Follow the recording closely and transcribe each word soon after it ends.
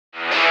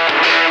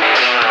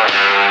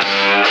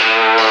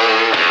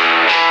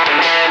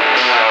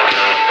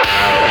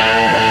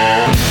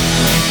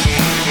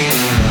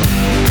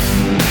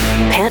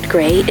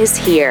is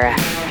here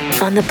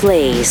on the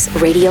Blaze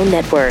Radio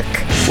Network.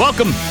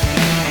 Welcome.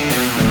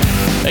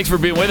 Thanks for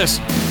being with us.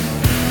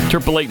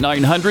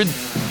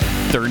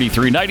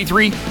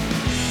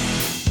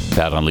 888-900-3393.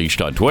 Pat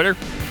Unleashed on Twitter.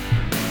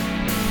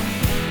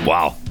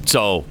 Wow.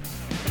 So,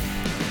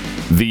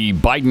 the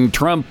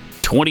Biden-Trump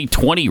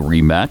 2020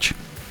 rematch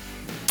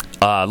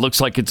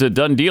looks like it's a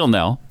done deal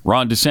now.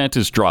 Ron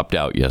DeSantis dropped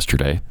out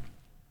yesterday.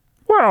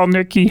 Well,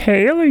 Nikki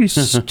Haley's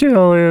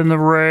still in the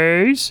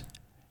race.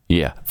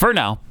 Yeah, for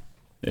now.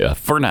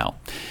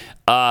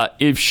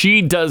 If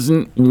she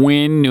doesn't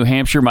win New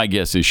Hampshire, my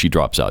guess is she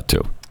drops out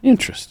too.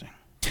 Interesting.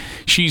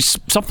 She's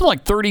something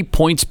like 30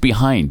 points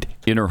behind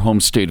in her home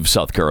state of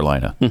South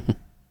Carolina.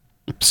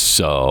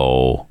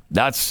 So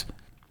that's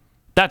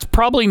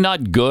probably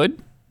not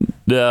good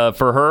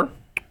for her.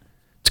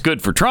 It's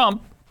good for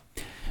Trump.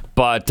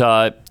 But,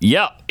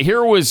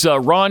 here was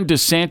Ron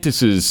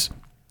DeSantis's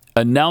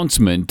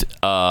announcement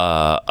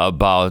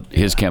about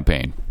his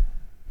campaign.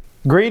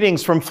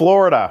 Greetings from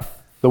Florida.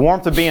 The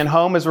warmth of being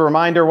home is a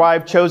reminder why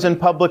I've chosen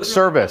public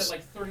service.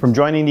 From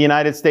joining the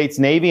United States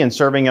Navy and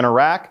serving in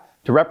Iraq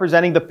to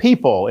representing the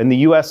people in the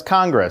U.S.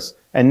 Congress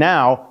and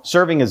now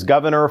serving as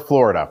governor of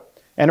Florida.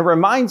 And it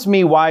reminds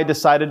me why I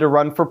decided to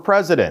run for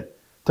president,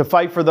 to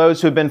fight for those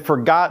who have been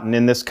forgotten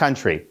in this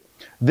country.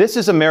 This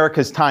is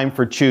America's time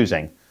for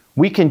choosing.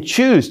 We can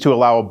choose to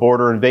allow a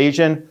border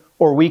invasion,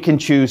 or we can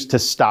choose to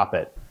stop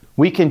it.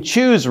 We can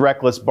choose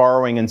reckless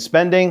borrowing and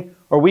spending,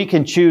 or we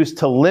can choose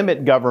to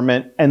limit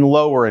government and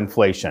lower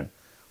inflation.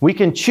 We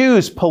can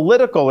choose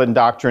political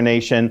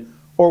indoctrination,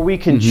 or we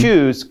can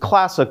choose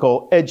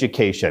classical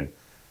education.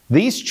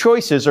 These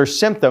choices are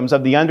symptoms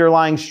of the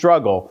underlying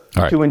struggle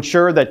to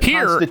ensure that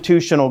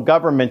constitutional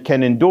government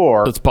can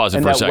endure. Let's pause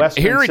it for a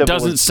second. Here it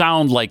doesn't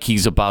sound like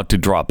he's about to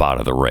drop out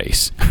of the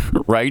race,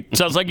 right?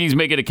 Sounds like he's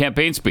making a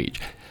campaign speech.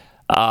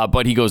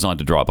 But he goes on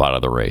to drop out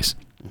of the race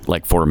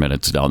like 4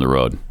 minutes down the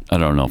road. I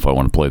don't know if I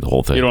want to play the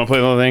whole thing. You don't want to play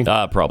the whole thing?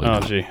 Probably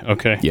not. Oh, gee.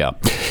 Okay. Yeah.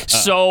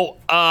 So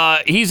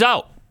he's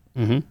out.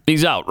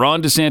 He's out.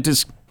 Ron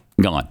DeSantis,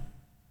 gone.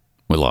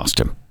 We lost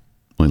him.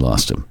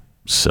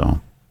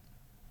 So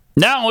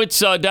now it's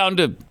down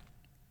to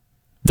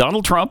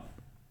Donald Trump.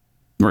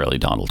 Really,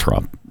 Donald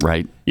Trump,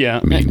 right? Yeah.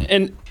 I mean,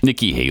 and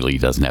Nikki Haley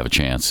doesn't have a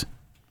chance.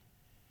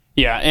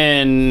 Yeah,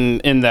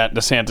 and in that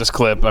DeSantis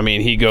clip, I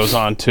mean, he goes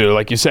on to,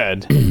 like you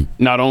said,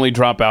 not only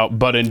drop out,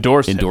 but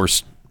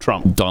endorse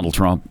Trump. Donald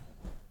Trump.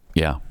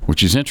 Yeah,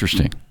 which is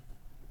interesting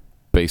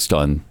based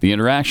on the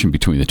interaction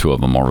between the two of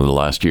them over the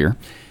last year.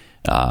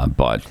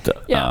 But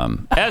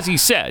as he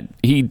said,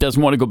 he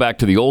doesn't want to go back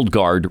to the old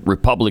guard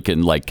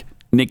Republican like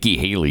Nikki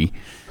Haley,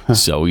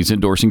 so he's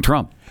endorsing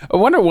Trump. I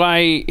wonder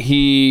why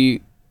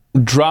he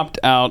dropped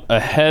out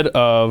ahead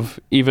of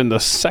even the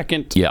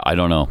second I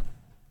don't know.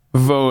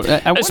 vote.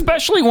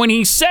 Especially when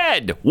he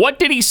said, what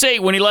did he say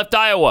when he left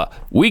Iowa?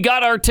 We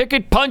got our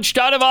ticket punched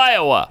out of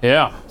Iowa.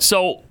 Yeah.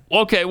 So,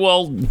 okay,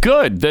 well,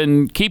 good.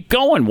 Then keep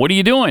going. What are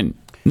you doing?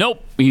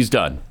 Nope, he's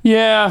done.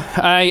 Yeah,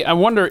 I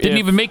wonder Didn't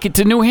even make it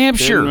to New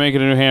Hampshire. Didn't make it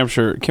to New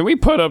Hampshire. Can we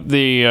put up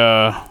the,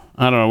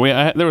 I don't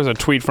know, there was a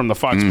tweet from the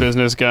Fox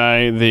Business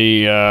guy,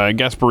 the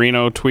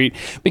Gasparino tweet,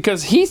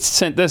 because he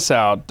sent this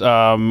out,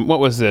 what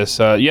was this,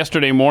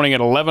 yesterday morning at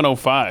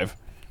 11:05.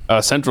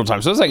 Central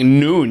Time. So it's like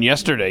noon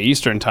yesterday,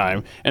 Eastern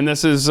Time. And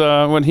this is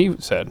what he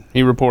said.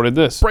 He reported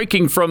this.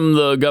 Breaking from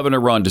the Governor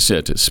Ron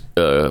DeSantis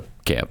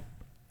camp.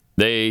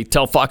 They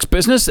tell Fox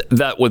Business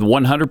that with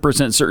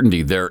 100%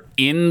 certainty, they're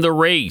in the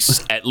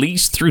race, at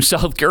least through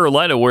South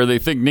Carolina, where they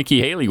think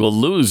Nikki Haley will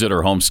lose at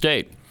her home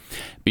state,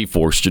 be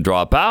forced to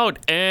drop out,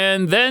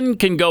 and then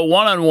can go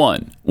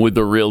one-on-one with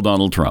the real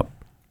Donald Trump.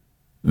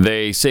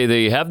 They say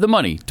they have the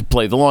money to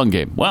play the long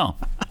game. Well,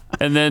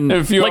 and then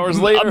a few hours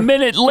later, a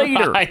minute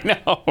later. I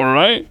know,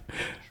 right?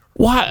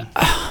 What?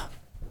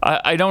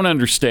 I don't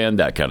understand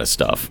that kind of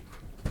stuff.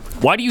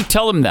 Why do you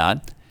tell them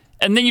that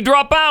and then you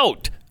drop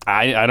out?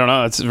 I don't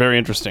know. It's very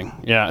interesting.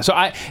 Yeah. So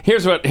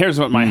here's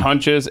what my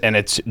hunch is, and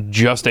it's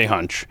just a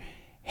hunch.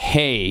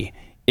 Hey,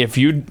 if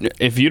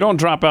you don't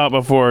drop out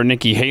before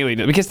Nikki Haley,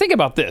 because think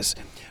about this,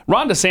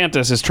 Ron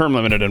DeSantis is term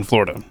limited in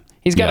Florida.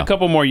 He's got a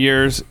couple more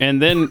years,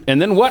 and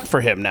then what for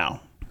him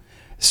now?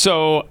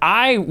 So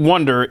I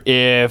wonder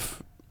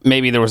if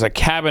maybe there was a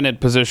cabinet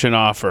position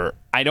offer.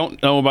 I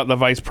don't know about the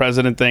vice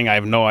president thing. I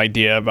have no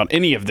idea about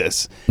any of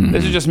this.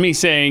 This is just me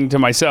saying to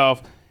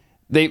myself,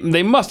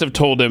 they must have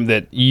told him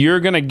that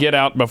you're going to get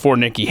out before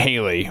Nikki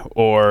Haley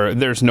or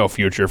there's no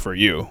future for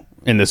you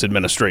in this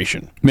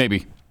administration.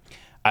 Maybe.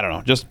 I don't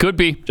know. Just could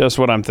be. Just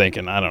what I'm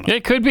thinking. I don't know.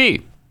 It could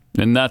be.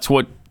 And that's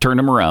what turned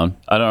him around.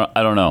 I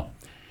don't know.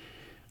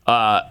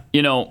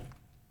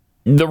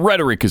 The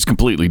rhetoric is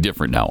completely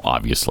different now,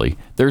 obviously.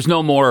 There's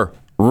no more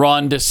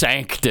Ron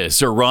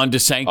DeSantis or Ron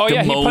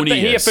DeSanctimonious. Oh, yeah,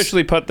 he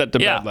officially put that to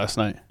bed last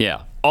night.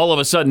 Yeah. All of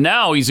a sudden,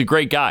 now he's a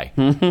great guy.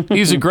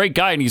 He's a great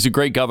guy, and he's a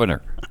great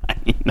governor. I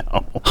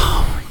know.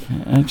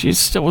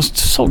 It was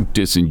so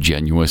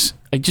disingenuous.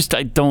 I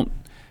don't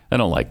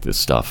like this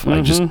stuff.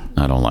 I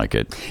don't like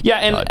it. Yeah,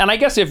 and I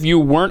guess if you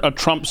weren't a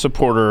Trump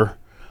supporter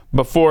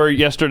before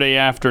yesterday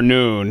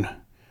afternoon,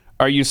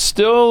 Are you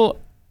still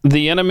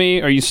the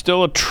enemy? Are you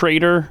still a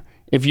traitor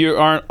if you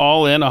aren't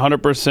all in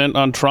 100%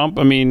 on Trump?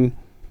 I mean,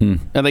 I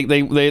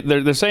think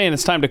they're saying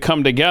it's time to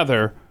come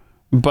together,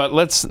 but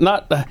let's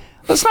not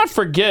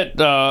forget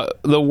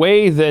the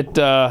way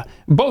that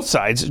both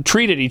sides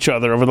treated each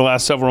other over the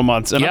last several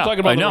months. And I'm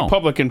talking about the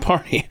Republican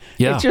Party.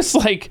 Yeah. It's just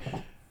like,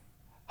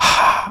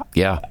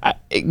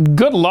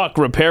 good luck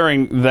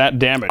repairing that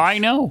damage. I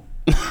know.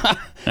 I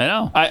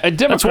know.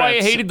 That's why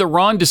I hated the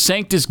Ron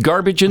DeSantis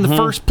garbage in the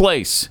first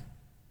place.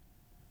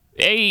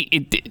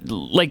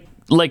 Like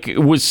it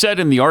was said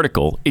in the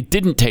article, it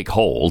didn't take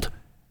hold.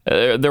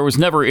 There was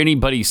never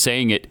anybody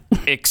saying it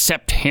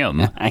except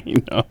him. I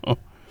know.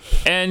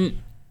 And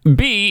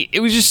B,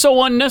 it was just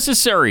so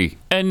unnecessary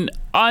and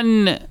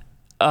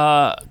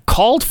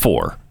uncalled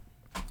for.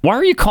 Why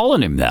are you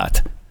calling him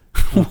that?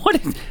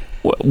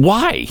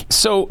 Why?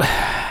 So,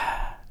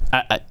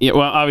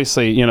 well,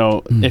 obviously,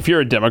 if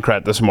you're a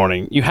Democrat this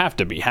morning, you have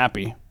to be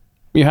happy.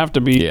 You have to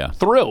be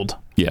thrilled.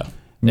 Yeah,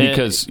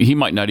 because he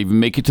might not even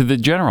make it to the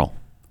general.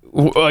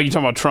 Are you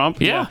talking about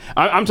Trump? Yeah.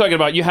 I'm talking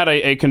about you had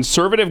a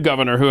conservative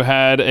governor who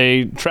had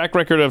a track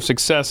record of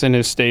success in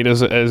his state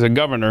as a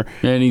governor.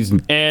 And he's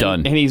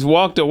done. And he's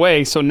walked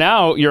away. So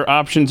now your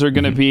options are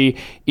going to be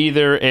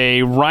either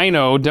a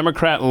rhino,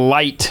 Democrat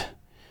light,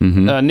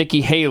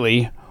 Nikki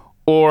Haley,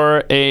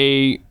 or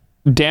a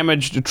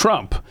damaged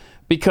Trump.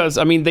 Because,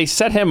 I mean, they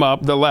set him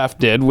up, the left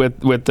did,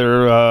 with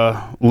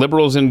their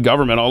liberals in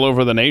government all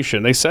over the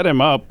nation. They set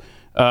him up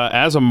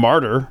as a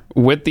martyr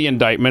with the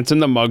indictments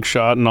and the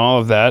mugshot and all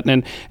of that,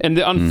 and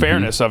the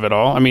unfairness of it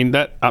all. I mean,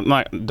 that I'm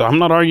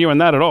not arguing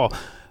that at all,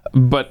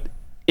 but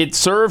it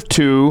served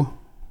to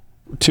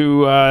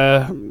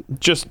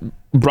just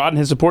broaden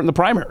his support in the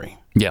primary.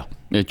 Yeah,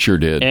 it sure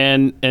did.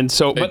 And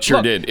so it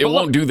sure did. It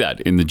won't do that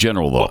in the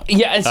general, though. Well,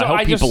 yeah, and so I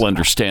hope people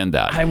understand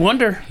that. I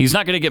wonder. He's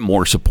not going to get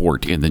more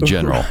support in the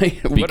general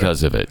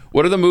because of it.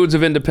 What are the moods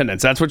of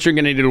independence? That's what you're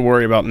going to need to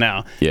worry about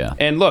now. Yeah.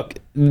 And look,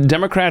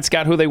 Democrats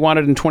got who they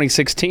wanted in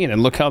 2016,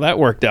 and look how that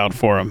worked out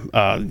for him.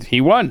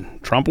 He won.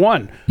 Trump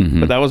won.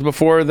 But that was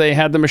before they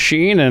had the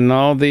machine and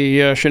all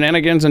the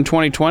shenanigans in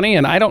 2020,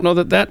 and I don't know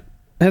that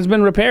has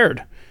been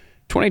repaired.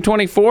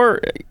 2024,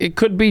 it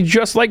could be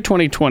just like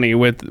 2020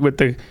 with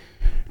the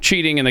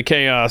cheating and the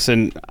chaos,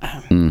 and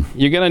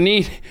you're gonna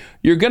need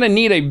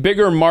a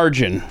bigger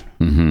margin,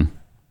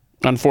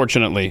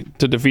 unfortunately,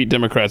 to defeat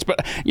Democrats.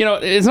 But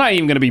it's not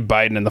even gonna be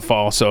Biden in the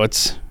fall, so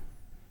it's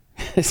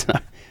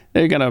not.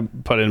 They're gonna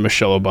put in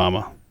Michelle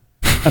Obama.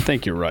 I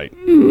think you're right.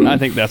 I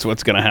think that's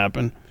what's gonna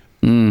happen.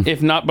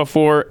 If not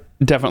before,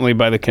 definitely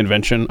by the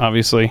convention.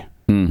 Obviously,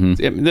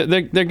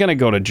 they're gonna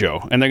go to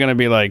Joe, and they're gonna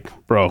be like,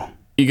 "Bro,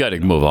 you got to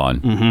move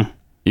on.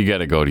 You got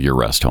to go to your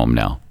rest home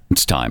now.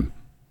 It's time."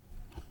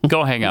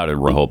 Go hang out in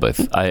Rehoboth.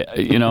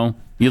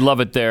 You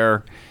love it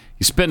there.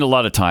 You spend a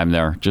lot of time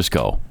there. Just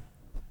go.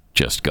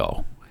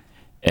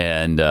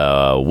 And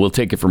we'll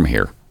take it from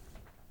here.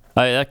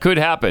 That could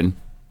happen.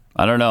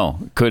 I don't know.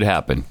 It could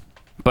happen.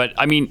 But,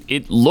 I mean,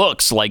 it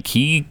looks like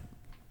he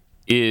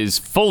is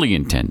fully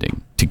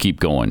intending to keep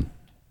going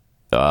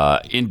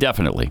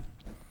indefinitely.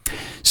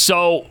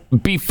 So,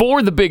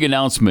 before the big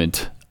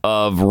announcement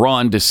of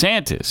Ron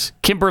DeSantis,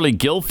 Kimberly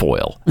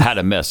Guilfoyle had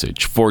a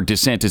message for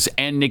DeSantis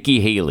and Nikki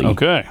Haley.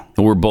 Okay.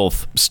 Who are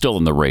both still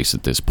in the race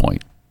at this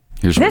point.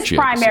 Here's what she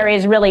had to say. This primary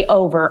is really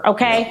over,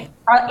 okay?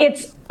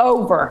 It's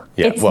over.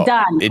 It's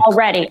done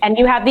already. And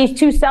you have these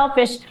two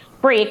selfish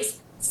freaks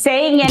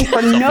staying in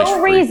for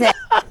no reason.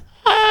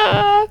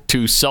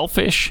 Two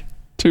selfish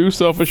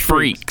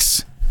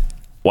freaks.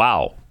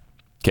 Wow.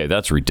 Okay,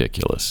 that's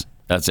ridiculous.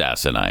 That's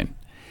asinine.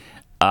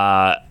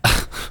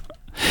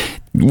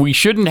 We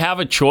shouldn't have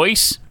a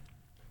choice?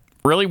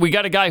 Really? We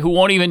got a guy who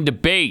won't even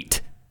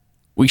debate.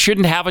 We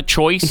shouldn't have a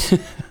choice?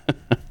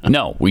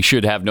 No, we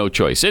should have no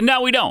choice. And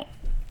now we don't.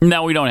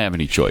 Now we don't have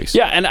any choice.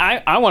 Yeah, and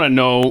I want to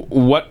know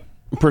what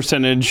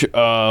percentage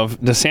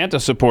of DeSantis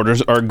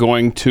supporters are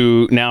going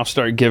to now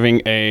start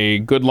giving a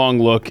good long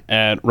look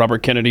at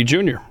Robert Kennedy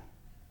Jr.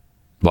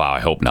 Wow,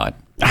 I hope not.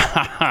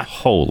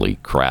 Holy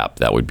crap,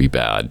 that would be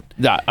bad.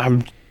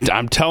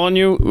 I'm telling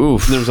you,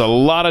 there's a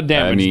lot of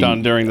damage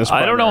done during this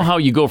primary. I don't know how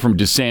you go from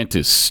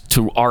DeSantis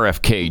to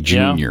RFK Jr.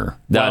 Yeah.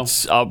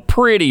 That's a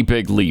pretty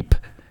big leap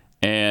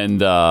and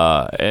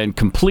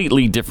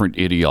completely different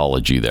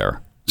ideology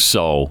there.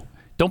 So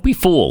don't be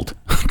fooled.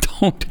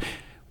 Don't,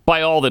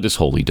 by all that is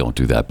holy, don't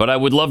do that. But I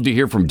would love to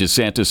hear from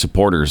DeSantis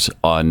supporters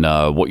on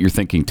what you're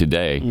thinking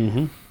today.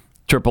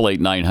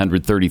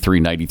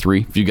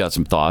 888-900-3393. If you got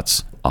some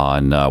thoughts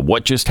on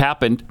what just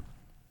happened.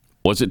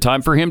 Was it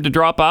time for him to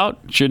drop out?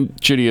 Should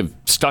he have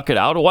stuck it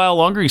out a while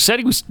longer? He said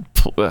he was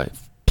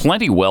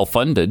plenty well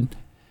funded.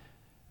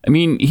 I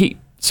mean, he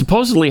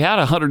supposedly had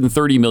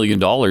 $130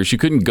 million. You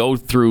couldn't go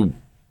through,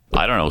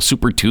 I don't know,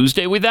 Super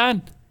Tuesday with that?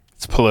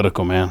 It's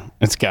political, man.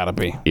 It's got to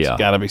be. Yeah. It's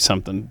got to be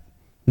something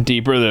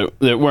deeper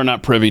that we're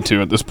not privy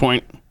to at this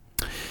point.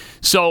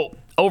 So,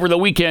 over the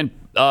weekend,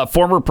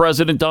 former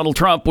President Donald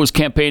Trump was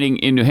campaigning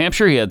in New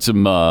Hampshire. He had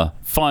some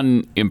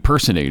fun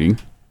impersonating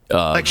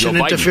election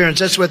interference.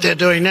 That's what they're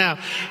doing now.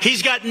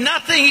 He's got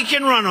nothing he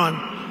can run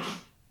on.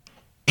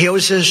 He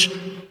always says,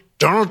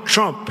 Donald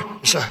Trump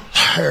is a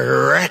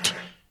threat.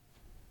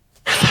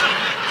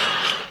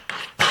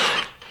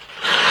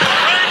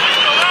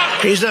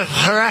 He's a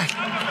threat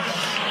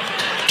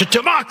to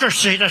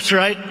democracy. That's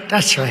right.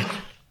 That's right.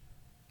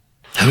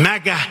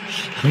 MAGA.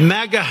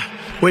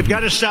 We've got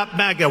to stop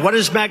MAGA. What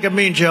does MAGA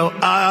mean, Joe?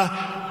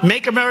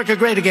 Make America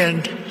great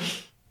again.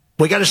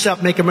 We got to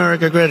stop Make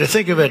America Great.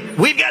 Think of it.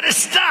 We've got to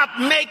stop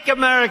Make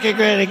America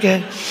Great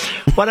again.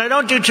 But I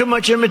don't do too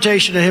much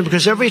imitation of him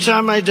because every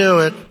time I do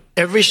it,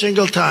 every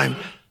single time,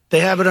 they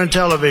have it on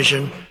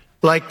television,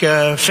 like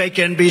fake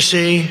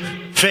NBC,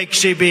 fake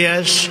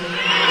CBS,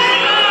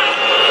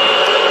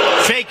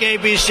 fake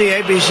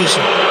ABC, ABCC.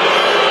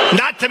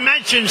 Not to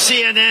mention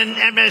CNN,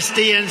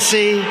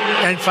 MSDNC,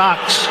 and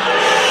Fox.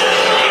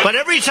 But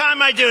every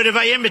time I do it, if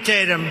I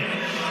imitate him,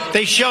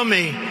 they show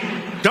me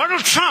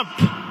Donald Trump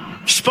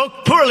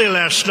spoke poorly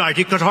last night.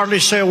 He could hardly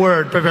say a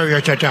word.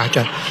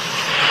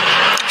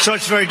 So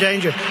it's very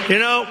dangerous.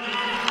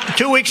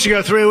 2 weeks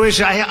ago, 3 weeks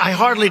ago, I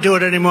hardly do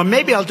it anymore.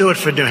 Maybe I'll do it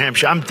for New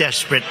Hampshire. I'm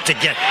desperate to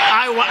get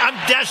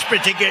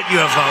you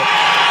a vote.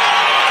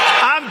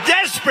 I'm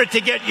desperate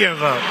to get you a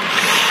vote.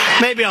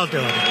 Maybe I'll do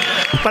it.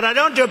 But I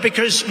don't do it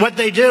because what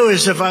they do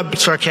is, if I'm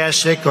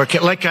sarcastic or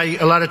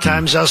a lot of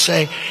times I'll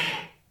say,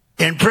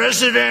 and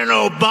President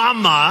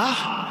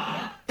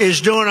Obama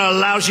is doing a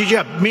lousy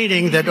job,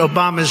 meaning that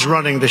Obama's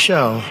running the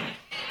show.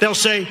 They'll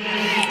say,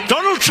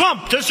 Donald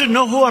Trump doesn't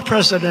know who our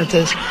president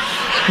is.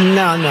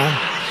 No.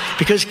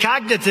 Because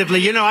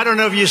cognitively, I don't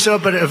know if you saw,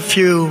 but a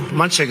few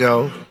months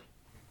ago,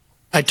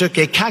 I took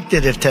a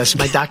cognitive test.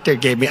 My doctor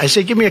gave me. I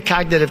said, give me a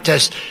cognitive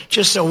test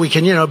just so we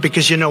can,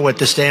 because you know what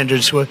the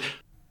standards were.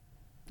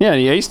 Yeah,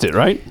 he aced it,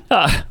 right?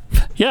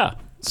 Yeah.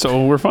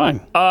 So we're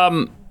fine.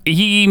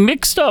 He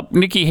mixed up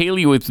Nikki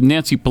Haley with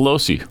Nancy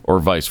Pelosi, or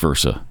vice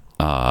versa,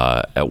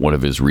 at one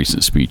of his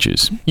recent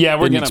speeches. Yeah, we're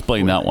going to gonna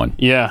explain that one.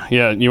 Yeah.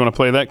 You want to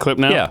play that clip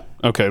now? Yeah.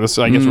 Okay. I guess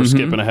we're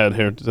skipping ahead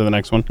here to the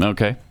next one.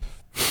 Okay.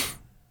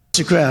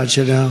 The crowd,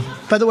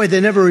 By the way,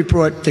 they never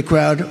report the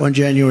crowd on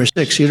January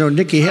 6th.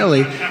 Nikki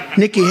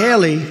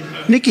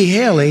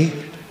Haley.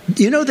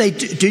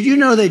 Did you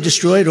know they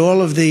destroyed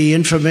all of the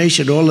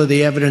information, all of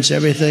the evidence,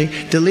 everything,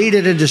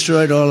 deleted and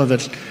destroyed all of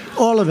it,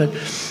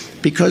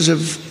 because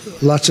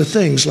of lots of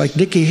things. Like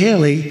Nikki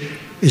Haley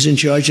is in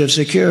charge of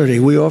security.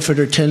 We offered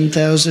her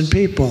 10,000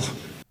 people.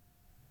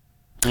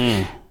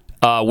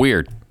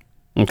 Weird.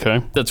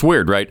 Okay. That's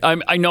weird, right?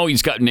 I know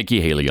he's got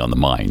Nikki Haley on the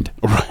mind.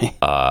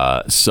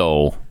 Right.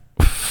 So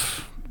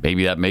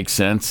maybe that makes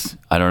sense.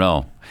 I don't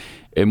know.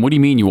 And what do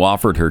you mean you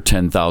offered her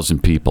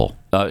 10,000 people?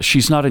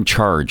 She's not in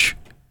charge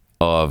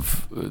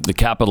of the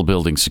Capitol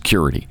building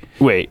security.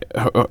 Wait.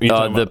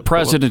 The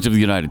President of the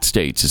United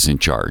States is in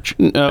charge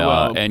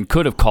and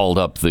could have called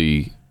up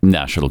the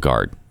National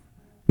Guard.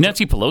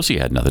 Nancy Pelosi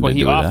had nothing to do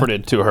with that. Well, he offered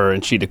it to her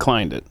and she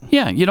declined it.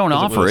 Yeah, you don't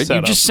offer it.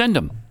 You just send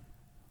him.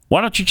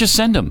 Why don't you just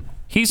send him?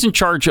 He's in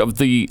charge of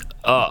the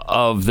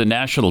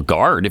National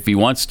Guard. If he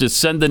wants to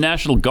send the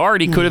National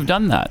Guard, he could have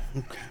done that.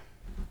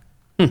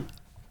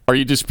 Are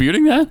you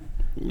disputing that?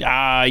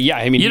 Yeah.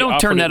 I mean, you don't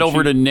turn that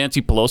over to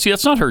Nancy Pelosi.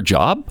 That's not her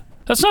job.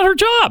 That's not her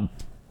job.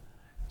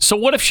 So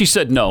what if she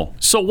said no?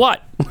 So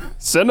what?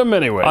 Send him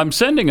anyway. I'm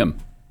sending him,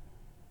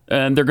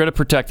 and they're going to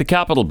protect the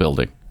Capitol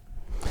building.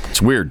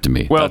 It's weird to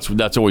me. Well,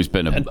 that's always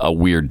been a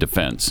weird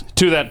defense.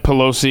 To that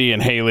Pelosi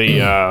and Haley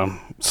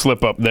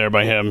slip up there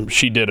by him,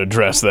 she did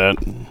address that.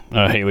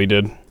 Haley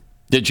did.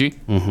 Did she?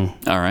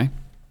 Mm-hmm. All right.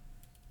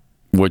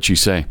 What'd she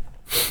say?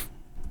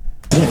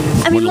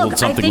 I mean,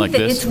 look, I think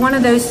that it's one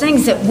of those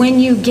things that when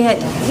you get,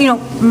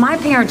 my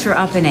parents are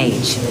up in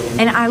age,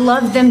 and I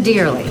love them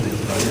dearly.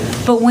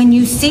 But when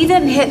you see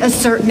them hit a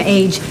certain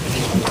age,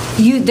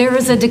 there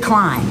is a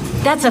decline.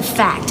 That's a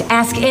fact.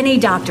 Ask any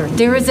doctor.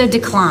 There is a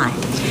decline.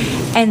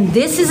 And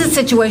this is a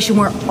situation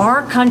where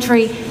our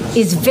country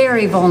is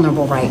very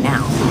vulnerable right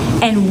now.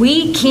 And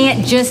we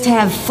can't just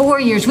have 4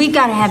 years. We've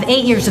got to have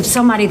 8 years of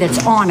somebody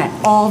that's on it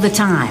all the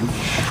time.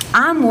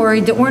 I'm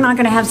worried that we're not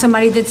going to have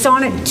somebody that's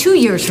on it 2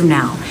 years from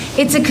now.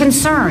 It's a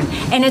concern,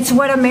 and it's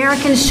what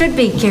Americans should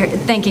be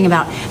thinking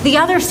about. The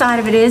other side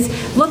of it is,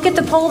 look at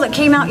the poll that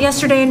came out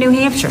yesterday in New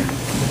Hampshire.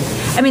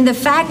 I mean, the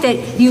fact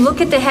that you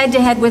look at the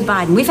head-to-head with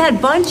Biden. We've had a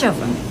bunch of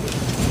them,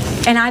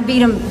 and I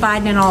beat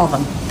Biden in all of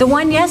them. The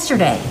one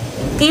yesterday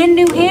in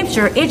New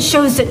Hampshire, it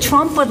shows that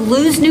Trump would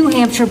lose New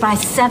Hampshire by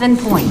 7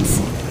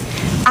 points.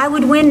 I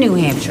would win New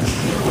Hampshire.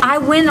 I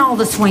win all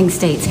the swing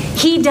states.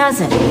 He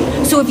doesn't.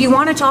 So if you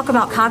want to talk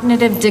about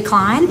cognitive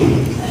decline,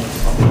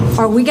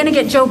 are we going to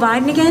get Joe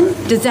Biden again?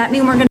 Does that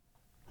mean we're going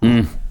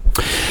to...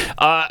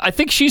 I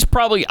think she's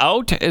probably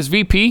out as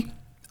VP.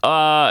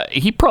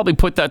 He probably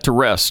put that to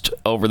rest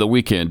over the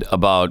weekend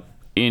about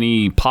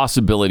any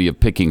possibility of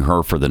picking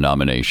her for the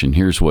nomination.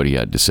 Here's what he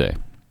had to say.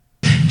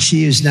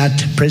 She is not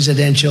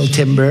presidential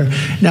timber.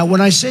 Now, when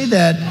I say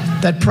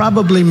that, that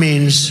probably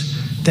means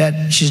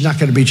that she's not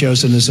going to be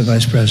chosen as the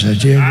vice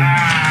president. You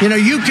know,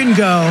 you can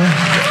go.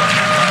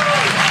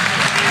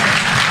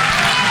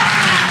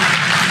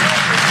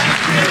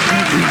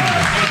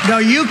 No,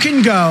 you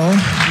can go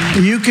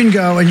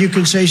and you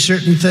can say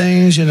certain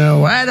things,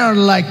 I don't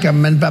like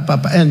them and blah, blah,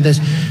 blah, and this.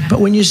 But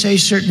when you say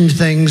certain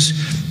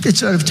things, it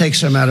sort of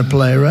takes them out of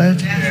play,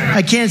 right?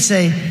 I can't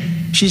say,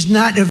 she's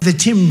not of the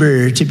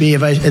timber to be,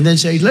 and then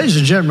say, ladies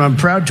and gentlemen, I'm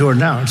proud to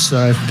announce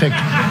that I've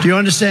picked. Do you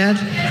understand?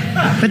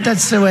 But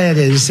that's the way it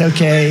is,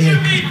 okay?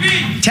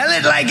 Tell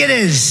it like it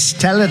is.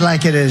 Tell it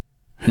like it is.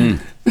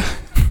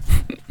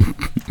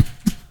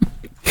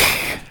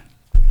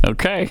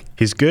 Okay.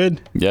 He's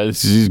good. Yeah,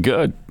 he's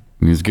good.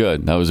 He's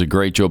good. That was a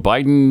great Joe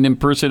Biden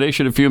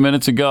impersonation a few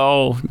minutes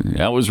ago.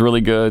 That was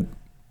really good.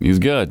 He's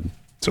good.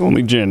 It's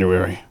only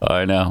January.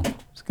 I know.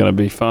 It's going to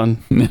be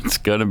fun. It's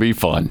going to be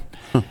fun.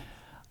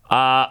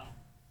 I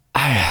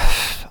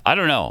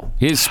don't know.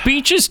 His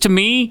speeches to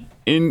me,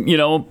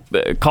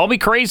 call me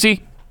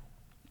crazy.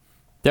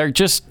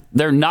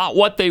 They're not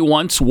what they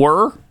once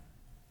were.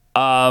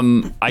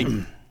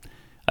 I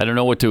don't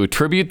know what to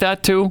attribute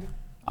that to.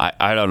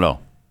 I don't know.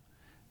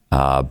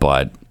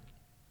 But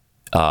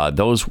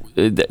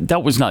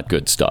that was not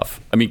good stuff.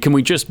 I mean, can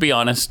we just be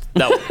honest?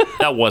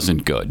 That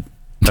wasn't good.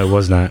 That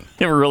was not.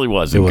 It really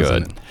wasn't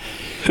good.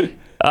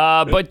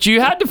 But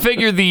you had to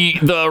figure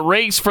the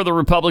race for the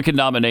Republican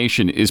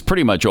nomination is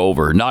pretty much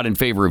over. Not in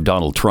favor of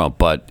Donald Trump,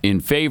 but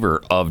in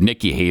favor of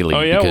Nikki Haley.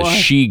 Oh, yeah? Because Why?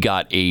 she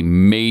got a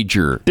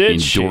major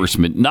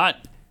endorsement.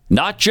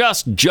 Not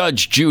just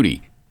Judge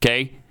Judy,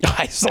 okay?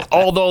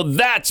 Although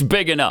that's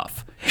big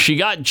enough. She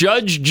got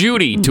Judge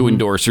Judy to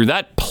endorse her.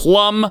 That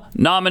plum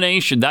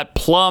nomination, that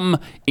plum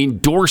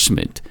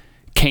endorsement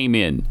came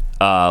in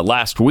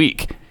last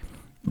week.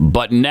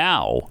 But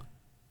now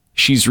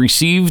she's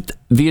received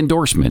the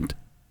endorsement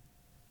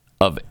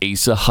of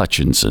Asa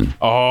Hutchinson.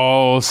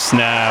 Oh,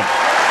 snap.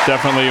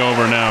 Definitely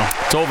over now.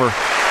 It's over.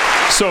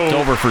 It's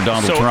over for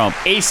Donald Trump.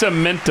 Asa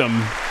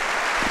Mentum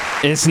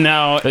is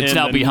now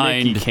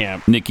behind Nikki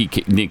camp.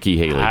 Nikki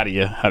Haley. How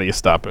do you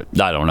stop it?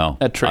 I don't know.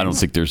 I don't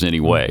think there's any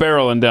way.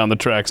 Barreling down the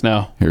tracks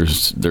now.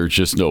 There's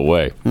just no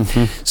way.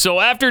 So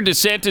after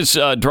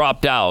DeSantis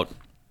dropped out,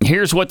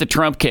 here's what the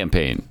Trump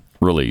campaign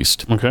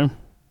released. Okay.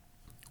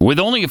 With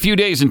only a few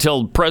days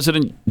until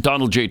President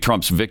Donald J.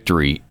 Trump's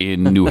victory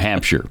in New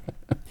Hampshire,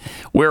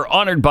 we're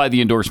honored by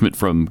the endorsement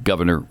from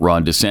Governor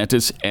Ron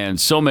DeSantis and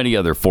so many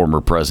other former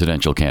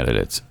presidential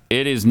candidates.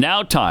 It is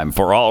now time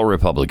for all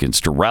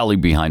Republicans to rally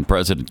behind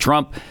President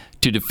Trump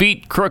to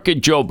defeat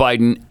crooked Joe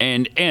Biden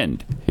and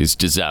end his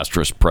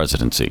disastrous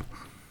presidency.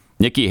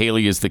 Nikki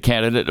Haley is the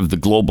candidate of the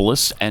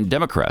globalists and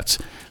Democrats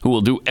who will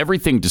do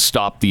everything to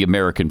stop the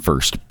America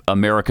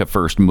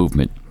First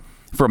movement.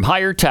 From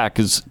higher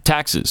taxes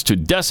to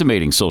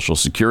decimating Social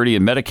Security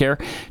and Medicare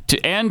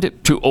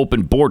to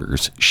open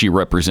borders, she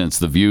represents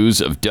the views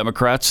of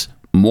Democrats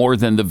more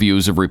than the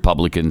views of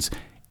Republicans.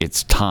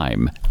 It's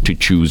time to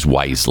choose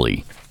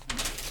wisely.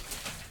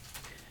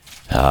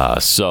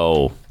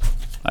 So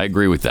I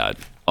agree with that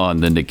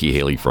on the Nikki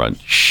Haley front.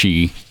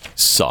 She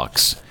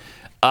sucks.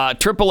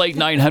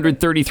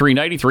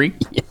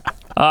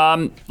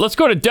 888-900-3393. Let's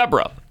go to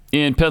Deborah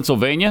in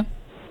Pennsylvania.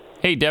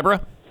 Hey,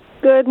 Deborah.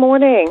 Good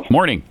morning.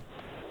 Morning.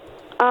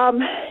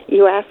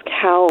 You asked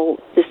how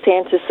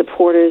DeSantis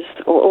supporters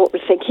or what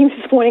we're thinking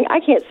this morning. I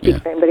can't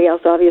speak for anybody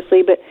else,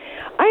 obviously, but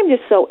I'm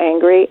just so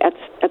angry at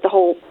the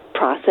whole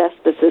process,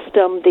 the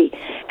system.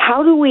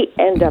 How do we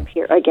end up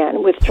here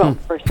again with Trump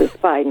versus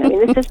Biden? I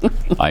mean, this is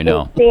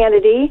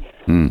insanity.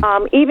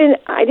 Even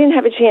I didn't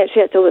have a chance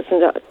yet to listen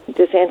to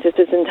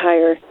DeSantis'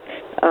 entire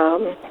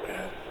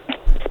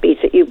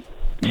speech that you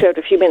showed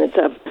a few minutes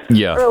of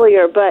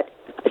earlier, but.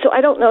 So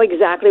I don't know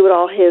exactly what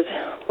all his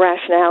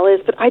rationale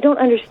is, but I don't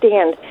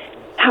understand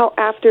how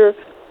after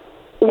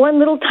one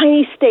little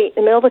tiny state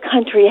in the middle of the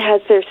country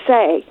has their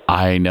say,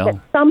 I know. that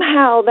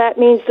somehow that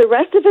means the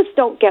rest of us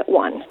don't get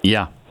one.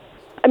 Yeah.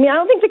 I mean, I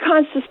don't think the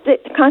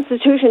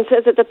Constitution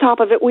says at the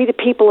top of it, we the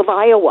people of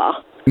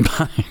Iowa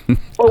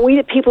or we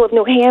the people of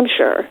New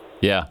Hampshire.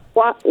 Yeah.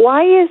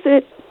 Why is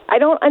it? I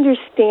don't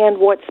understand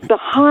what's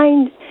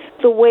behind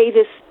the way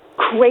this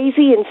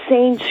crazy,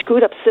 insane,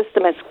 screwed up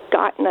system has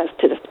gotten us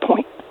to this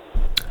point.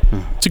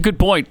 It's a good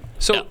point.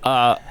 So,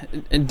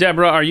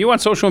 Deborah, are you on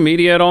social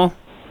media at all?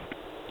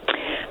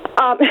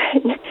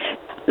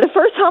 The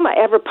first time I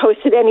ever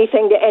posted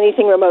anything to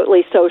anything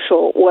remotely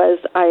social was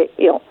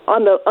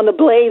on the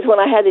Blaze when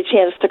I had the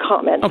chance to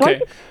comment. Okay.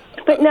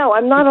 But no,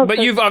 I'm not on. But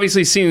you've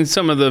obviously seen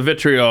some of the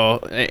vitriol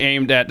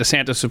aimed at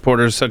DeSantis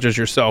supporters, such as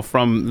yourself,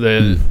 from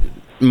the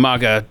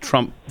MAGA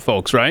Trump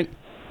folks, right?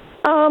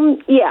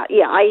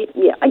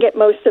 I get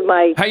most of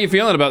my. How you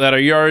feeling about that? Are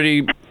you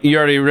already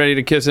ready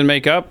to kiss and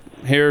make up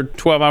here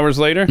 12 hours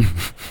later?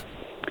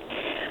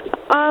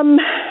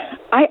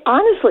 I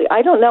honestly,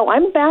 I don't know.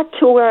 I'm back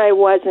to where I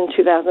was in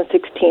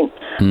 2016.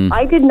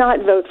 I did not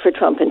vote for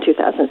Trump in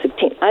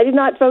 2016. I did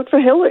not vote for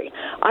Hillary.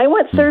 I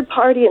went third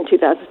party in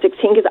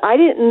 2016 because I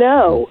didn't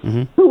know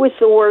who was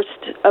the worst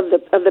of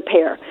the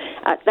pair.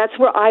 That's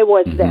where I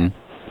was then.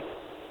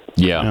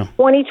 Yeah.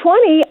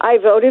 2020, I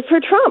voted for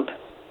Trump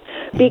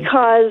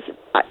because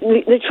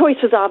the choice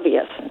was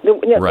obvious. There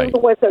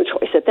was no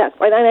choice at that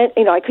point.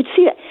 I could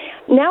see that.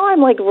 Now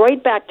I'm like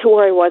right back to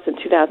where I was in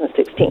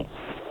 2016.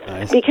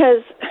 Nice.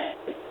 Because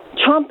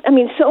Trump,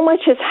 so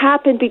much has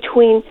happened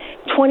between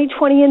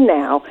 2020 and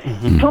now.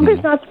 Mm-hmm. Trump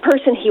is not the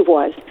person he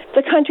was.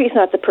 The country's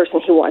not the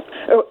person he was.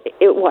 Or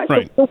it was.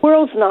 Right. The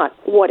world's not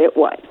what it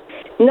was.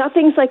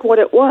 Nothing's like what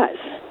it was.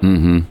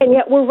 Mm-hmm. And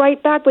yet we're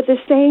right back with the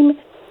same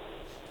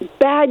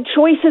bad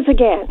choices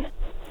again.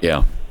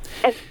 Yeah.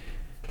 And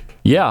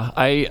Yeah,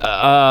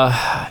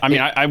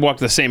 I walked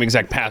the same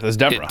exact path as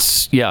Deborah.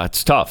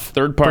 It's tough.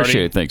 Third party.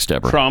 Appreciate it. Thanks,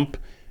 Deborah. Trump.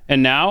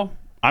 And now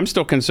I'm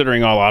still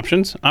considering all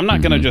options. I'm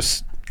not going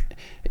to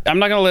I'm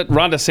not going to let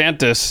Ron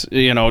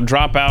DeSantis,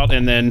 drop out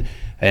and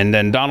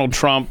then Donald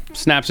Trump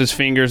snaps his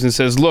fingers and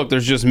says, look,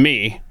 there's just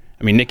me.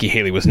 I mean, Nikki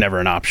Haley was never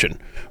an option.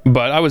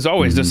 But I was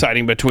always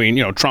deciding between,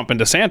 Trump and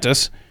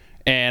DeSantis.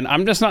 And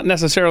I'm just not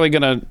necessarily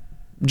going to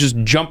just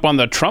jump on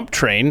the Trump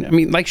train. I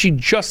mean, like she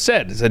just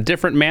said, it's a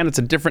different man. It's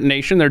a different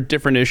nation. There are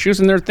different issues.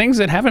 And there are things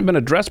that haven't been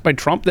addressed by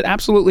Trump that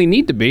absolutely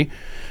need to be.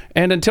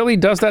 And until he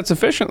does that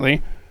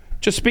sufficiently,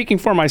 just speaking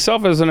for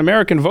myself as an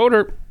American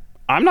voter,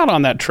 I'm not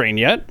on that train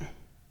yet.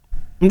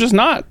 I'm just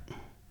not.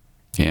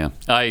 Yeah.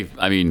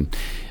 Biden's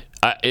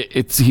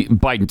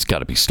got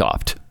to be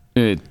stopped.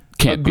 It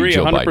can't be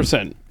Joe 100%.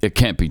 Biden. It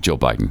can't be Joe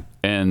Biden.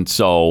 And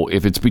so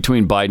if it's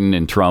between Biden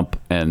and Trump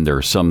and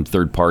there's some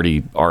third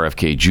party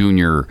RFK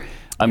Jr.,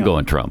 I'm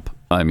going Trump.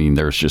 I mean,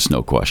 there's just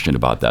no question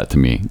about that to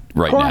me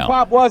right now.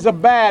 Trump was a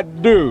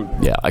bad dude.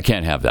 Yeah, I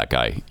can't have that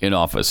guy in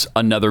office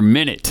another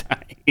minute.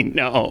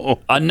 No.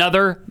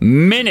 Another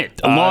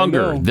minute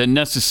longer than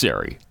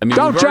necessary. I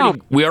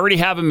mean, we already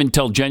have him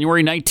until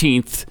January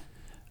 19th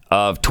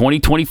of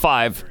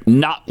 2025.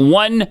 Not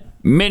 1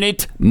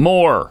 minute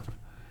more.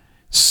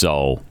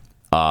 So,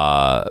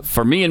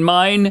 for me and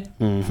mine,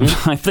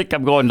 I think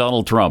I'm going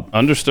Donald Trump.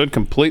 Understood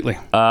completely.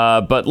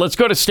 But let's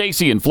go to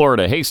Stacy in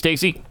Florida. Hey,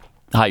 Stacy.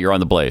 Hi, you're on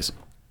the Blaze.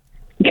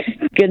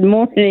 Good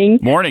morning.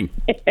 Morning.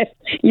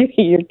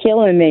 You're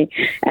killing me.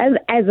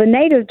 As a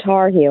native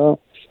Tar Heel,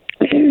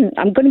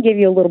 I'm going to give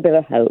you a little bit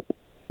of hope.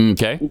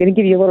 Okay. I'm going to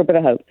give you a little bit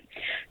of hope.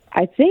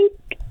 I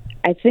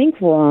think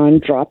Ron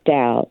dropped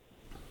out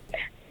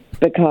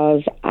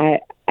because I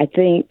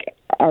think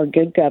our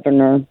good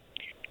governor,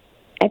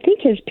 I think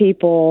his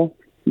people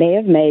may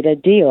have made a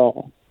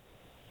deal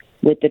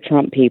with the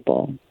Trump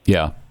people.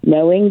 Yeah.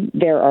 Knowing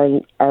there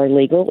are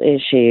legal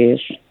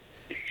issues,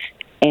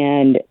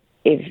 and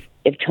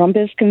if Trump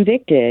is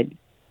convicted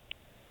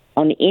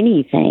on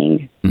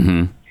anything,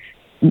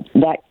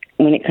 that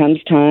when it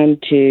comes time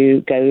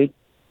to go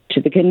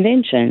to the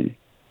convention,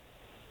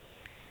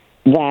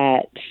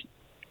 that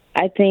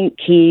I think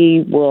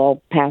he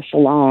will pass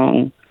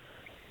along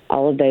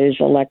all of those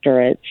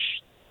electorates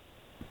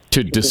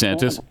to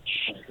DeSantis.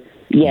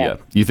 Yeah.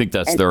 You think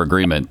that's their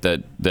agreement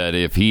that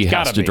if he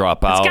has to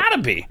drop out, it's got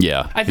to be.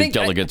 Yeah, I think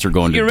delegates are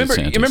going to DeSantis.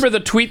 You remember the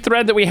tweet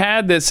thread that we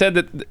had that said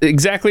that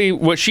exactly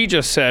what she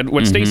just said,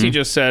 what Stacey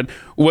just said,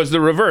 was the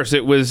reverse.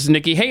 It was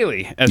Nikki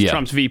Haley as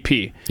Trump's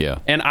VP. Yeah,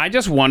 and I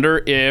just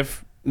wonder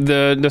if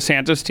the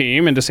DeSantis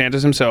team and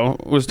DeSantis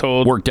himself was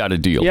told, worked out a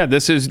deal. Yeah,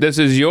 this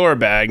is your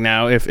bag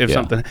now. If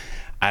something,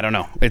 I don't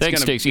know. It's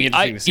Thanks, Stacey.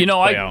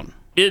 Out.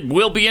 It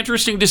will be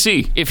interesting to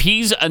see if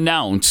he's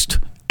announced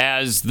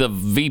as the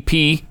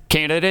VP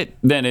candidate,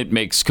 then it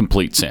makes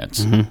complete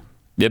sense.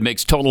 It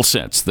makes total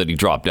sense that he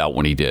dropped out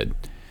when he did,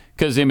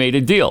 because they made a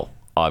deal,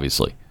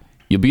 obviously.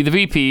 You'll be the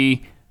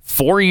VP.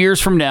 4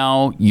 years from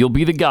now, you'll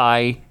be the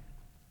guy,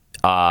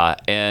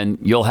 and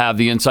you'll have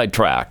the inside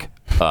track.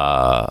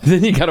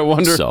 Then you got to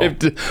wonder if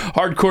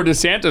hardcore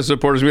DeSantis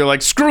supporters will be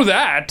like, screw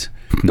that.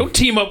 Don't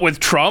team up with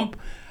Trump.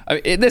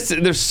 I mean,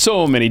 there's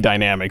so many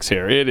dynamics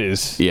here. It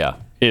is. Yeah.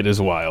 It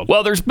is wild.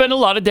 Well, there's been a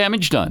lot of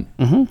damage done.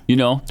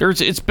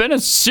 It's been a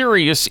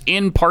serious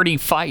in-party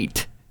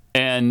fight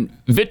and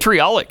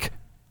vitriolic.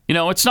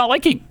 It's not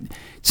like it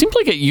seems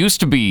like it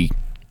used to be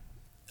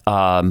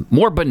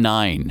more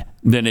benign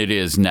than it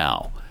is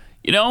now.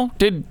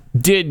 Did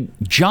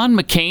John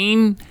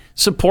McCain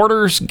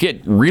supporters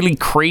get really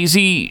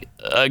crazy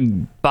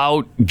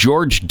about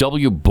George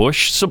W.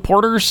 Bush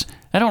supporters?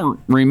 I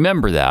don't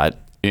remember that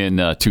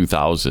in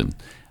 2000.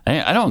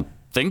 I don't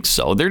think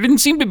so. There didn't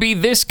seem to be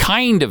this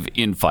kind of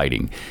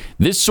infighting,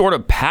 this sort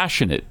of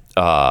passionate,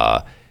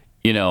 I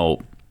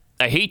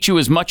hate you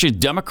as much as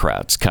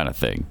Democrats kind of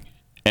thing,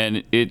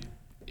 and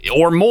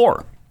or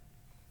more.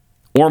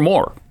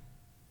 I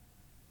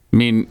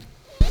mean,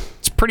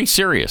 it's pretty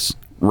serious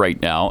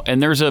right now, and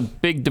there's a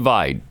big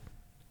divide.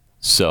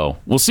 So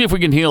we'll see if we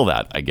can heal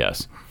that, I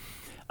guess.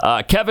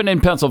 Kevin in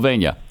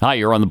Pennsylvania. Hi,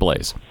 you're on the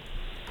Blaze.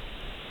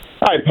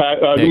 Hi, Pat.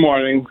 Good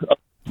morning.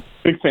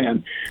 Big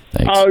fan.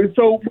 Thanks.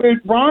 So with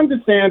Ron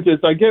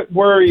DeSantis, I get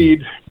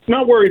worried.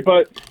 Not worried,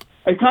 but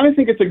I kind of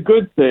think it's a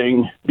good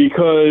thing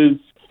because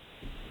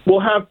we'll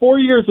have 4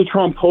 years of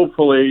Trump,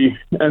 hopefully,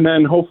 and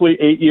then hopefully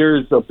 8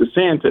 years of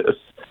DeSantis.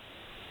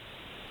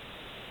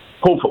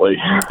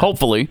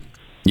 Hopefully.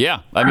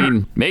 Yeah. I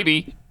mean,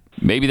 maybe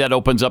that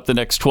opens up the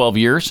next 12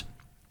 years.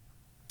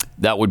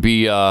 That would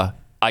be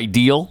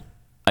ideal,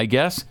 I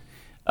guess.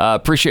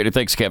 Appreciate it.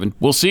 Thanks, Kevin.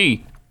 We'll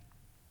see.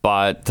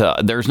 but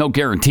there's no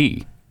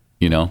guarantee.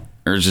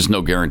 There's just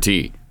no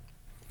guarantee.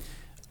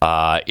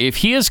 If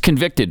he is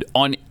convicted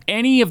on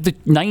any of the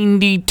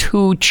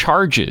 92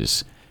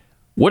 charges,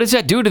 what does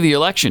that do to the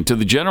election, to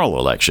the general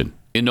election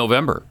in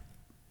November?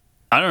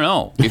 I don't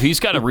know. If he's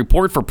got a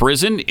report for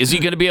prison, is he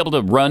going to be able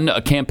to run a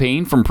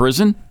campaign from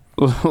prison?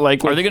 Are they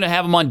going to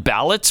have him on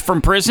ballots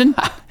from prison?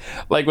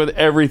 Like with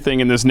everything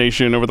in this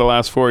nation over the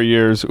last 4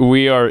 years,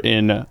 we are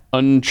in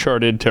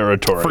uncharted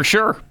territory. For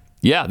sure.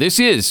 Yeah, this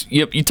is.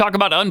 You talk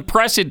about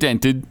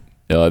unprecedented.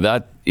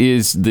 That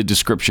is the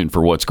description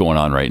for what's going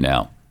on right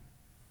now.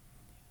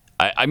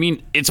 I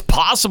mean, it's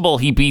possible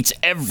he beats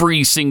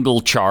every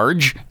single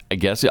charge. I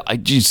guess it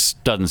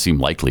just doesn't seem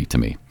likely to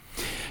me.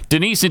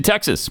 Denise in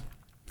Texas.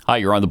 Hi,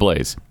 you're on the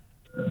Blaze.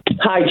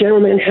 Hi,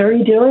 gentlemen. How are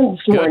you doing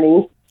this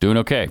morning? Doing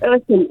okay.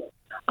 Listen,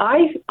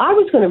 I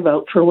was going to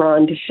vote for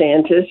Ron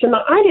DeSantis, and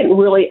I didn't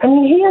really. I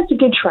mean, he has a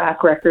good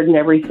track record and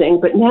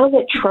everything, but now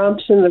that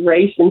Trump's in the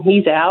race and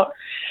he's out,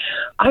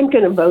 I'm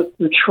going to vote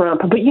for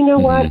Trump. But you know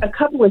what? A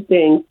couple of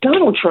things.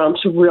 Donald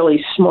Trump's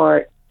really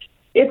smart.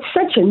 It's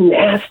such a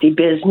nasty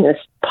business,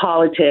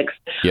 politics.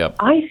 Yep.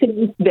 I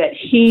think that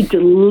he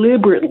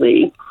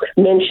deliberately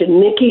mentioned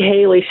Nikki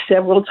Haley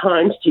several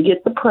times to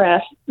get the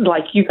press,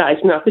 like you guys,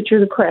 not that you're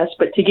the press,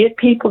 but to get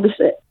people to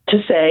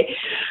say,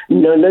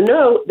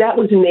 no, that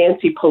was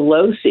Nancy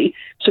Pelosi.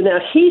 So now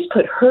he's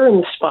put her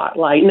in the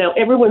spotlight. Now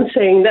everyone's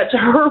saying that's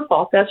her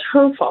fault.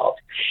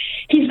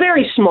 He's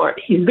very smart.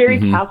 He's very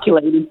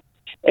calculated.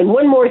 And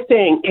one more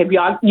thing, have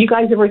you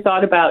guys ever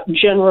thought about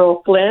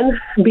General Flynn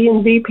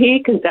being VP?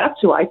 Because that's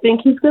who I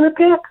think he's going to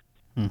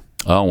pick.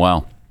 Oh,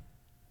 wow.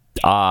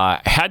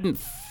 Hadn't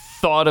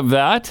thought of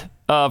that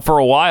for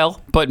a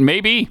while, but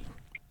maybe.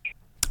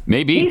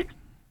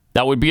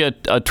 That would be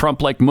a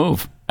Trump-like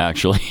move,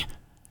 actually.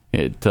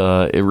 It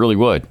really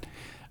would.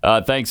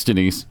 Thanks,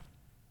 Denise.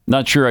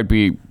 Not sure I'd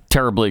be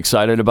terribly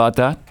excited about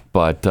that,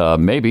 but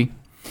maybe.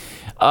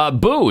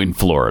 Boo in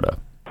Florida.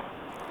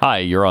 Hi,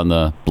 you're on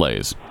the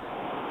Blaze.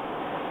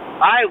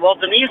 Hi, well,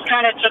 Denise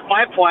kind of took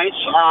my points.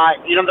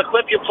 The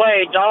clip you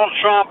played, Donald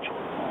Trump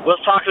was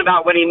talking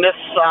about when he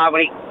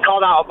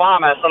called out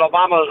Obama, said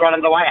Obama was running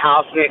the White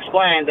House, and he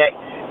explained that,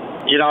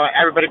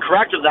 everybody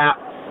corrected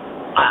that.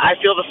 I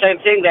feel the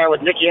same thing there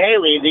with Nikki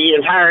Haley. The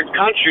entire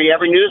country,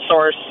 every news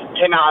source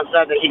came out and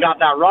said that he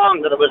got that wrong,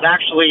 that it was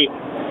actually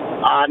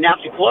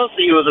Nancy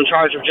Pelosi who was in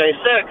charge of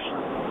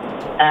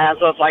J6. And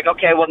so it's like,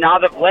 okay, well, now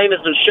the blame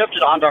has been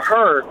shifted onto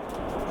her.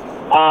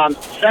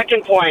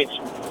 Second point,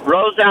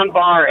 Roseanne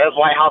Barr as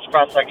White House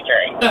press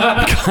secretary.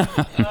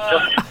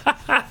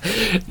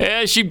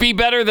 Yeah, she'd be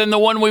better than the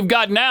one we've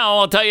got now,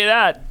 I'll tell you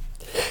that.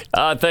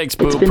 Thanks,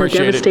 Boo. It's been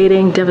Appreciate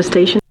a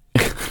devastation.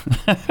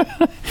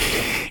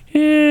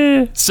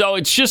 Yeah. So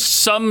it's just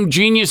some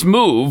genius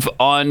move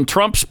on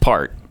Trump's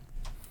part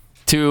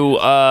to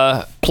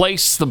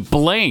place the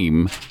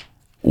blame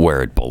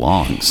where it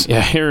belongs.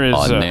 Yeah, here is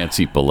on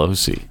Nancy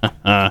Pelosi.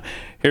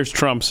 Here's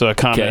Trump's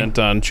comment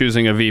on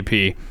choosing a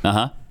VP.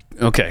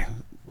 Okay.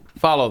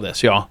 Follow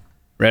this, y'all.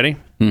 Ready?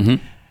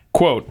 Mm-hmm.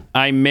 Quote,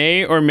 I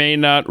may or may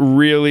not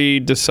really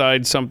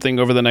decide something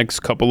over the next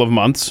couple of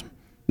months.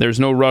 There's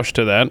no rush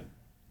to that.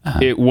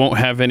 It won't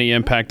have any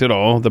impact at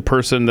all. The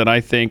person that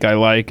I think I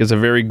like is a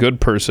very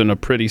good person, a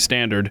pretty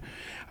standard.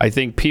 I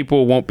think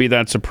people won't be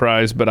that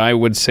surprised, but I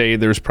would say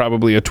there's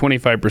probably a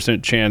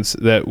 25% chance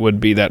that would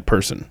be that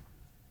person.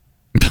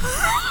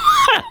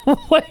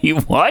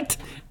 Wait, what?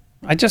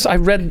 I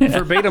read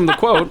verbatim the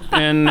quote,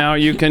 and now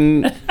you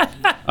can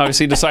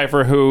obviously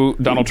decipher who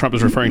Donald Trump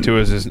is referring to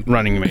as his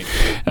running mate.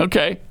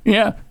 Okay.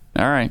 Yeah.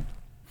 All right.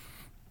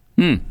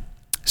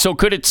 So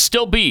could it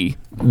still be,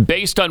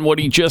 based on what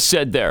he just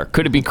said there,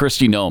 could it be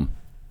Kristi Noem?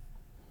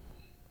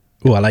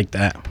 Oh, I like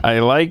that.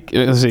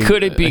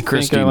 Could it be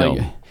Kristi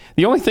Noem?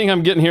 The only thing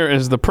I'm getting here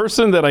is the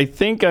person that I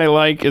think I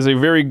like is a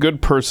very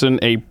good person,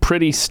 a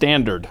pretty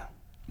standard.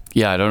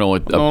 Yeah, I don't know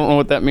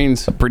what that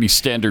means. A pretty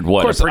standard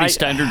what? Course, a pretty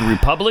standard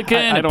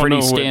Republican? A pretty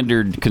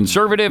standard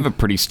conservative? A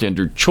pretty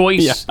standard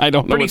choice? Yeah, I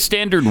don't know. Pretty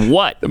standard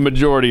what? The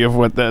majority of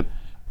what that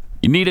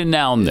You need a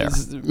noun there.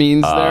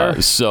 Means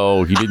there.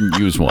 So he didn't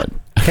use one.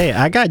 Hey,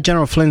 I got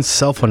General Flynn's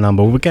cell phone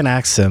number. We can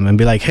ask him and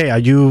be like, hey, are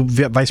you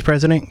vice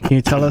president? Can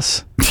you tell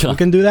us? We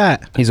can do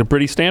that. He's a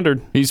pretty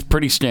standard. He's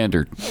pretty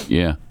standard.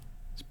 Yeah.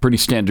 He's pretty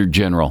standard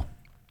general.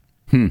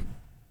 All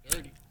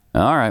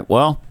right.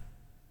 Well,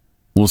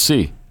 we'll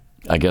see.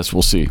 I guess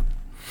we'll see.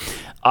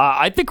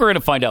 I think we're going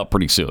to find out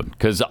pretty soon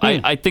because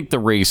I think the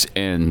race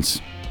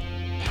ends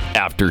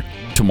after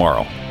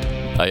tomorrow.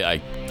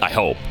 I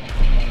hope.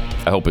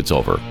 I hope it's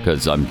over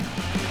because I'm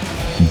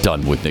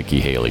done with Nikki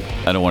Haley.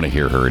 I don't want to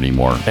hear her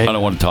anymore. I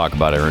don't want to talk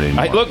about her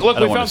anymore. Look,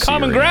 we found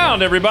common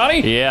ground, everybody.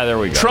 Yeah, there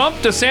we go. Trump,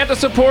 DeSantis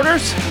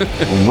supporters.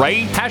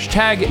 Right?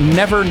 Hashtag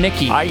never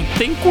Nikki. I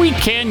think we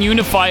can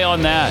unify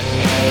on that.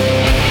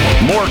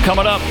 More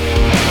coming up.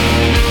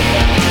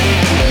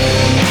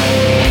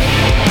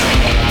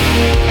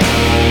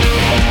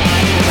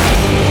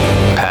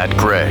 Pat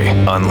Gray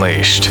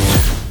Unleashed.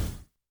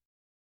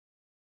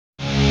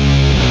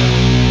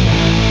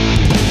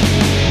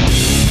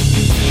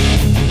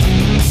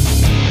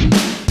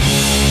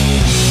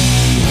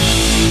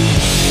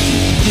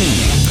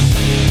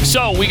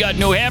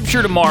 New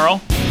Hampshire tomorrow.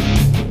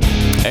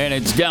 And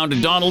it's down to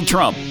Donald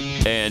Trump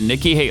and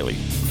Nikki Haley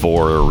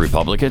for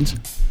Republicans.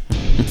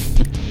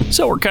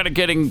 So we're kind of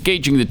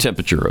gauging the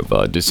temperature of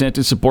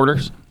DeSantis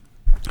supporters.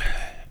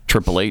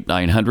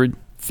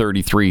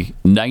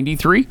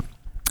 888-900-3393.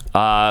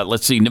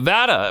 Let's see.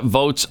 Nevada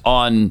votes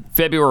on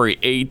February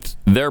 8th.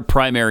 Their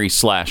primary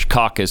 /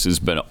 caucus has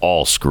been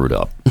all screwed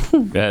up.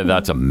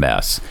 That's a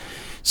mess.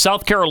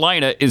 South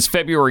Carolina is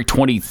February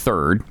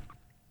 23rd.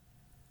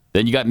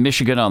 Then you got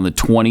Michigan on the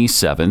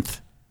 27th.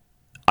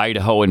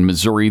 Idaho and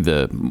Missouri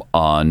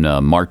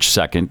on March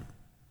 2nd.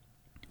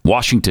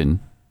 Washington,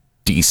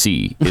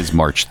 D.C. is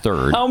March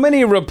 3rd. How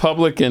many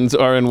Republicans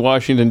are in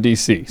Washington,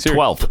 D.C.?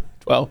 12.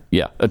 12?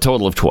 Yeah, a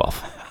total of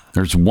 12.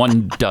 There's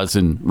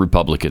 12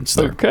 Republicans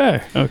there.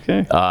 Okay.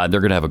 They're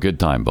going to have a good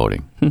time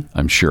voting,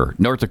 I'm sure.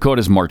 North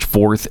Dakota is March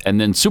 4th, and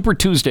then Super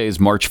Tuesday is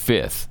March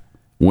 5th,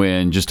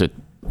 when just a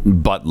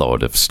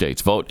buttload of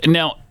states vote.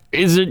 Now,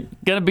 is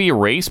it going to be a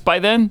race by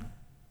then?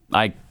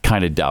 I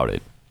kind of doubt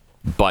it.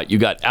 But you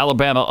got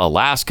Alabama,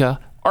 Alaska,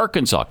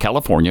 Arkansas,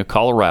 California,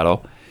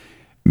 Colorado,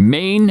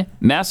 Maine,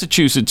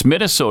 Massachusetts,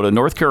 Minnesota,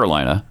 North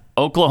Carolina,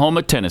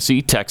 Oklahoma,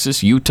 Tennessee,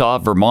 Texas, Utah,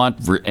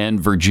 Vermont, and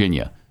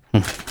Virginia.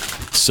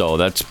 So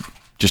that's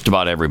just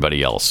about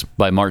everybody else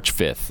by March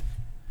 5th.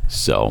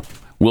 So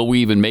will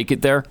we even make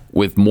it there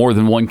with more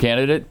than one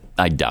candidate?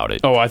 I doubt it.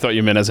 Oh, I thought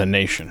you meant as a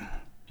nation.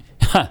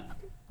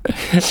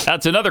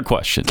 That's another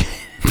question.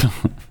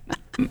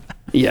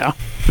 Yeah.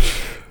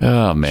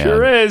 Oh, man.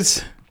 Sure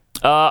is.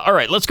 All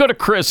right, let's go to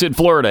Chris in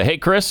Florida. Hey,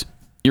 Chris,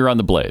 you're on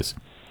the Blaze.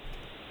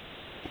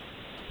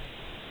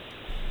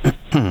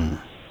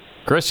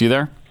 Chris, you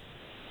there?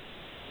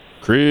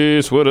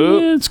 Chris, what up?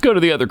 Let's go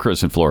to the other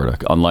Chris in Florida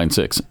on line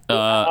 6.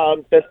 A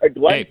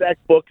Glenn Beck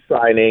book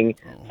signing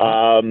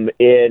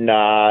in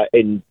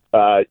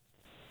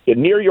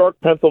New York,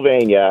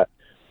 Pennsylvania,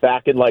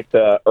 back in like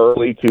the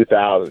early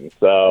 2000s.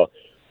 So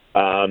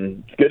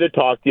it's good to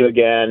talk to you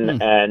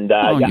again. And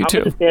you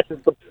too.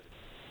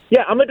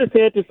 I'm a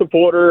DeSantis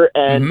supporter,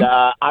 and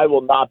I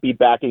will not be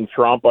backing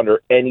Trump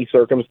under any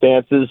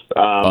circumstances.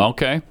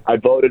 Okay. I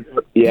voted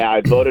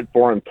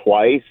for him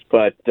twice,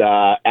 but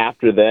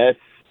after this,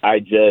 I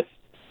just,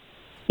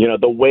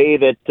 the way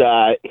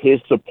that his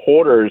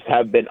supporters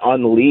have been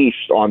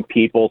unleashed on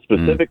people,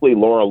 specifically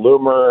Laura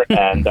Loomer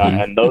and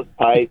those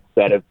types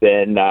that have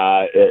been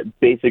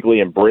basically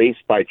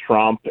embraced by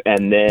Trump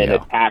and then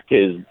attack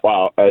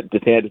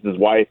DeSantis'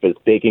 wife as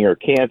faking her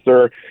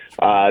cancer.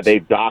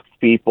 They've doxed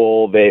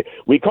people.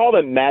 We call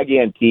them MAG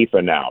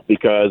Antifa now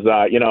because,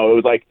 it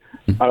was like,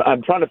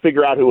 I'm trying to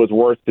figure out who was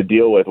worse to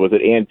deal with. Was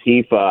it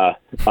Antifa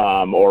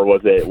or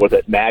was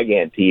it MAG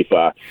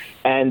Antifa?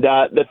 And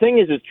the thing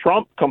is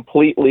Trump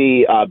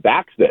completely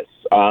backs this.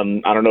 I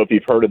don't know if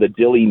you've heard of the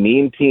Dilly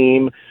meme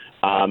team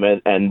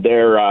and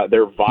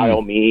their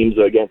vile memes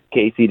against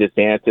Casey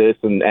DeSantis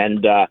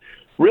and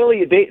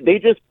really they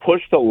just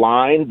pushed a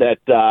line that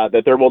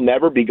there will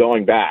never be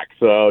going back.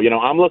 So,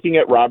 I'm looking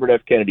at Robert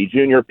F. Kennedy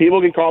Jr.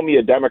 People can call me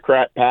a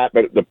Democrat, Pat,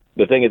 but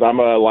the thing is I'm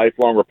a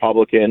lifelong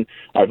Republican.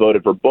 I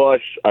voted for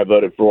Bush. I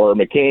voted for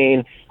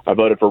McCain. I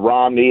voted for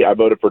Romney. I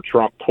voted for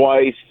Trump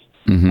twice.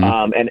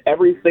 And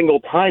every single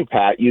time,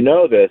 Pat, you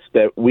know this,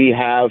 that we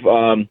have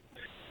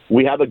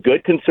a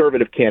good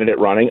conservative candidate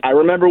running. I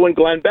remember when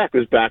Glenn Beck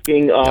was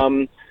backing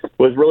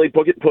was really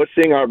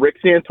pushing Rick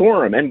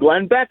Santorum, and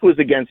Glenn Beck was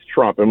against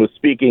Trump and was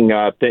speaking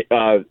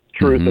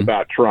truth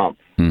about Trump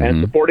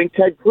and supporting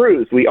Ted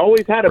Cruz. We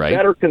always had a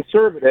better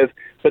conservative,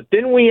 but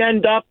then we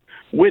end up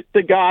with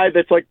the guy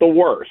that's like the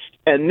worst.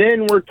 And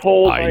then we're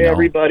told by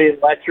everybody and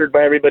lectured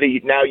by everybody,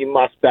 now you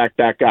must back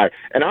that guy.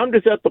 And I'm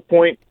just at the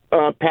point,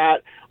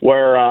 Pat,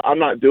 where I'm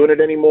not doing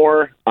it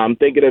anymore. I'm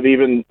thinking of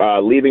even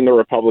leaving the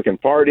Republican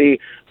Party.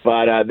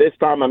 But this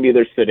time I'm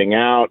either sitting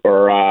out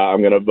or I'm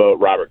going to vote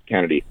Robert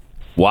Kennedy.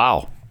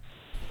 Wow.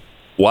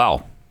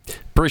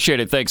 Appreciate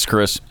it. Thanks,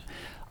 Chris.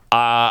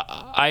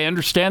 I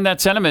understand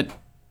that sentiment.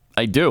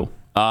 I do.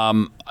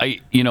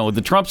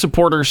 The Trump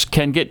supporters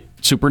can get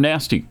super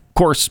nasty. Of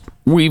course,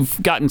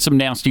 we've gotten some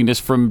nastiness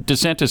from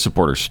DeSantis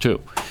supporters,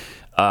 too.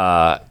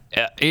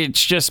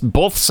 It's just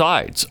both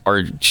sides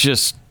are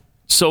just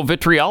so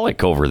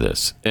vitriolic over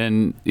this.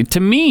 And to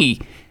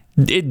me,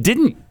 it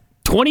didn't.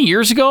 20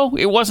 years ago,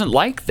 it wasn't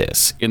like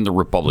this in the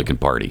Republican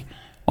Party.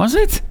 Was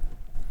it?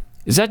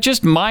 Is that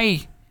just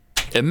my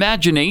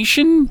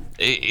imagination?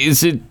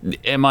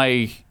 Am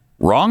I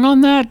wrong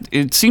on that?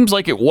 It seems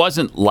like it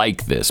wasn't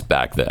like this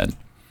back then.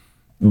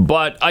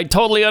 But I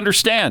totally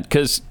understand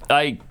because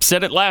I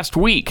said it last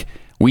week.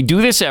 We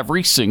do this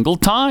every single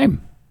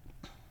time.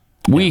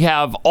 We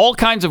have all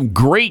kinds of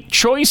great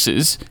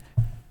choices,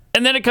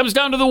 and then it comes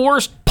down to the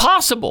worst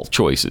possible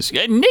choices.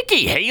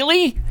 Nikki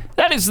Haley,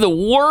 that is the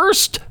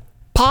worst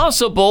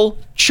possible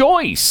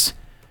choice.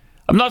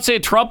 I'm not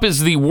saying Trump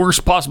is the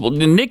worst possible.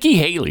 Nikki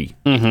Haley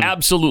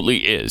absolutely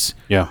is.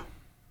 Yeah.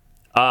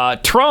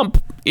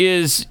 Trump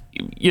is,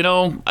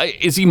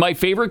 is he my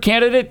favorite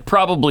candidate?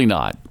 Probably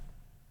not.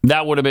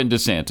 That would have been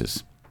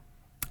DeSantis.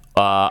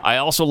 I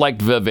also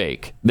liked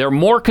Vivek. They're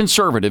more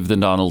conservative than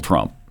Donald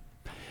Trump.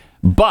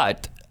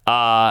 But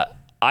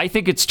I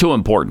think it's too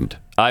important.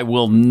 I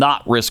will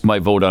not risk my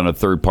vote on a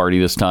third party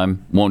this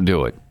time. Won't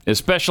do it,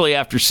 especially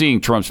after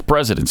seeing Trump's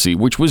presidency,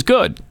 which was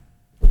good.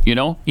 You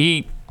know,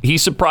 he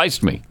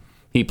surprised me.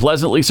 He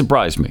pleasantly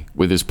surprised me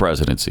with his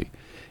presidency.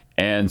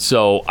 And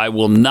so I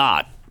will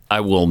not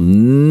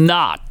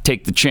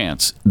take the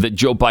chance that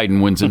Joe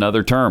Biden wins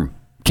another term.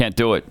 Can't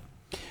do it.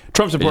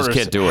 Trump supporters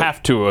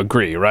have to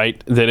agree,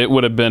 right, that it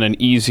would have been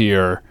an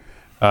easier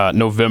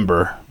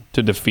November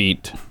to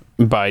defeat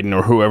Biden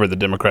or whoever the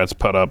Democrats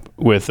put up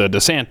with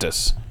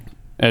DeSantis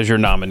as your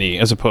nominee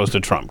as opposed to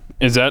Trump.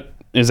 Is that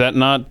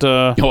not?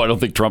 No, I don't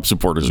think Trump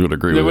supporters would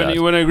agree with that.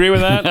 You wouldn't agree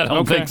with that? I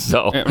don't think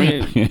so.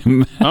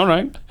 All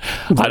right.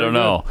 I don't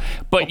know,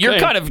 but you're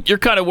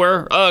kind of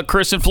where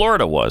Chris in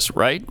Florida was,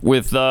 right?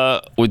 With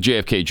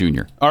JFK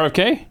Jr.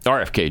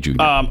 RFK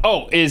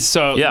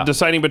Jr.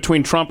 Deciding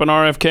between Trump and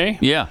RFK?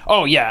 Yeah.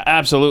 Oh yeah,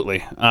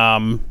 absolutely.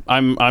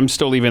 I'm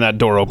still leaving that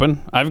door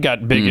open. I've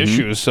got big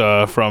issues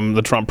from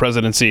the Trump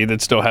presidency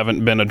that still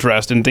haven't been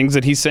addressed, and things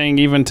that he's saying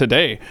even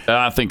today.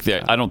 I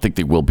don't think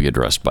they will be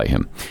addressed by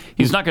him.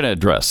 He's not going to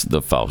address the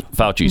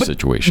Fauci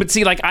situation. But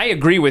see, like, I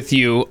agree with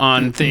you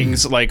on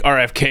things like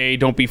RFK.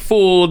 Don't be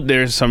fooled.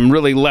 There's some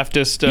really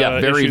leftist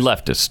very issues.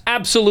 leftist.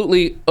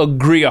 Absolutely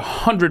agree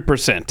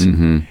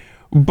 100%.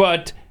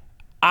 But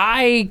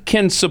I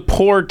can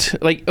support,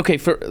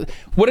 for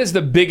what is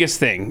the biggest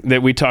thing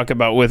that we talk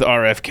about with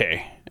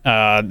RFK?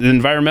 The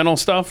environmental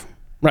stuff.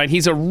 Right,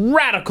 he's a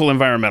radical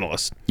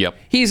environmentalist. Yep,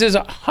 he's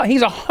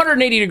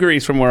 180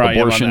 degrees from where I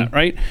am on that.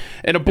 Right,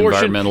 and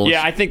abortion.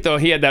 Yeah, I think though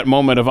he had that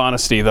moment of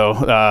honesty though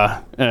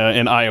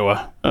in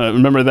Iowa.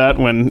 Remember that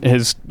when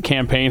his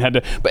campaign had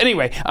to. But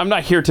anyway, I'm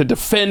not here to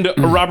defend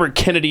Robert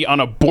Kennedy on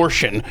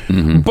abortion.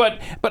 But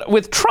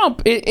with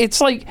Trump,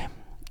 it's like,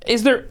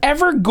 is there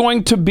ever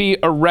going to be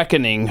a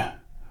reckoning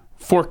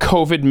for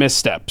COVID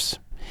missteps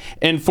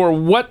and for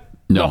what?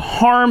 The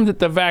harm that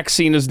the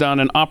vaccine has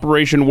done in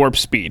Operation Warp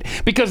Speed,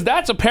 because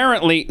that's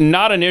apparently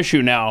not an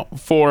issue now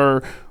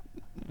for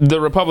the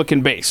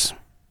Republican base.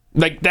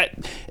 Like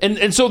that,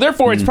 and so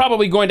therefore it's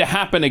probably going to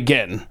happen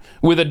again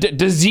with a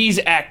disease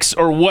X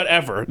or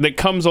whatever that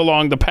comes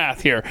along the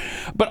path here.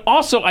 But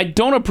also, I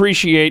don't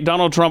appreciate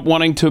Donald Trump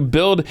wanting to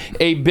build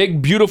a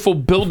big, beautiful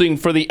building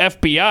for the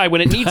FBI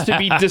when it needs to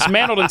be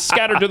dismantled and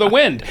scattered to the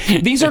wind.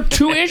 These are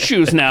two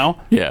issues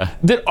now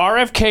that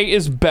RFK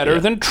is better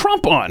than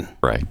Trump on.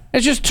 Right.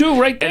 It's just two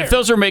right there. And if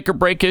those are make or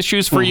break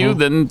issues for you,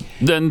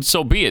 then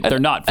so be it. They're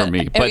not for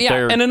me. But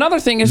and another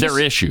thing is they're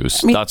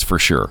issues. That's for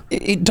sure.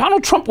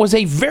 Donald Trump was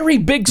a very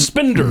big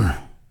spender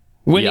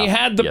when he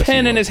had the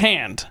pen in his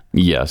hand.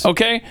 Yes.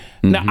 Okay?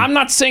 Now, I'm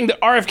not saying that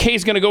RFK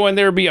is going to go in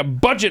there and be a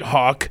budget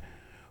hawk,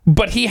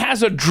 but he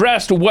has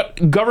addressed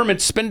what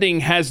government spending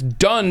has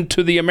done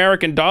to the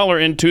American dollar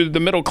and to the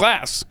middle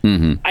class.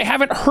 I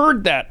haven't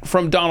heard that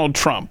from Donald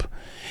Trump.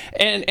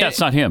 And that's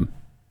not him.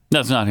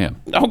 That's not him.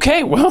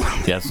 Okay, well.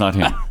 That's not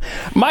him.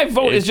 My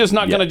vote is just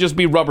not going to just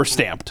be rubber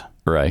stamped.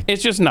 Right.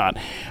 It's just not.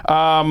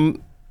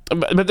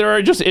 But there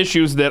are just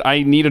issues that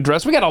I need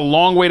addressed. We got a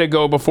long way to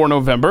go before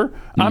November.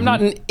 I'm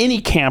not in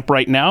any camp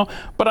right now,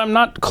 but I'm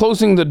not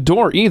closing the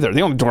door either.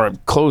 The only door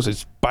I've closed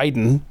is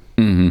Biden,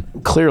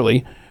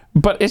 clearly.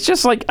 But it's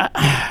just like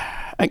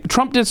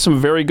Trump did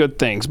some very good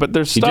things, but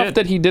there's stuff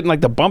that he didn't,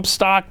 like the bump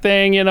stock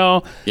thing, you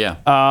know? Yeah.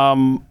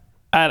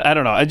 I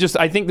don't know.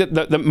 I think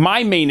that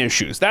my main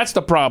issues, that's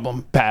the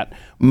problem, Pat.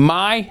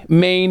 My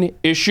main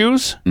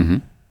issues,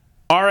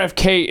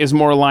 RFK is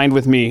more aligned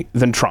with me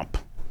than Trump.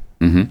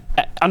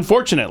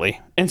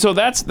 Unfortunately. And so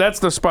that's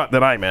the spot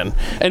that I'm in.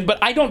 But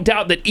I don't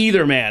doubt that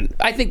either man,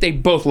 I think they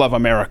both love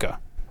America.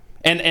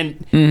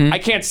 And I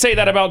can't say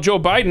that about Joe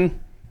Biden,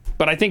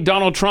 but I think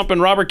Donald Trump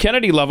and Robert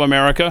Kennedy love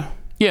America.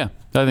 Yeah,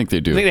 I think they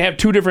do. I think they have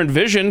two different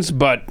visions,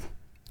 but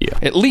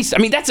at least, I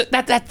mean,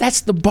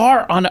 that's the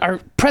bar on our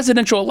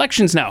presidential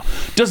elections now.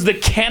 Does the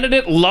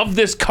candidate love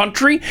this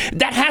country?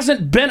 That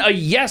hasn't been a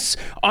yes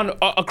on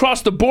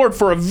across the board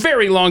for a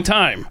very long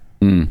time.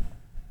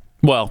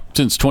 Well,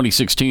 since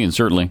 2016,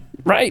 certainly.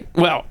 Right.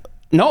 Well,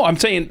 no, I'm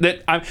saying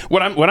that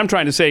what I'm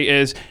trying to say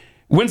is,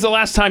 when's the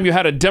last time you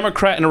had a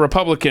Democrat and a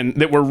Republican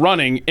that were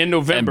running in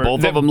November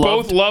and both of them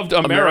loved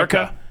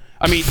America?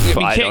 I mean,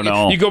 I don't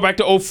know. You go back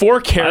to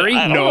 2004, Kerry.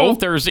 I don't know if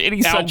there's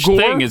any such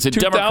thing as a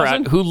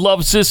Democrat who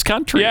loves this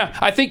country. Yeah,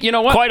 I think, you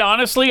know what? Quite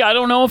honestly, I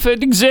don't know if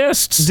it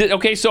exists.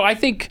 Okay, so I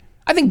think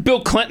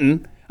Bill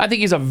Clinton, I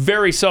think he's a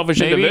very selfish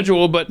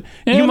individual, but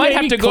you might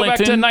have to go back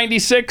to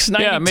 96,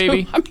 92. Yeah,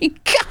 maybe. I mean,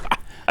 God.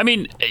 I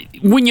mean,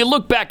 when you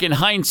look back in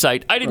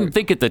hindsight, I didn't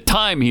think at the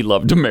time he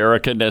loved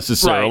America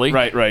necessarily.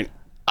 Right.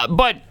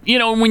 But, you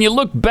know, when you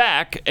look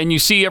back and you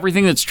see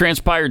everything that's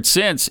transpired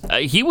since,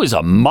 he was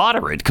a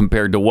moderate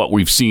compared to what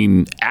we've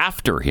seen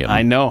after him.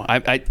 I know.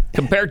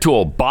 Compared to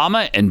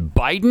Obama and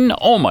Biden,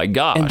 oh, my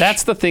gosh. And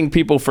that's the thing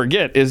people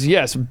forget is,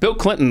 yes, Bill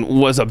Clinton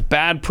was a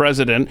bad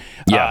president.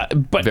 Yeah,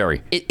 but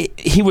very.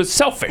 He was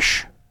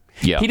selfish.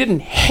 Yeah. He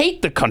didn't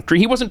hate the country.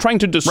 He wasn't trying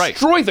to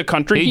destroy the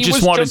country. He just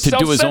was wanted just to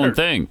do his own self-centered.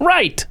 thing.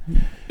 Right.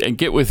 And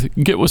get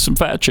with some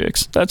fat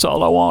chicks. That's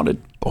all I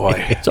wanted. Boy,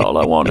 that's all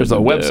I wanted. There's a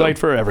website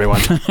for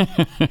everyone.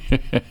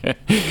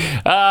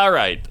 All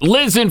right.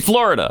 Liz in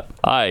Florida.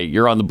 Hi,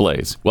 you're on the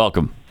Blaze.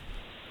 Welcome.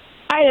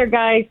 Hi there,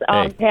 guys.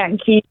 Hey. Pat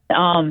and Keith.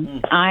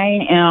 I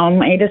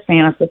am a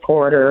DeSantis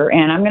supporter,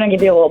 and I'm going to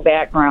give you a little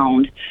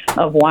background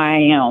of why I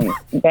am.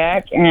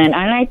 And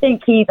I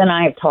think Keith and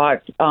I have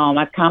talked.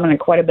 I've commented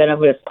quite a bit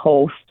of his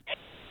post.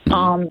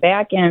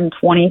 Back in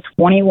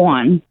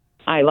 2021,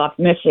 I left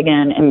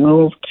Michigan and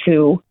moved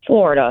to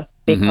Florida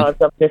because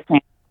of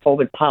DeSantis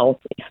COVID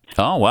policies.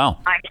 Oh, wow.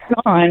 My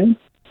son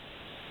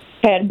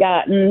had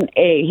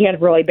he had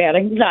really bad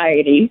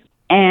anxiety,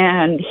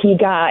 and he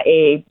got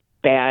a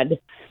bad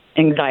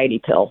anxiety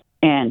pill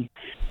and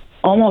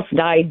almost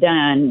died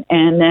then.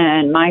 And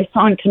then my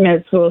son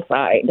committed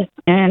suicide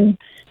in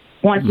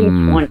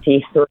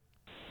 2023.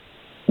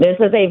 This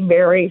is a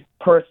very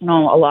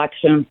personal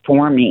election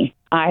for me.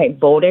 I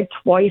voted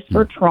twice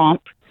for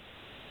Trump.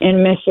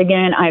 In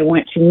Michigan, I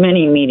went to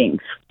many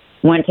meetings,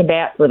 went to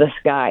bat for this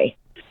guy.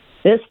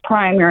 This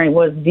primary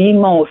was the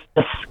most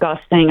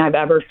disgusting I've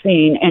ever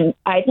seen. And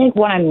I think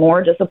what I'm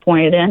more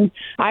disappointed in,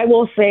 I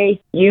will say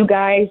you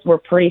guys were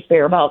pretty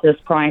fair about this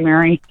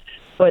primary,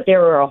 but there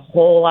were a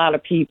whole lot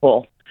of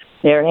people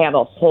there have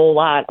a whole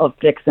lot of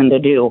fixing to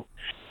do.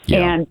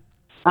 Yeah. And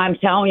I'm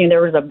telling you,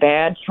 there was a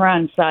bad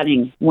trend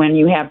setting when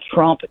you have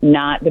Trump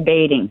not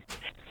debating.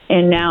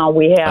 And now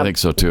we have I think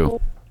so too.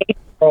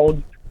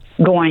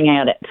 Going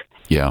at it.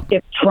 Yeah.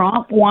 If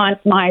Trump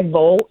wants my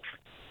vote,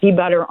 he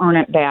better earn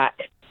it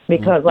back.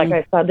 Because, like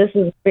I said, this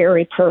is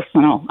very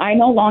personal. I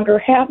no longer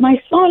have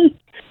my son.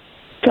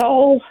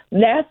 So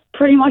that's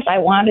pretty much what I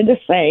wanted to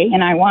say.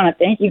 And I want to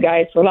thank you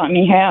guys for letting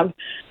me have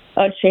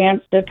a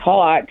chance to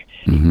talk.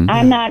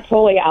 I'm not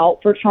totally out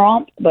for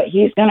Trump, but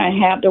he's going to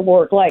have to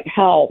work like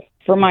hell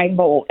for my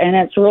vote. And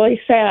it's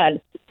really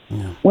sad.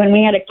 When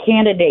we had a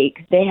candidate,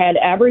 they had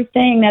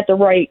everything that the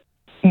right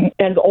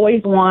has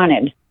always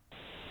wanted.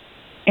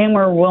 And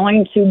we're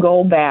willing to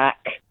go back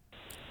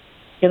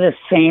to the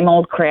same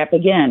old crap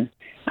again.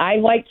 I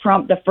liked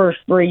Trump the first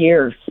 3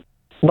 years,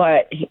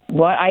 but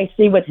what I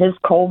see with his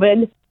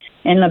COVID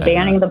and the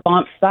banning of the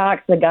bump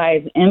stocks, the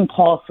guy's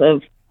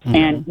impulsive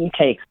and he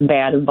takes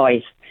bad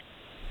advice.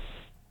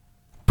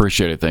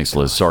 Appreciate it. Thanks,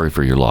 Liz. Sorry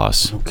for your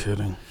loss. No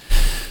kidding.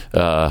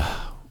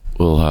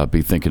 We'll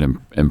be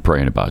thinking and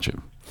praying about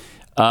you.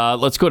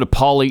 Let's go to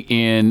Paulie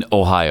in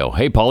Ohio.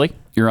 Hey, Paulie,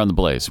 you're on the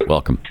Blaze.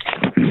 Welcome.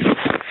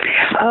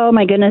 Oh,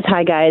 my goodness.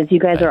 Hi, guys. You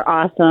guys are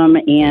awesome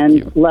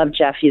and love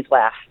Jeffy's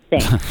laugh.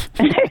 Thanks.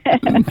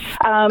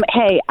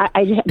 Hey,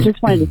 I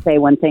just wanted to say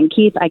one thing.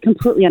 Keith, I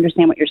completely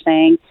understand what you're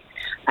saying.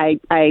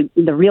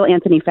 The Real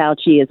Anthony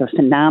Fauci is a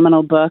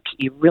phenomenal book.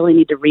 You really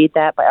need to read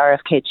that by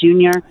RFK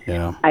Jr.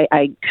 Yeah.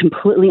 I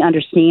completely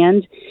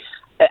understand.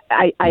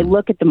 I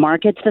look at the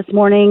markets this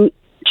morning.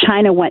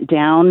 China went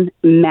down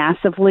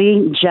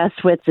massively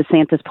just with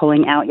DeSantis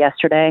pulling out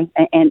yesterday.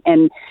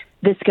 And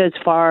this goes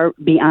far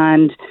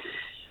beyond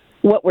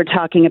what we're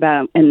talking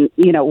about, and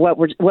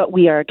what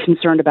we are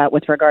concerned about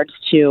with regards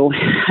to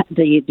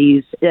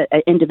these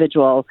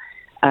individual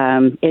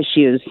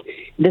issues.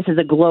 This is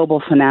a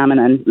global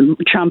phenomenon.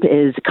 Trump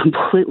is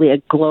completely a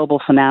global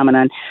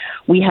phenomenon.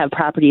 We have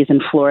properties in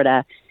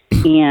Florida,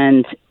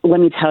 and let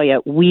me tell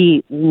you,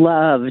 we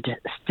loved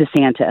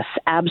DeSantis,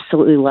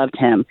 absolutely loved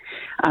him.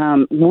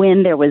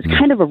 When there was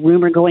kind of a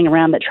rumor going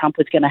around that Trump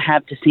was going to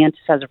have DeSantis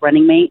as a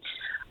running mate,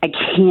 I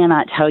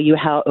cannot tell you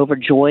how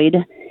overjoyed,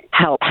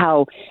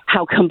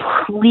 how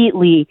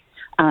completely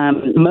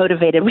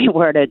motivated we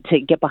were to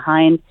get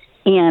behind.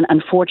 And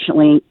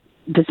unfortunately,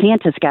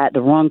 DeSantis got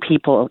the wrong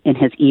people in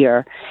his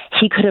ear.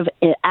 He could have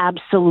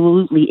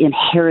absolutely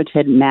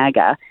inherited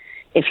MAGA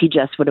if he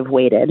just would have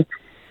waited.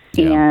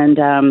 Yeah. And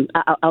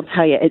I'll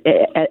tell you,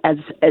 as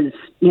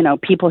you know,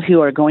 people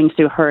who are going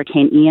through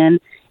Hurricane Ian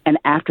and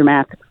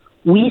aftermath,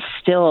 we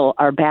still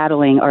are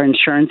battling our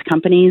insurance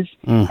companies,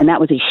 and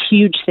that was a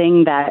huge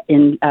thing that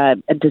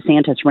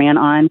DeSantis ran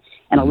on,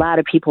 and a lot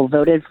of people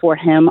voted for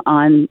him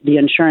on the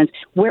insurance.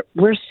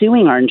 We're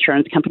suing our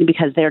insurance company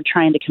because they're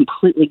trying to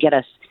completely get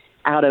us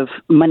out of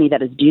money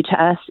that is due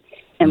to us.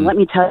 And let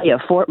me tell you,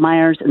 Fort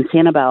Myers and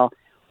Sanibel,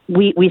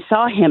 we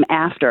saw him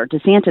after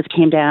DeSantis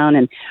came down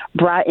and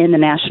brought in the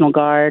National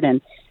Guard,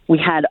 and we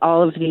had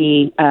all of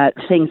the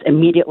things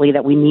immediately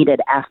that we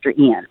needed after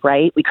Ian,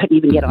 right? We couldn't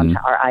even get onto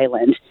our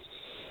island.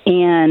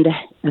 And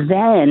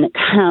then,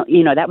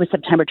 that was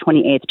September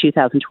 28th,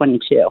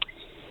 2022.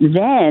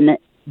 Then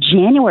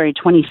January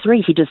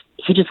 23, he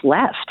just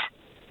left.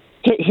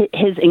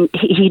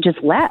 He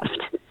just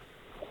left.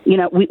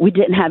 We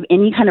didn't have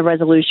any kind of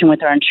resolution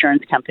with our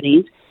insurance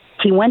companies.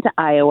 He went to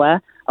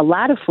Iowa. A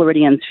lot of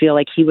Floridians feel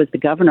like he was the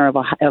governor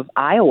of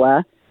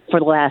Iowa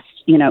for the last,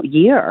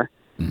 year.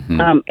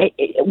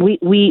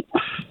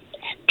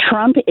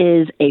 Trump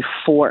is a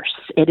force.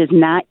 It is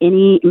not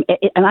and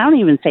I don't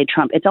even say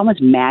Trump. It's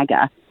almost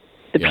MAGA.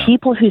 The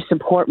people who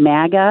support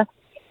MAGA,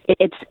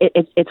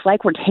 it's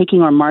like we're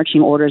taking our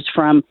marching orders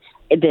from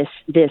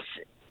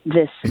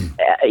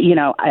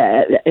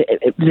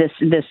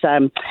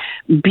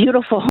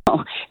beautiful,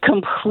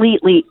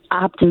 completely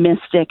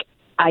optimistic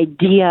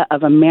idea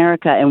of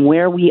America and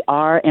where we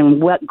are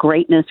and what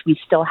greatness we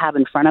still have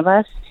in front of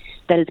us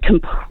that has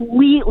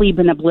completely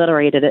been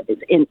obliterated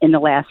in the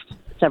last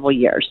several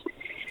years.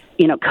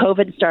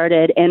 COVID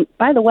started, and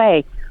by the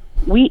way,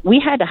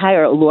 we had to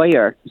hire a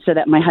lawyer so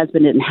that my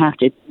husband didn't have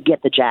to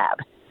get the jab.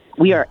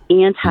 We are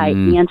anti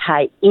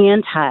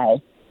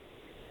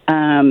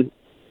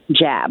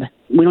jab.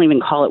 We don't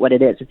even call it what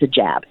it is. It's a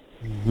jab.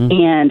 Mm-hmm.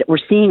 And we're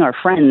seeing our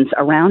friends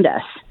around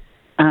us,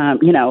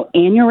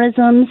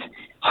 aneurysms,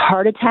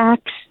 heart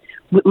attacks.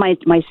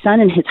 My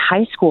son in his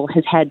high school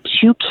has had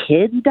 2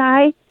 kids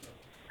die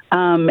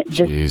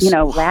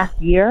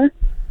last year.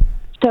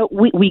 So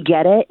we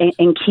get it.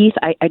 And Keith,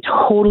 I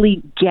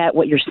totally get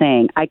what you're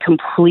saying. I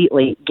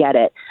completely get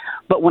it.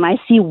 But when I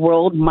see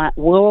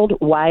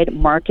worldwide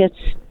markets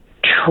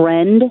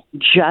trend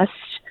just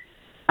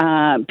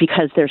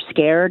because they're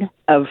scared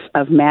of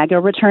MAGA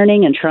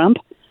returning and Trump,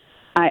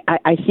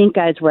 I think,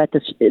 guys, we're at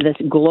this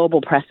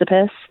global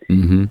precipice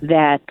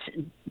that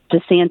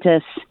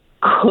DeSantis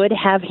could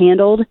have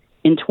handled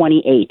in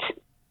 28.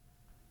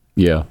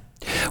 Yeah.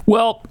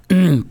 Well,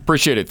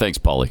 appreciate it. Thanks,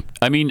 Paulie.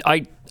 I mean,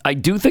 I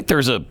do think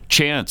there's a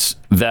chance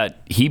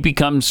that he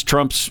becomes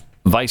Trump's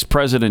vice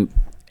president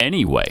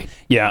anyway.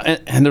 Yeah,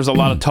 and there's a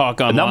lot of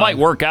talk online. And that might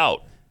work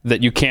out.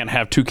 That you can't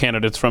have 2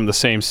 candidates from the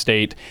same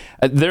state.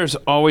 There's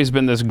always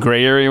been this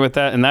gray area with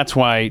that, and that's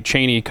why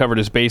Cheney covered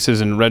his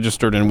bases and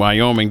registered in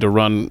Wyoming to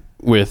run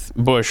with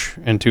Bush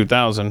in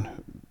 2000,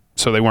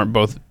 so they weren't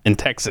both in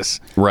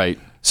Texas. Right.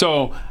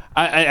 So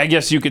I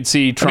guess you could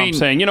see Trump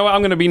saying, you know what,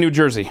 I'm going to be New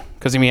Jersey,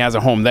 because he has a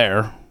home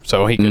there,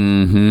 so he could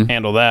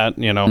handle that,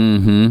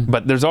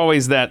 But there's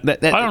always that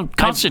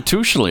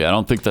constitutionally, I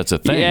don't think that's a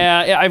thing.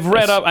 Yeah, I've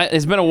read up.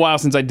 It's been a while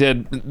since I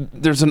did.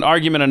 There's an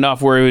argument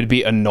enough where it would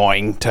be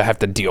annoying to have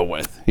to deal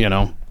with,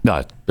 No,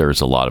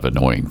 there's a lot of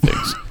annoying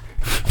things.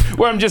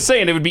 Well, I'm just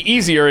saying it would be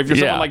easier if you're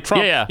someone like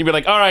Trump. Yeah. You'd be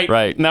like, all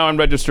right, now I'm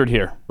registered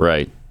here.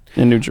 Right.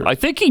 In New Jersey. I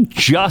think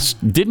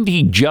didn't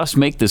he just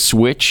make the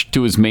switch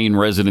to his main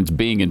residence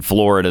being in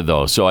Florida,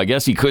 though? So I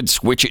guess he could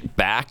switch it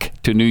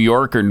back to New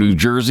York or New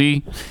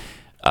Jersey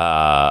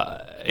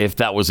if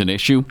that was an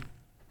issue.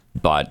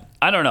 But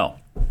I don't know.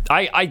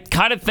 I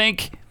kind of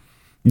think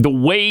the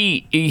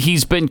way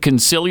he's been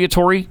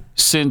conciliatory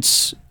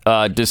since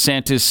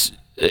DeSantis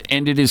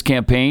ended his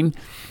campaign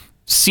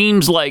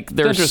seems like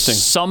there's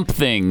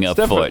something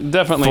afoot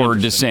definitely for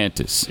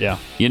DeSantis. Yeah.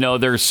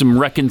 There's some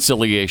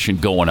reconciliation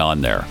going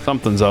on there.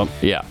 Something's up.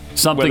 Yeah.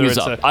 Something is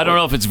up. I don't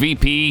know if it's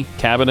VP.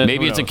 Cabinet.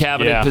 Maybe it's a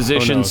cabinet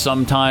position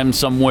sometime,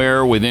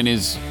 somewhere within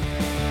his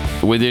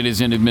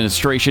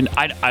administration.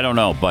 I don't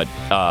know. But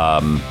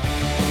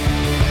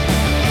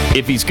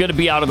if he's going to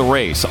be out of the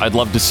race, I'd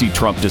love to see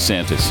Trump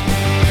DeSantis.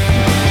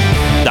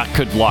 That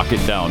could lock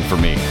it down for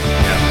me.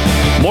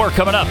 Yeah. More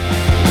coming up.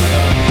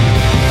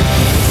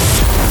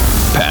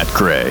 Pat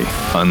Gray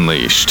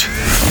Unleashed.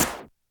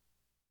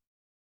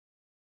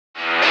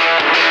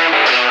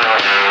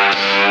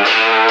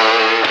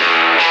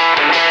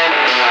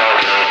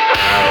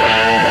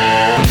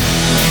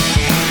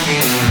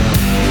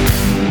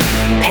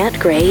 Pat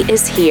Gray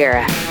is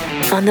here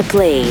on the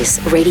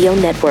Blaze Radio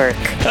Network.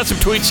 Got some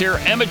tweets here.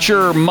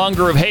 Amateur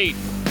monger of hate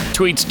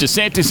tweets,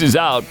 DeSantis is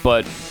out,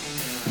 but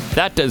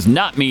that does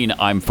not mean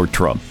I'm for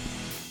Trump.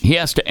 He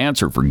has to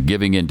answer for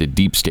giving in to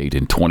deep state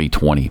in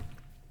 2020.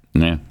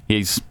 Yeah,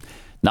 he's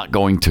not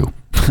going to.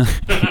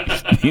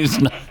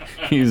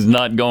 He's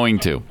not going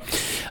to.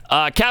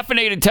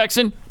 Caffeinated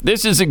Texan,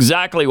 this is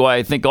exactly why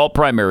I think all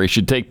primaries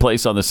should take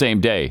place on the same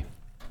day.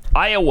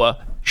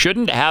 Iowa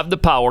shouldn't have the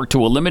power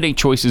to eliminate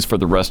choices for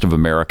the rest of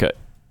America.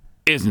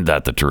 Isn't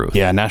that the truth?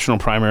 Yeah, national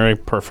primary,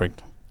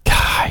 perfect.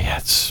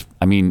 It's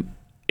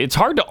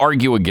hard to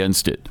argue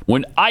against it.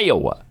 When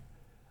Iowa,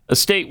 a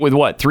state with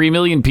 3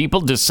 million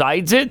people,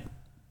 decides it?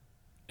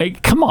 Hey,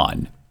 come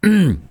on.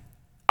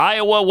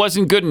 Iowa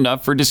wasn't good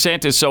enough for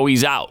DeSantis, so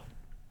he's out.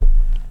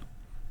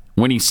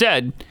 When he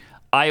said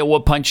Iowa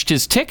punched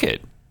his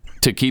ticket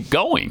to keep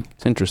going.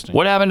 It's interesting.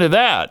 What happened to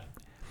that?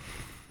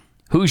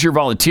 Who's your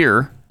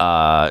volunteer?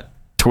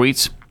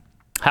 Tweets.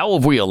 How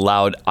have we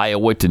allowed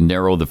Iowa to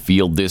narrow the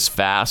field this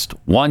fast?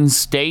 One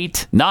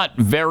state, not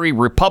very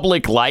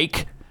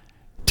Republic-like,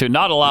 to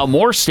not allow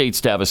more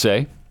states to have a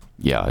say.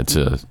 Yeah, it's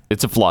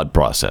a flawed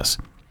process.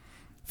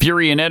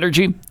 Fury and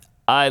Energy.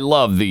 I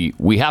love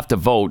we have to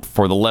vote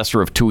for the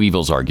lesser of two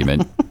evils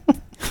argument.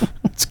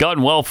 It's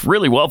gone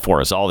really well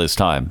for us all this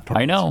time.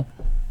 I know.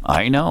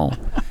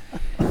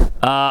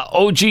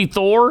 OG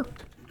Thor,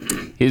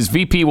 his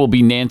VP will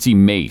be Nancy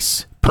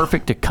Mace.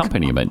 Perfect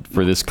accompaniment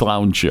for this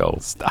clown show.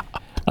 Stop.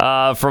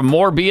 From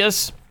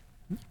Morbius,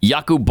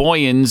 Yaku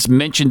Boyens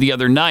mentioned the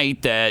other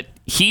night that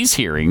he's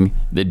hearing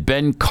that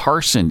Ben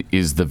Carson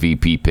is the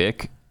VP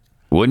pick.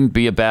 Wouldn't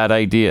be a bad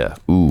idea.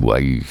 Ooh,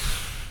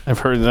 I've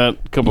heard that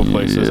a couple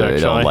places, actually. I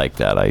don't like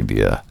that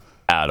idea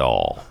at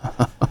all.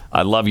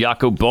 I love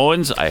Yaku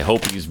Boyens. I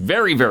hope he's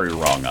very, very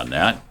wrong on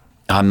that.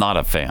 I'm not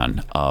a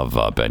fan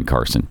of Ben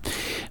Carson.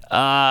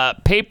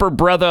 Paper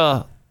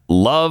Brother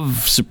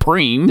Love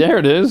Supreme. There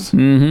it is.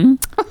 Mm-hmm.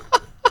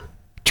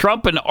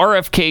 Trump and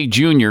RFK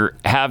Jr.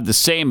 have the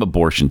same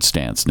abortion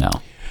stance now.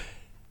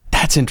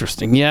 That's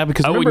interesting. Yeah,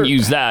 because I wouldn't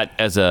use that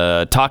as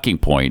a talking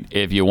point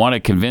if you want to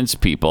convince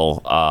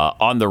people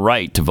on the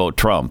right to vote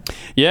Trump.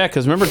 Yeah,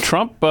 because remember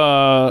Trump.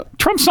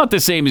 Trump's not the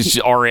same as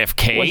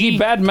RFK. Well, he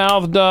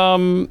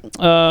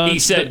badmouthed. He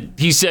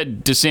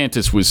said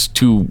DeSantis was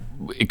too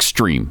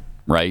extreme.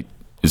 Right?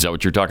 Is that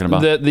what you're talking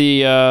about?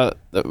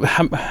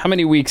 How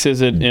many weeks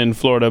is it in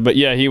Florida? But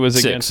yeah, he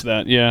was against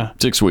that. Yeah,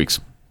 6 weeks.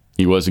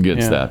 He was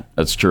against that.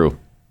 That's true.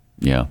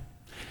 Yeah.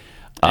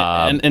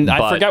 And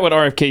I forgot what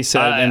RFK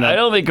said. I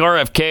don't think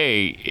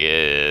RFK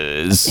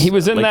is. He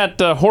was in that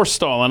horse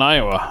stall in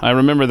Iowa. I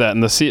remember that.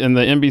 And the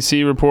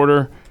NBC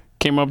reporter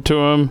came up to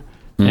him,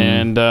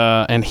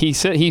 and he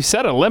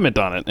set a limit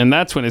on it. And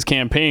that's when his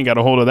campaign got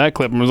a hold of that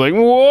clip and was like,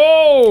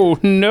 "Whoa,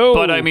 no!"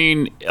 But I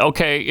mean,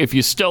 okay, if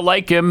you still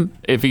like him,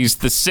 if he's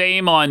the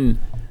same on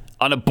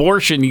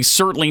abortion, he's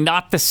certainly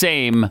not the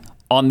same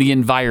on the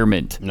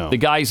environment. No. The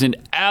guy's an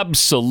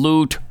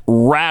absolute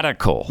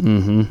radical.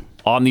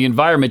 On the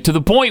environment, to the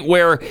point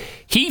where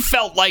he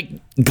felt like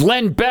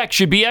Glenn Beck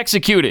should be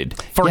executed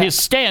for his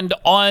stand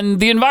on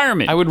the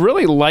environment. I would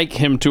really like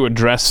him to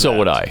address that. So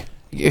would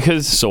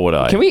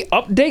I. Can we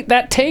update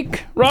that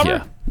take, Robert?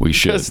 Yeah, we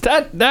should. Because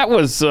that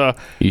was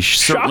he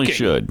certainly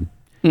shocking.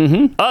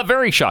 should.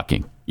 Very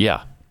shocking.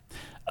 Yeah.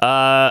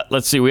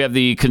 Let's see. We have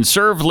the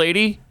conserve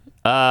lady.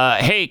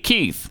 Hey,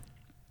 Keith.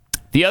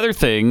 The other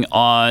thing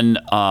on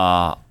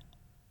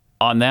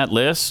that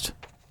list.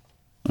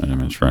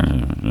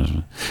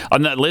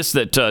 On that list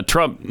that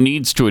Trump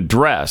needs to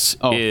address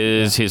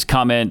is his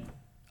comment,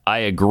 I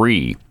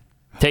agree.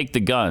 Take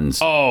the guns.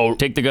 Oh.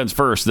 Take the guns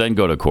first, then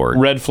go to court.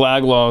 Red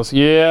flag laws.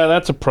 Yeah,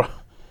 that's a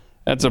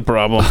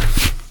problem.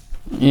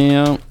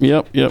 Yeah.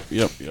 Yep.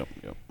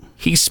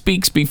 He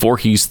speaks before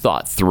he's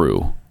thought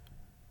through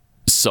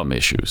some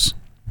issues.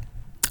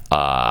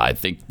 I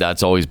think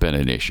that's always been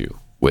an issue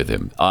with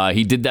him.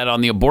 He did that on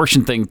the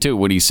abortion thing, too,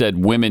 when he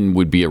said women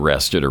would be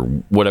arrested or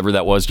whatever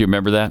that was. Do you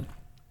remember that?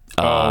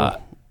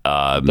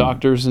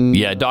 Doctors and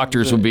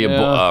doctors would be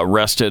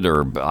arrested,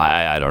 or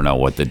I don't know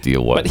what the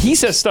deal was. But he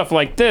says stuff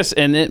like this,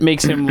 and it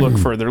makes him look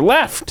further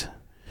left.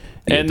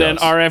 And then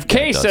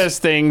RFK says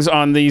things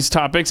on these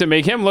topics that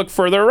make him look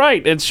further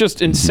right. It's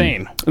just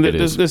insane.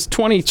 This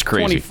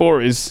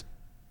 2024 is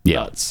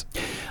nuts.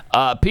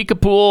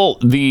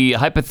 Peekapool, the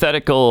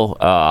hypothetical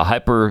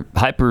hyper.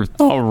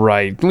 All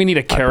right, we need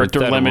a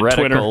character limit.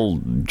 Twitter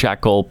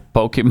jackal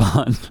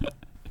Pokemon.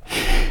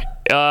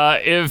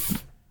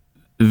 If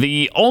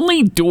the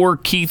only door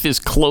Keith is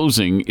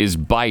closing is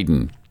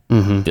Biden,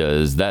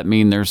 does that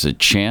mean there's a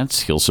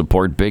chance he'll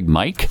support Big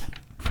Mike?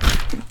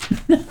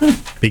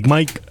 Big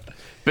Mike.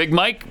 Big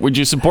Mike, would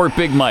you support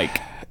Big Mike?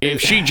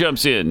 If she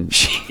jumps in,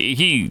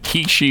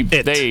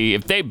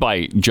 if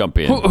they jump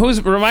in.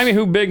 Remind me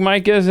who Big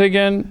Mike is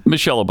again?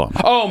 Michelle Obama.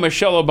 Oh,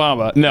 Michelle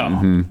Obama.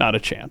 No, not a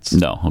chance.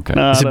 No, okay.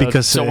 Is it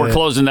because so we're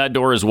closing that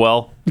door as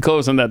well?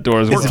 Closing that door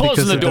as well. We're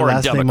closing the door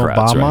at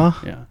Democrats, Obama,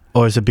 right? Yeah.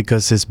 Or is it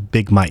because it's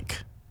Big Mike?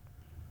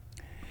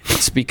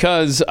 It's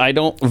because I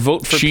don't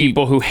vote for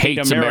people who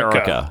hate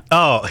America.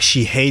 Oh,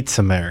 she hates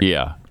America.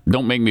 Yeah.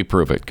 Don't make me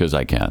prove it, because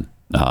I can.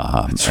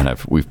 And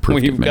we've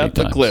proved it many times. We've got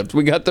the clips.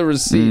 We got the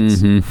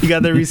receipts. You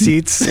got the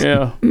receipts?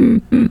 Yeah.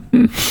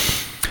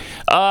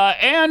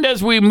 And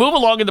as we move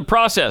along in the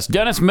process,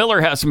 Dennis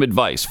Miller has some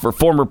advice for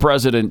former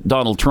President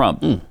Donald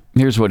Trump.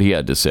 Here's what he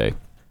had to say.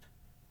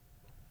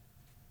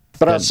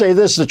 But I'll say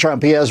this to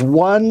Trump. He has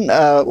one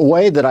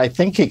way that I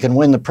think he can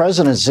win the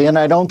presidency, and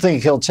I don't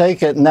think he'll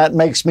take it. And that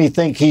makes me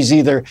think he's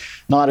either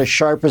not as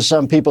sharp as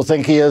some people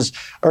think he is,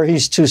 or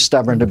he's too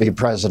stubborn to be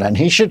president.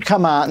 He should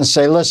come out and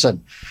say,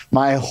 listen,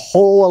 my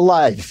whole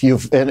life,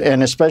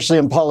 and especially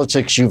in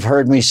politics, you've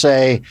heard me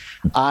say,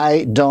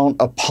 I don't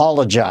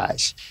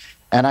apologize.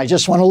 And I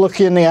just want to look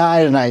you in the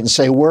eye tonight and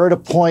say we're at a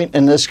point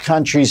in this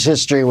country's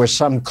history where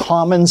some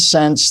common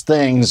sense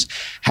things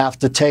have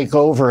to take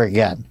over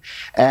again.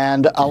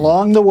 And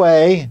along the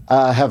way,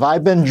 have I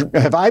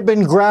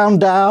been ground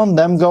down?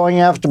 Them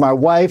going after my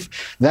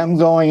wife, them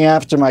going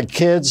after my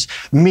kids,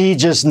 me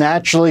just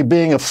naturally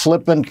being a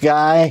flippant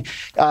guy.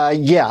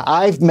 Yeah,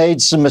 I've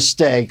made some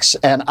mistakes,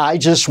 and I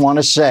just want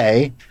to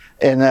say,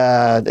 in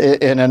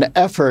an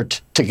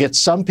effort to get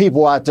some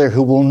people out there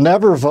who will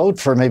never vote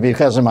for me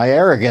because of my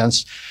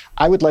arrogance,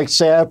 I would like to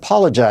say I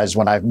apologize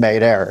when I've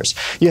made errors.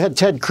 You had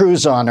Ted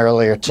Cruz on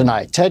earlier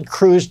tonight. Ted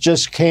Cruz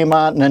just came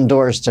out and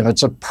endorsed him.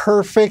 It's a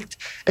perfect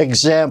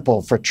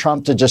example for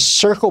Trump to just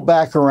circle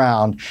back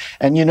around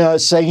and,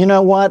 say, you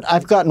know what?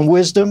 I've gotten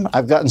wisdom.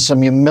 I've gotten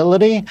some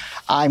humility.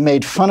 I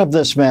made fun of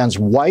this man's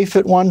wife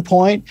at one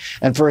point.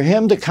 And for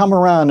him to come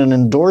around and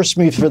endorse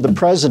me for the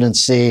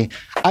presidency,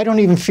 I don't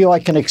even feel I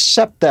can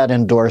accept that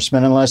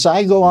endorsement unless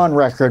I go on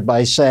record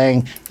by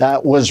saying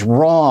that was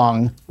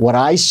wrong, what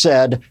I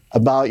said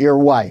about your your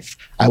wife.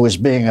 I was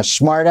being a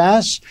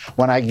smartass.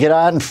 When I get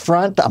out in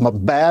front, I'm a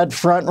bad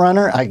front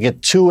runner. I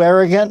get too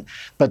arrogant.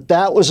 But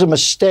that was a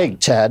mistake,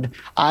 Ted.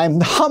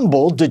 I'm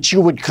humbled that you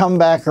would come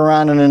back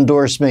around and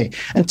endorse me.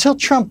 Until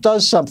Trump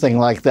does something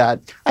like that,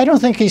 I don't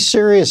think he's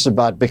serious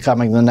about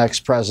becoming the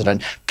next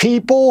president.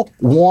 People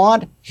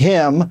want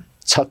him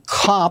to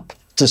cop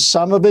to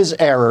some of his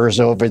errors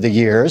over the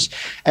years,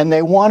 and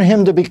they want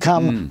him to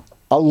become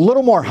a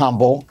little more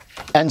humble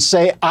and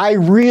say, I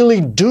really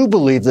do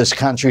believe this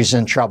country's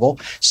in trouble.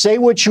 Say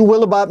what you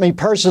will about me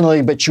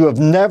personally, but you have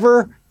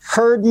never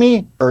heard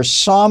me or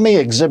saw me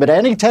exhibit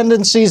any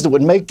tendencies that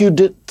would make you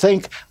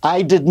think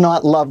I did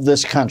not love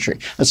this country.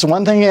 That's the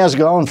one thing he has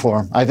going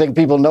for him. I think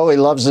people know he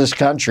loves this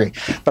country,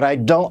 but I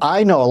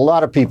know a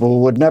lot of people who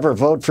would never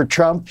vote for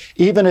Trump,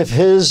 even if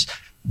his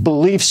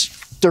beliefs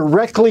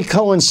directly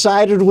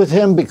coincided with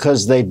him,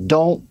 because they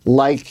don't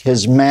like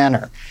his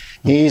manner.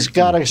 He's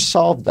got to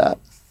solve that.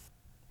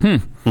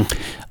 Good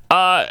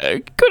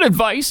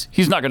advice.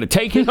 He's not going to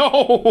take it.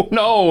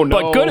 No.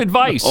 But good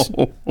advice.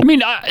 No. I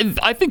mean,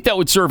 I think that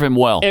would serve him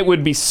well. It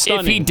would be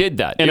stunning if he did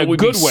that. In it a would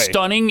good be way.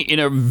 Stunning in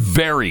a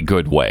very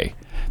good way.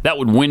 That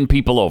would win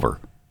people over.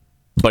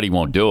 But he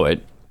won't do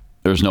it.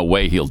 There's no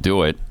way he'll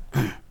do it.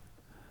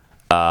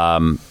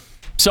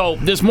 So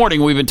this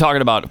morning we've been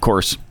talking about, of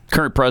course,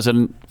 current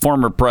president,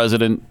 former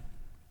president,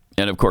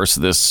 and of course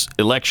this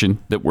election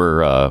that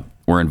we're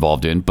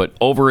involved in. But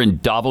over in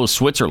Davos,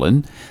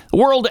 Switzerland, the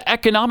World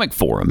Economic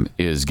Forum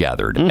is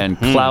gathered, and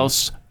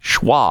Klaus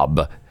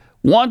Schwab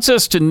wants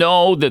us to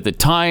know that the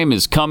time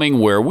is coming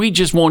where we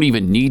just won't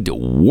even need to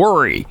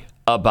worry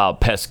about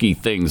pesky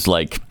things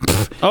like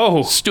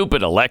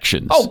stupid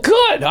elections. Oh,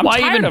 good. I'm Why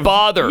tired even of,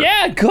 bother?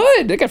 Yeah,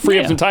 good. They got free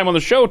up some time on the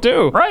show,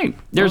 too. Right.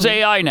 There's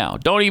AI now.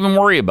 Don't even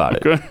worry about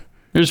it. Okay.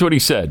 Here's what he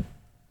said.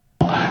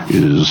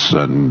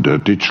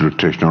 Digital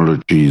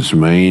technologies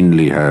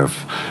mainly have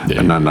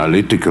an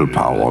analytical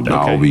power.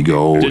 Now we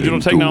go Digital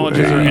into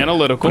technologies are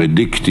analytical.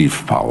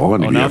 Predictive power,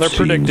 and we now have they're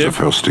seen predictive. the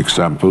first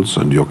examples,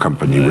 and your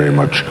company very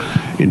much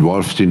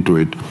involved into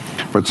it.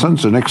 But then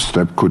the next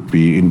step could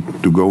be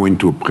to go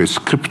into a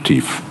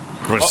prescriptive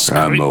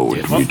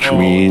mode, which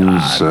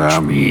means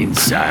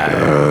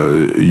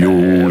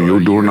you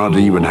do not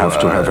even have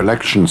to have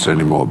elections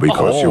anymore,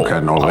 because you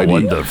can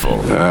already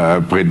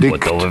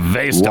predict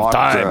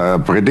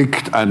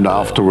predict, and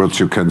afterwards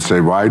you can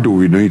say, why do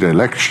we need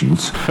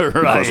elections?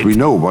 Because we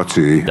know what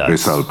the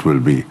result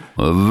will be.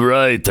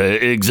 Right,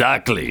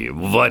 exactly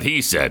what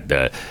he said.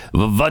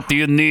 What do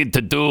you need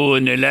to do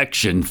an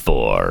election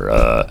for?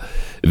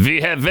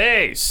 We have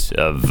ways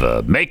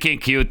of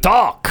making you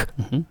talk.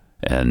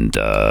 And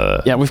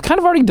yeah, we've kind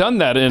of already done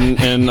that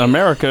in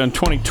America in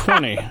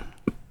 2020.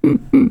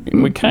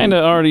 We kind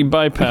of already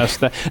bypassed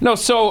that. No,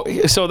 so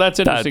that's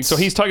interesting. So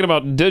he's talking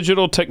about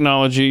digital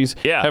technologies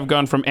have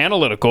gone from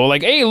analytical,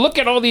 like, hey, look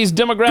at all these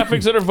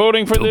demographics that are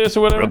voting for this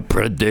or whatever.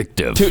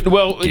 Predictive.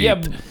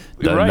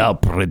 They're right. Now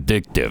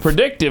predictive.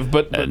 Predictive,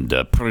 but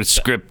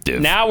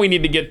prescriptive. Now we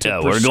need to get to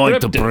we're going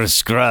to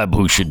prescribe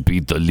who should be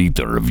the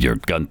leader of your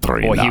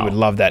country. Boy, now. he would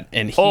love that.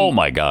 And oh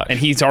my God! And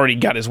he's already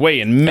got his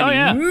way in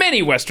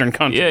many Western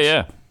countries.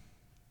 Yeah.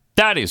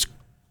 That is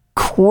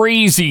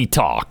crazy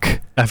talk.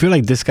 I feel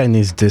like this guy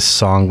needs this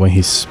song when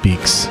he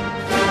speaks.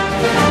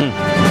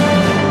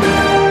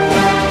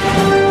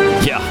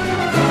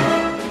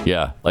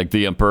 Yeah, like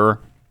the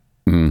emperor.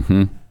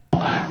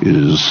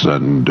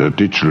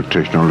 Digital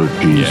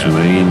technologies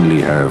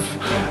mainly have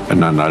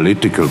an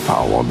analytical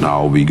power.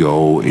 Now we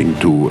go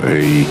into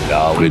a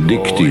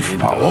predictive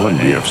power, and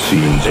we have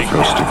seen the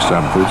first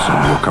examples,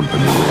 and your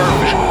company very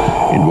much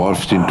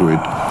involved into it.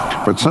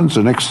 But then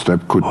the next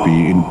step could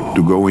be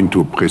to go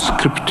into a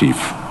prescriptive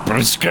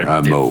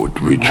mode,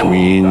 which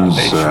means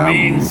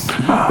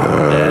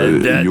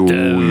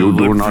you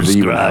do not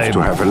even have to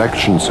have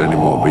elections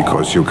anymore,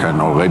 because you can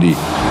already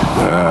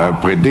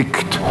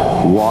predict,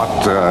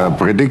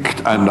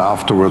 and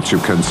afterwards you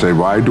can say,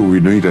 why do we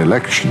need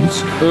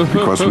elections?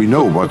 Because we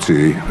know what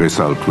the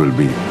result will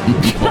be.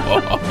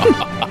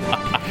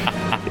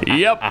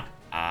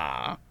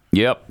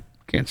 Yep.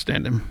 Can't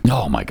stand him.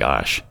 Oh my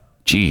gosh.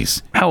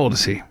 Jeez. How old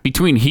is he?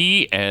 Between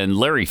he and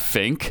Larry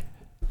Fink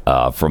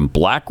from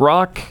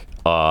BlackRock,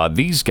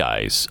 these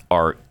guys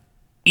are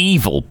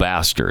evil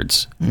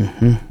bastards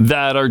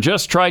that are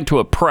just trying to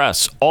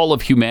oppress all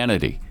of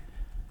humanity.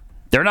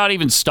 They're not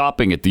even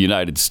stopping at the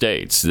United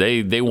States.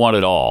 They want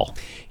it all.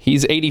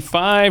 He's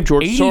 85.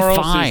 George 85.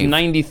 Soros is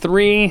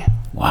 93.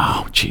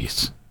 Wow,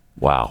 jeez.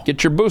 Wow.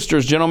 Get your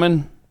boosters,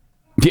 gentlemen.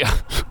 Yeah.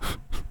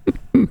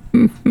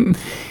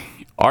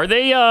 Are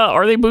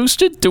they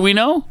boosted? Do we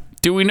know?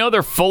 Do we know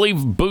they're fully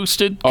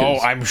boosted? Oh,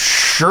 I'm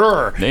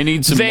sure. They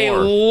need some more. They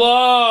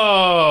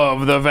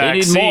love the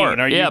vaccine. They need more.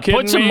 Are you kidding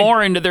put some me?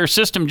 more into their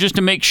system just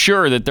to make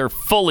sure that they're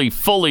fully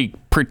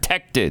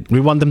protected.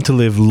 We want them to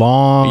live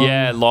long.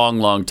 Yeah,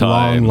 long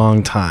time.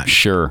 Long time.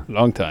 Sure.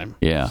 Long time.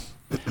 Yeah.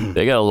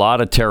 They got a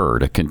lot of terror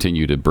to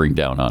continue to bring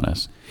down on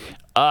us.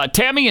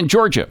 Tammy in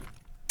Georgia.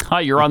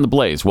 Hi, you're on the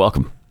Blaze.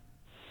 Welcome.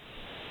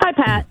 Hi,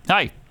 Pat.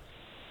 Hi.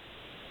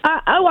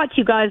 I watch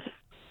you guys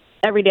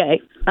every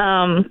day.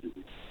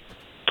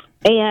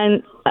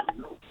 And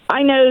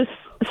I know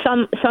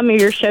some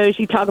of your shows,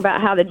 you talk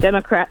about how the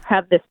Democrats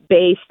have this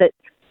base that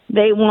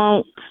they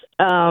won't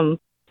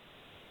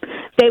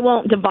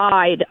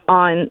divide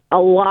on a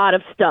lot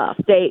of stuff.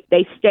 They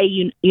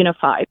stay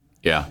unified.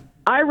 Yeah.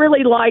 I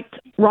really liked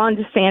Ron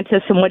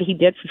DeSantis and what he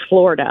did for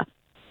Florida.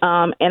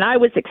 And I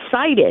was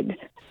excited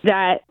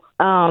that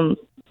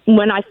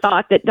when I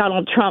thought that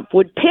Donald Trump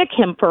would pick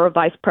him for a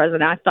vice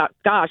president, I thought,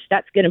 gosh,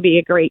 that's going to be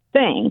a great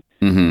thing.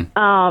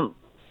 Mm-hmm.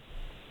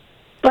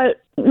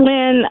 But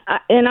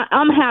and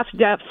I'm half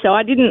deaf, so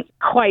I didn't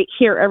quite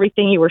hear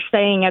everything you were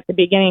saying at the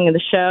beginning of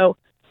the show.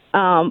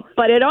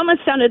 But it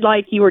almost sounded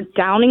like you were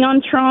downing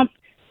on Trump.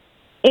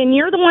 And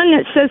you're the one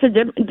that says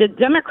the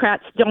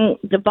Democrats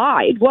don't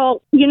divide.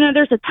 Well,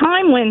 there's a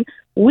time when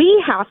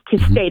we have to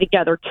stay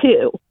together,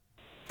 too.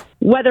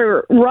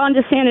 Whether Ron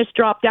DeSantis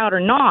dropped out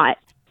or not.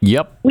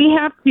 Yep. We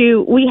have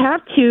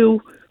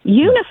to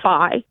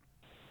unify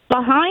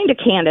behind a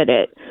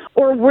candidate,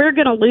 or we're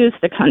going to lose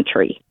the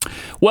country.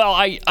 Well,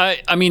 I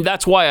mean,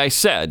 that's why I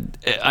said,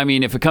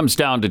 if it comes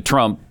down to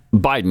Trump,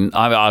 Biden,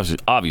 I'm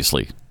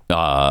obviously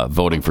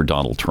voting for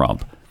Donald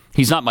Trump.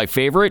 He's not my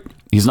favorite.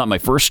 He's not my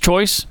first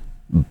choice.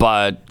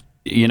 But,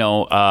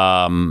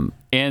 and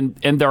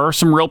there are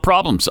some real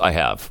problems I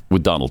have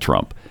with Donald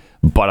Trump.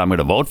 But I'm going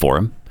to vote for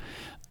him.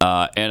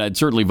 And I'd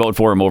certainly vote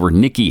for him over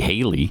Nikki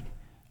Haley.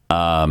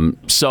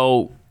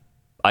 So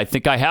I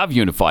think I have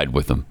unified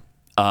with him.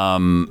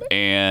 It's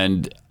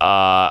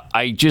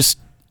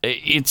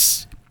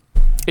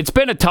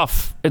been a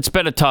tough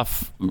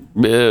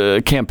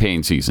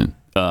campaign season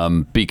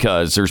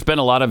because there's been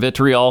a lot of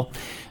vitriol.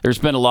 There's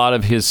been a lot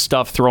of his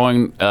stuff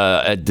throwing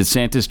at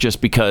DeSantis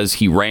just because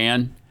he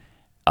ran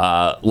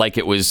like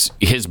it was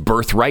his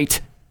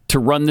birthright to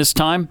run this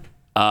time,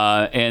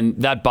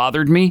 and that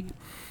bothered me.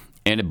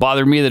 And it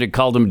bothered me that it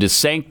called him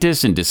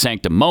DeSantis and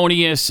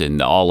DeSanctimonious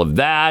and all of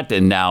that.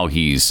 And now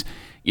he's,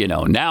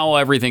 now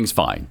everything's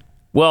fine.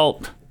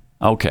 Well,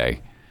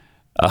 okay.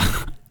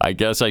 I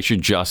guess I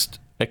should just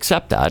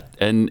accept that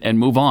and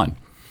move on.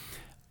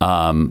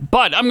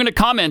 But I'm going to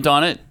comment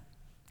on it,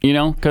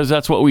 because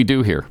that's what we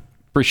do here.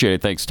 Appreciate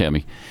it. Thanks,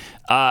 Tammy.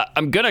 We're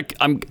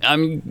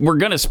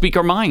going to speak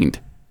our mind.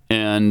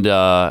 And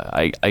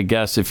I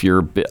guess if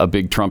you're a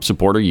big Trump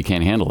supporter, you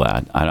can't handle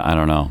that. I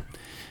don't know.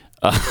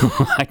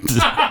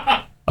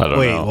 I don't know.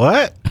 Wait,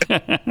 what?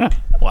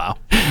 Wow.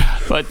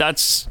 But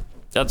that's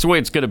the way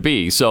it's going to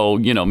be. So,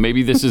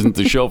 maybe this isn't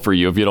the show for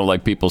you if you don't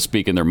like people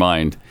speaking their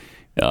mind.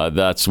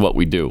 That's what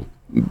we do.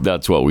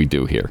 That's what we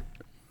do here.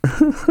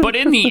 But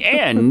in the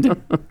end,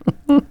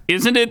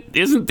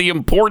 isn't the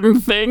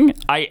important thing?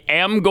 I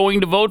am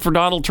going to vote for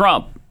Donald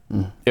Trump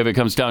if it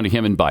comes down to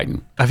him and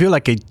Biden. I feel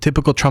like a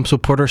typical Trump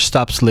supporter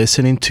stops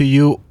listening to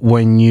you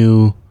when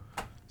you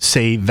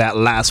say that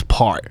last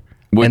part.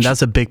 And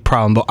that's a big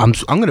problem. But I'm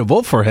going to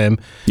vote for him.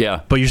 Yeah.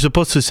 But you're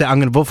supposed to say, I'm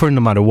going to vote for him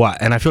no matter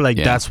what. And I feel like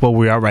that's what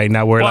we are right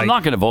now. I'm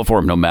not going to vote for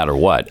him no matter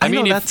what. I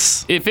mean,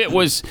 if it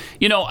was,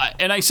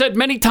 and I said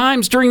many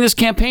times during this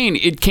campaign,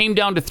 it came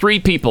down to three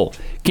people.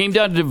 It came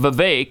down to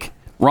Vivek,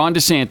 Ron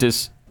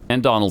DeSantis,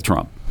 and Donald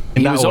Trump.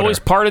 He was always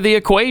part of the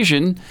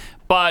equation,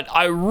 but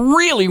I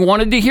really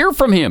wanted to hear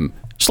from him.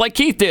 Just like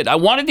Keith did. I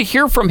wanted to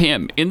hear from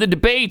him in the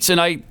debates, and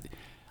I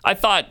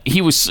thought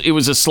it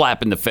was a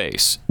slap in the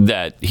face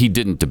that he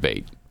didn't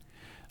debate.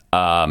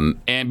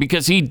 And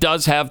because he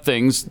does have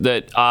things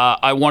that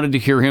I wanted to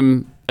hear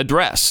him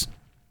address,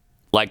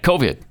 like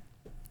COVID,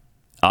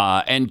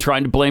 and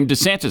trying to blame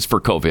DeSantis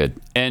for COVID,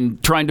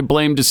 and trying to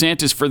blame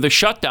DeSantis for the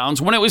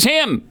shutdowns when it was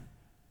him.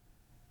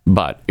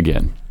 But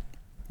again,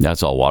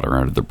 that's all water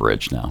under the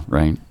bridge now,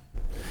 right?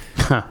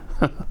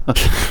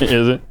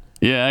 Is it?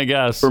 Yeah, I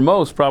guess. For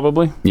most,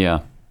 probably.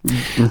 Yeah.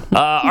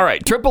 All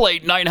right,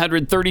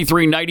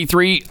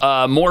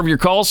 888-900-3393. More of your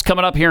calls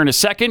coming up here in a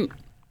second.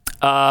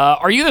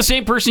 Are you the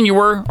same person you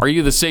were? Are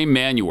you the same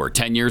man you were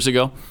 10 years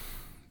ago?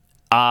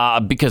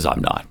 Because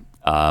I'm not.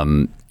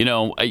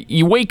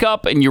 You wake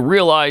up and you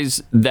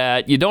realize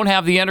that you don't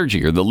have the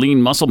energy or the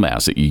lean muscle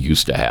mass that you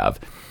used to have.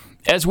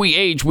 As we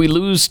age, we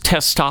lose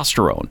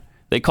testosterone.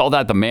 They call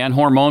that the man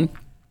hormone.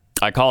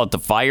 I call it the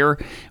fire,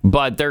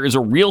 but there is a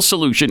real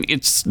solution.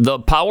 It's the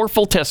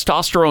powerful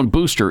testosterone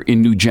booster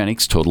in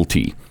Nugenix Total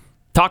T.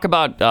 Talk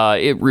about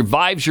it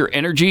revives your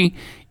energy.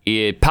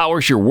 It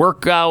powers your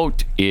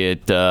workout.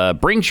 It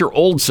brings your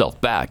old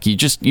self back.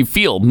 You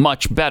feel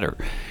much better.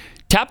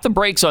 Tap the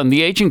brakes on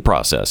the aging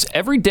process.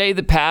 Every day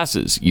that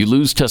passes, you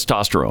lose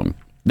testosterone.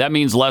 That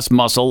means less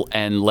muscle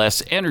and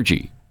less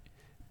energy.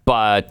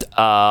 But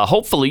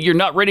hopefully you're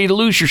not ready to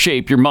lose your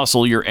shape, your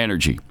muscle, your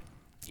energy.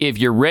 If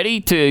you're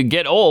ready to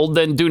get old,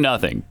 then do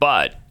nothing.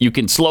 But you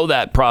can slow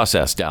that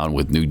process down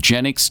with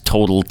Nugenix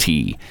Total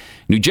T.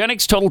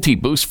 Nugenix Total T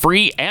boosts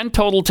free and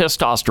total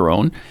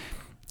testosterone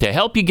to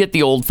help you get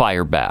the old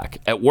fire back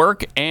at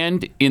work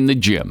and in the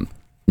gym.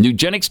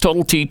 Nugenix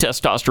Total T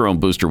testosterone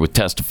booster with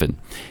Testofen.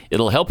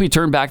 It'll help you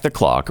turn back the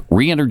clock,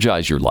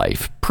 re-energize your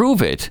life.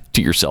 Prove it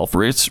to yourself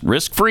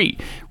risk-free.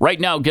 Right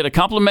now, get a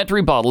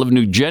complimentary bottle of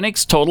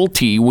Nugenix Total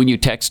T when you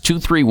text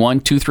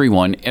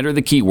 231-231. Enter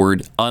the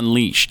keyword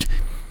Unleashed.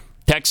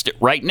 Text it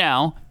right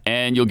now,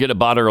 and you'll get a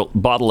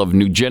bottle of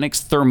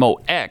Nugenix Thermo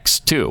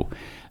X, too.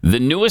 The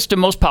newest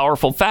and most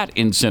powerful fat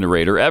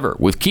incinerator ever,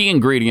 with key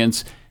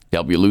ingredients to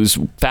help you lose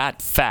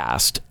fat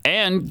fast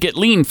and get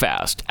lean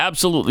fast.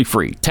 Absolutely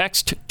free.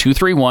 Text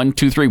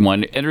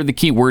 231-231. Enter the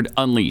keyword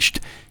Unleashed.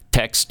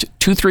 Text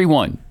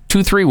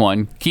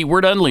 231-231,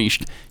 keyword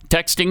Unleashed.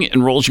 Texting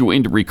enrolls you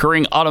into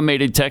recurring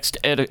automated text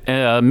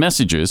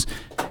messages.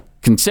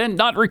 Consent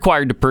not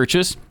required to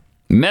purchase.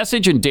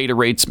 Message and data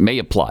rates may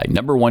apply.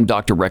 Number one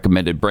doctor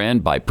recommended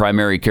brand by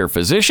primary care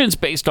physicians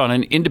based on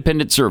an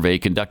independent survey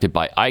conducted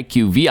by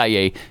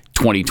IQVIA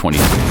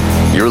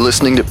 2023. You're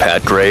listening to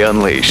Pat Gray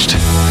Unleashed.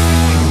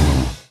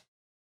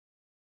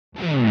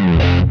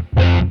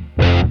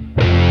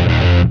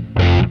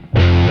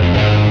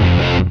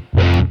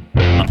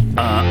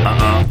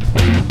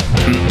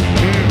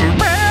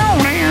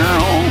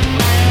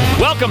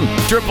 Welcome,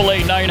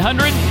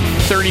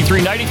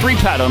 888-900-3393.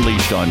 Pat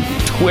Unleashed on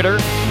Twitter,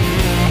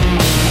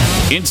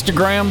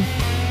 Instagram.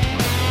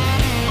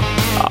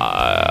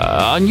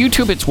 On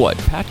YouTube, it's what?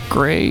 Pat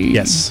Gray?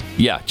 Yes.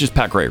 Yeah, just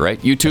Pat Gray,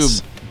 right?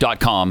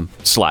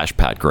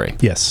 YouTube.com/Pat Gray.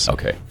 Yes.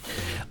 Okay.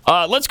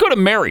 Let's go to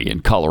Mary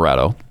in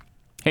Colorado.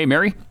 Hey,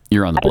 Mary,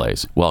 you're on the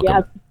Blaze.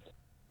 Welcome.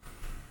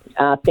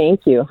 Yes.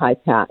 Thank you. Hi,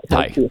 Pat.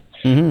 Hi.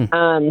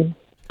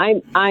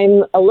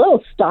 I'm a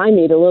little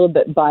stymied a little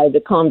bit by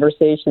the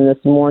conversation this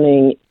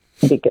morning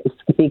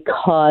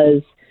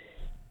because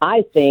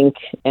I think,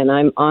 and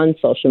I'm on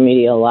social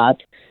media a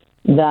lot,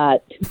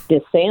 that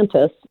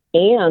DeSantis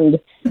and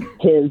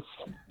his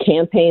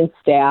campaign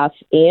staff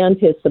and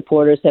his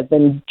supporters have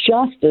been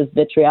just as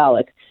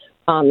vitriolic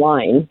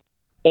online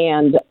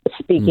and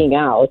speaking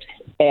out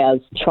as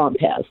Trump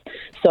has.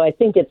 So I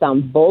think it's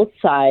on both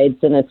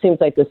sides, and it seems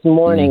like this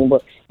morning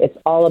it's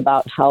all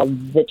about how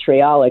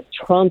vitriolic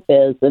Trump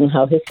is and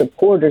how his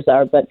supporters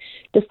are, but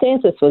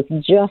DeSantis was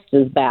just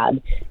as bad.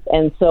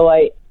 And so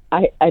I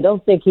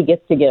don't think he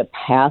gets to get a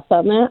pass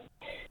on that.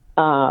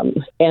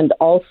 And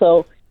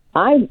also,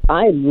 I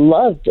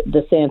loved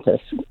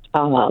DeSantis.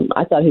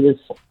 I thought he was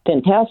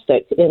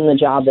fantastic in the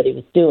job that he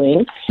was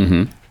doing.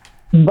 Mm-hmm.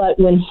 But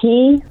when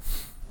he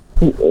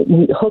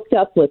hooked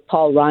up with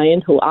Paul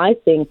Ryan, who I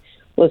think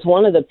was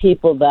one of the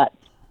people that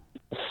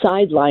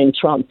sidelined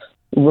Trump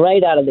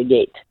right out of the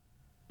gate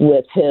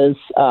with his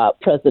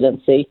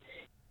presidency.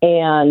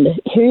 And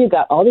here you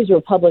got all these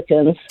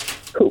Republicans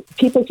who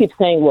people keep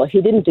saying, well,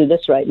 he didn't do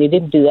this right and he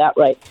didn't do that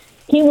right.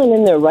 He went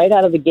in there right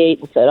out of the gate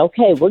and said,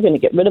 okay, we're going to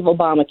get rid of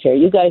Obamacare.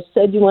 You guys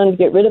said you wanted to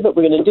get rid of it.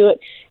 We're going to do it.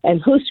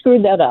 And who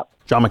screwed that up?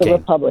 John McCain. The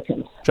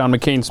Republicans. John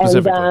McCain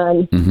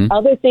specifically. And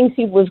other things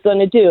he was going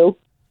to do,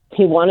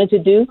 he wanted to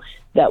do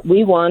that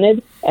we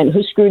wanted. And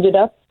who screwed it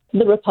up?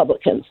 The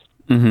Republicans.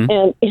 Mm-hmm.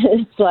 And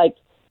it's like,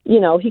 you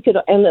know, he could,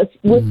 and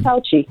with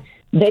Fauci,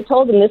 they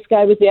told him this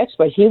guy was the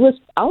expert. He was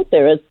out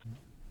there as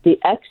the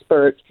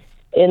expert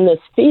in this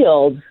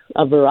field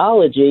of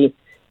virology.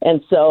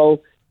 And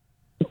so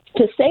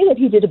to say that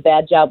he did a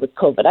bad job with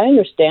COVID, I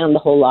understand the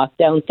whole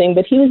lockdown thing,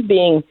 but he was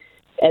being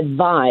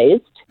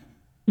advised.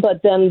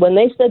 But then when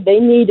they said they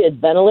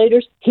needed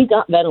ventilators, he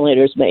got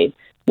ventilators made.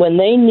 When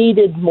they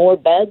needed more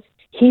beds,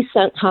 he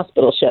sent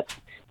hospital ships.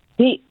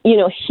 He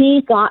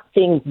got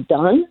things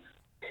done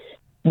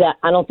that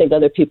I don't think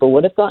other people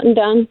would have gotten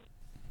done.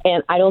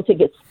 And I don't think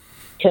it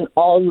can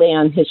all lay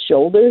on his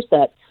shoulders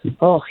that,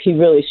 oh, he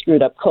really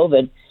screwed up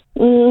COVID.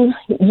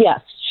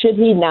 Yes. Should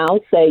he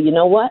now say, you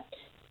know what?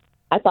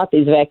 I thought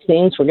these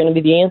vaccines were going to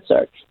be the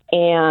answer.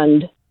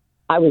 And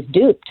I was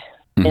duped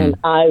and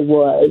I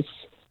was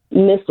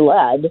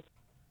misled.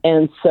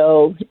 And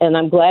so, and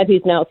I'm glad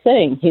he's now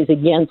saying he's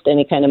against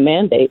any kind of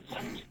mandates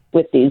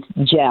with these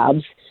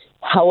jabs.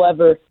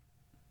 However,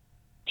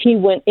 he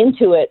went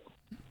into it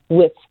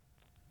with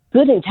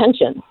good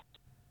intention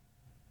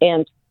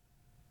and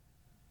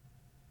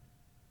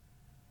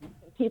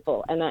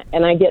people.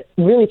 And I get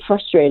really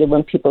frustrated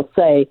when people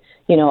say,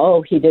 you know,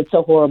 oh, he did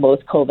so horrible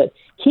with COVID.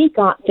 He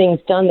got things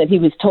done that he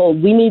was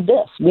told, we need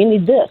this, we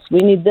need this, we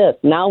need this.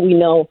 Now we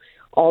know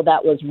all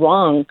that was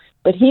wrong.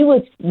 But he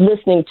was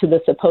listening to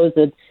the supposed,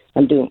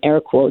 I'm doing air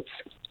quotes,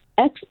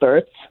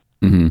 experts,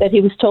 that he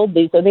was told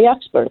these are the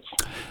experts.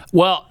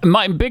 Well,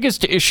 my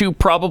biggest issue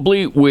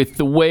probably with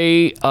the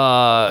way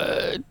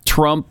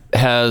Trump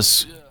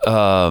has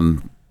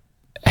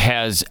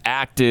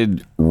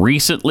acted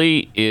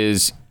recently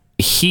is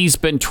he's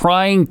been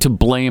trying to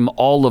blame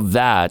all of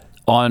that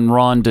on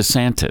Ron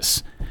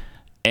DeSantis.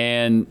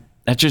 And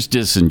that's just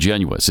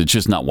disingenuous. It's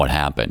just not what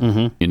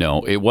happened. You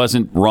know, it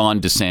wasn't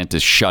Ron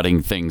DeSantis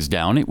shutting things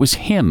down. It was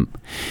him.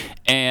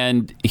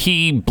 And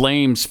he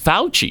blames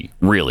Fauci,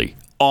 really,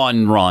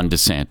 on Ron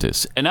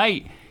DeSantis. And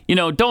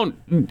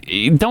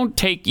don't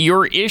take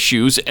your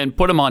issues and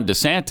put them on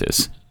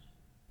DeSantis.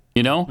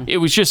 You know, it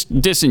was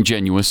just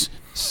disingenuous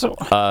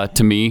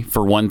to me,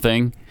 for one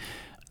thing.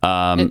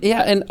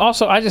 And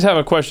also, I just have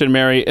a question,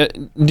 Mary.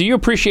 Do you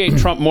appreciate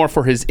Trump more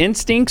for his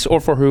instincts or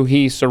for who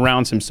he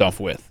surrounds himself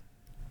with?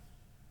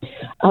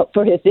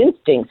 For his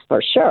instincts,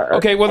 for sure.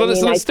 Okay, well,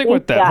 let's stick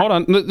with that. Hold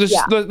on.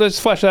 Let's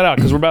flesh that out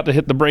because we're about to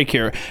hit the break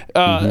here.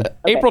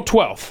 April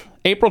 12th,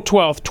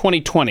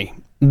 2020.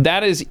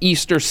 That is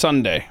Easter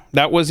Sunday.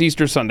 That was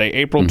Easter Sunday,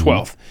 April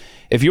 12th.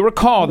 If you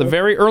recall, the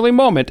very early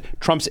moment,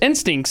 Trump's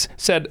instincts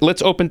said,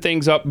 let's open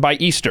things up by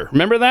Easter.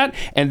 Remember that?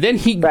 And then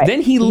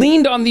he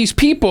leaned on these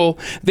people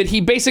that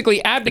he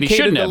basically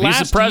abdicated the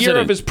last year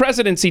of his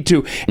presidency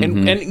to.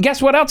 And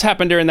guess what else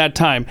happened during that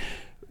time?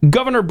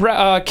 Governor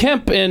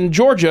Kemp in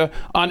Georgia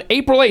on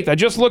April 8th, I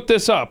just looked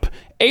this up,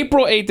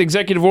 April 8th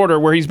executive order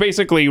where he's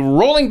basically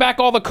rolling back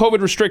all the COVID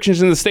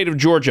restrictions in the state of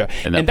Georgia.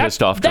 And that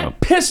pissed off Trump.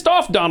 That pissed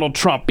off Donald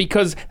Trump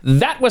because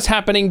that was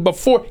happening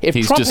before. If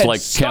he's Trump just had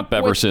like Kemp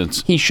ever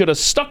since. He should have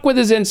stuck with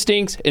his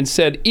instincts and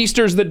said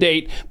Easter's the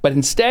date, but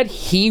instead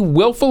he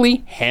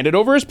willfully handed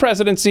over his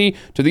presidency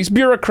to these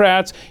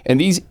bureaucrats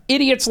and these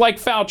idiots like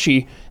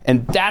Fauci,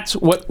 and that's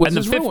what was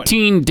his ruin.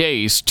 15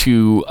 days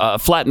to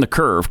flatten the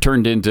curve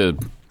turned into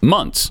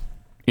months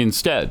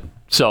instead.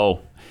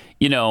 So,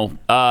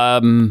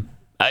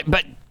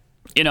 but,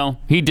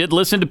 he did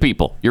listen to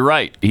people. You're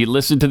right. He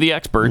listened to the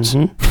experts,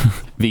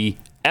 the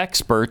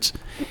experts,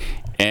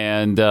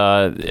 and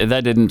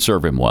that didn't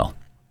serve him well.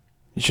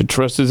 You should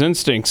trust his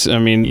instincts. I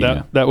mean,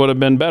 that would have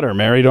been better,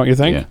 Mary, don't you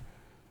think? Yeah.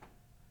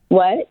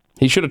 What?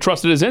 He should have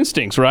trusted his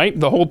instincts, right?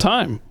 The whole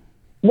time.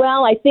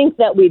 Well, I think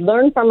that we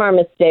learn from our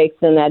mistakes,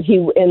 and that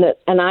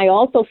and I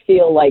also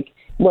feel like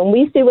when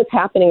we see what's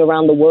happening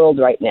around the world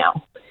right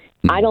now,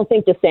 I don't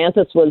think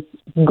DeSantis was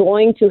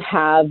going to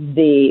have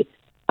the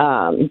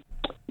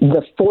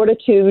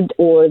fortitude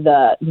or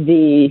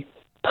the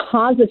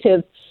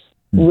positive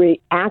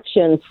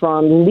reaction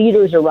from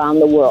leaders around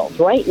the world.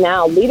 Right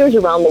now, leaders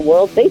around the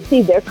world, they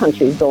see their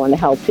countries going to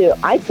hell too.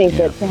 I think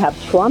that to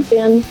have Trump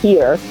in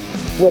here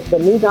with the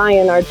new guy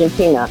in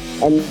Argentina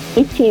and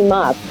we team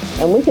up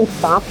and we can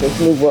stop this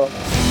new world.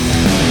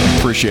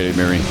 Appreciate it,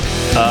 Mary.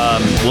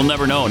 We'll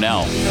never know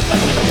now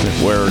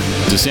where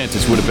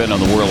DeSantis would have been on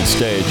the world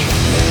stage,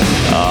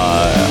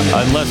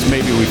 unless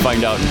maybe we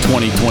find out in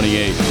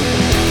 2028.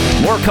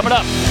 More coming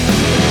up.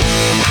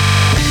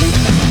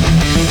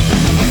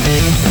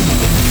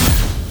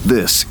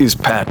 This is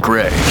Pat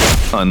Gray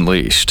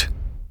Unleashed.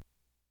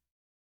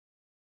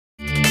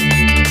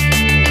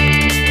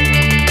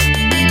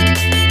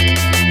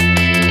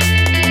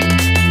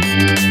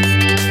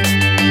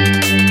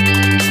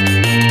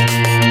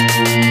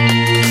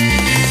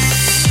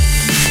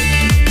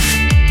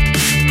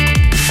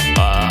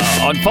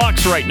 On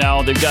Fox right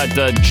now, they've got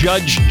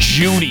Judge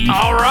Judy.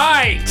 All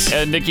right.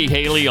 And Nikki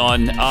Haley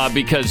on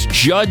because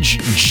Judge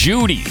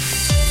Judy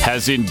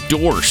has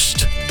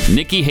endorsed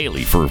Nikki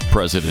Haley for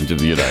president of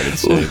the United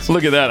States.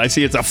 Look at that. I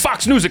see it's a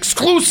Fox News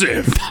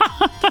exclusive.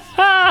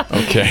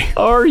 Okay.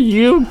 Are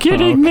you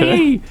kidding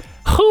me?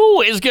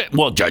 Who is good?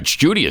 Well, Judge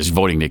Judy is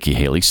voting Nikki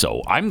Haley,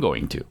 so I'm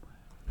going to.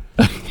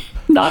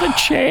 Not a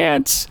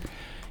chance.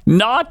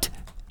 Not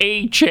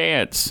a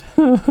chance.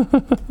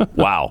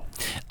 Wow.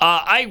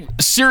 I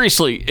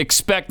seriously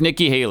expect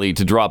Nikki Haley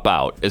to drop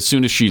out as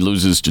soon as she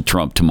loses to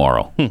Trump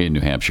tomorrow in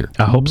New Hampshire.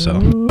 I hope so.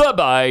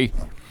 Bye-bye.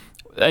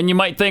 And you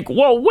might think,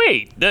 well,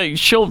 wait,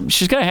 she's going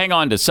to hang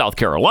on to South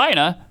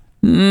Carolina.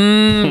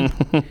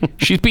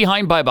 She's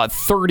behind by about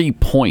 30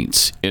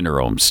 points in her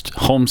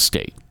home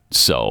state.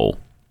 So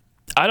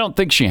I don't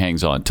think she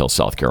hangs on until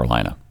South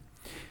Carolina.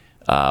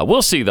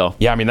 We'll see, though.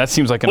 Yeah, I mean, that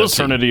seems like an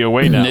eternity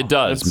away now. It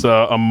does. It's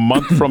a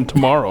month from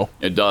tomorrow.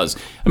 It does.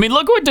 I mean,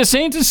 look what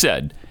DeSantis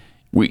said.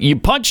 You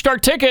punched our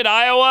ticket,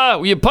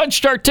 Iowa. You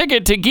punched our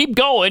ticket to keep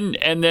going.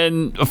 And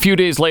then a few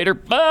days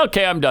later,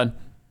 okay, I'm done.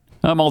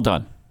 I'm all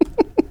done.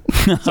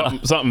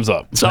 Something's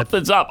up.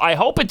 Something's up. I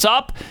hope it's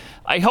up.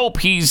 I hope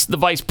he's the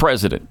vice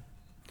president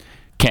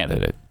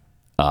candidate.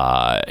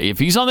 If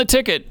he's on the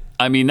ticket,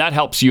 I mean, that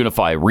helps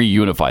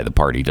reunify the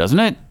party, doesn't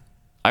it?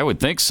 I would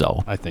think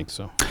so. I think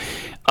so.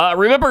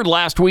 Remember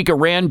last week,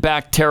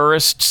 Iran-backed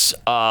terrorists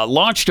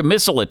launched a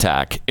missile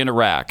attack in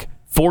Iraq.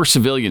 4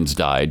 civilians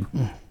died.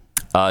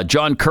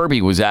 John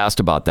Kirby was asked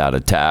about that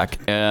attack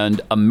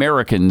and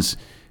Americans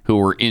who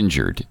were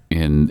injured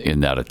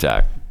in that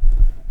attack.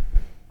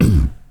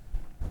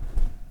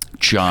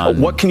 John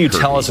What can you Kirby.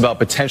 tell us about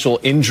potential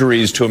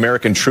injuries to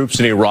American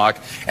troops in Iraq,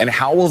 and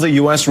how will the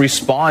U.S.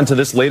 respond to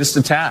this latest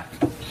attack?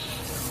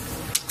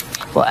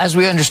 Well, as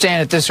we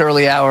understand at this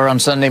early hour on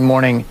Sunday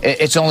morning,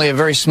 it's only a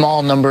very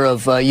small number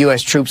of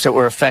U.S. troops that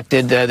were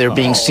affected. They're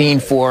being seen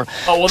for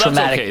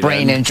traumatic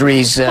brain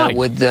injuries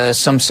with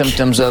some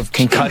symptoms of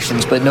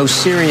concussions, but no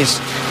serious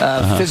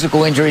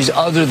physical injuries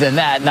other than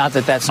that. Not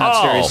that that's not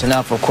serious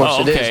enough. Of course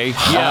it is.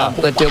 Yeah.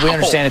 But we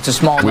understand it's a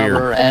small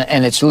number,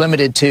 and it's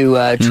limited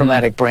to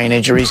traumatic brain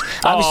injuries.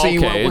 Obviously,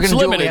 we're going to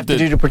do what we have to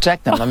do to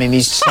protect them. I mean,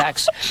 these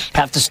attacks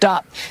have to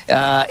stop,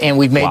 and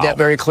we've made that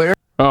very clear.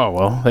 Oh,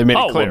 well, they made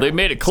it clear. Well, they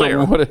made it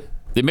clear. So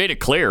they made it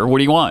clear. What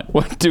do you want?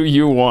 What do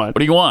you want? What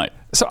do you want?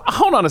 So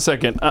hold on a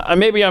second.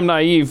 Maybe I'm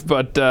naive,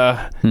 but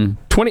I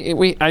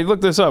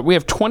looked this up. We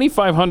have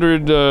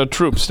 2,500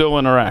 troops still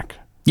in Iraq.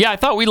 Yeah, I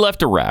thought we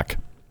left Iraq.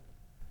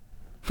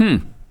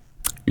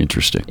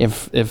 Interesting.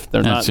 If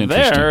they're not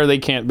there, they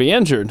can't be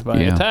injured by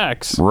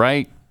attacks.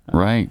 Right.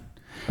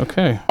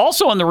 Okay.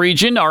 Also in the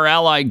region, our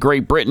ally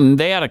Great Britain,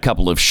 they had a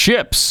couple of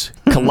ships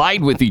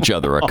collide with each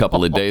other a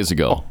couple of days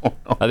ago.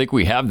 I think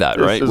we have that,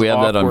 right? We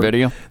have that on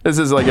video. This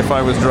is like if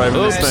I was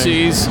driving this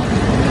thing. Oopsies.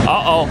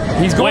 Uh-oh.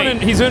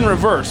 He's in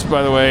reverse,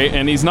 by the way,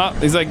 and he's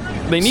like,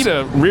 they need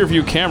a rear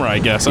view camera, I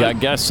guess. Yeah, I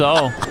guess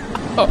so.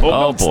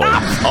 Oh, boy.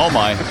 stop. Oh,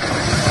 my.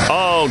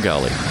 Oh,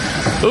 golly.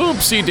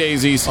 Oopsie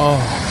daisies. Oh,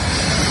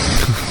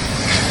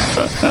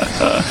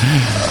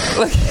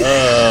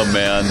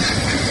 man.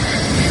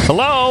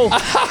 Hello?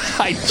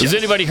 Is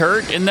anybody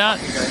hurt in that?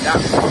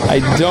 I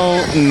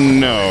don't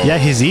know. Yeah,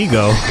 his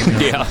ego.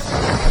 Yeah.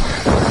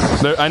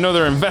 I know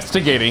they're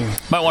investigating.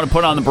 Might want to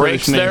put on the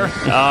brakes there.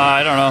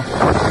 I don't know.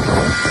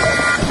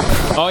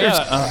 Oh,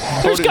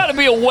 yeah. There's got to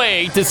be a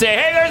way to say,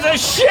 hey, there's a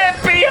ship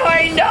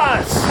behind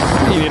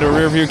us. You need a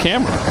rear view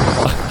camera.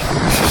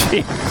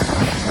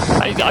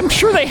 I'm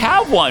sure they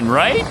have one,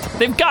 right?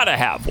 They've got to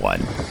have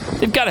one.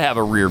 They've got to have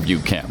a rear view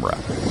camera.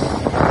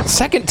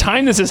 Second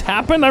time this has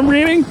happened, I'm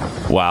reading?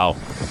 Wow.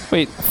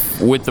 Wait.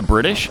 With the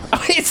British?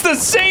 It's the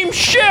same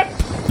ship!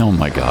 Oh,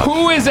 my God.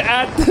 Who is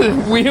at the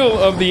wheel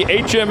of the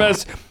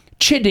HMS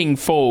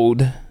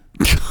Chiddingfold?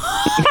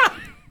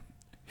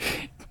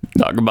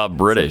 Talk about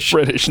British.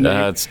 British name.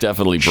 That's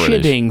definitely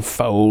British.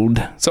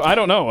 Chiddingfold. So I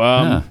don't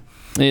know.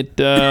 It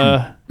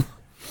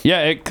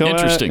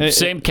interesting.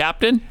 Same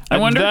captain, I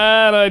wonder?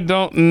 That I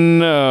don't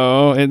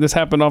know. This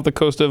happened off the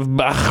coast of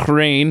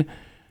Bahrain.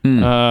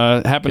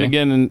 Happened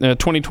again in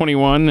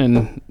 2021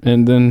 and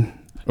then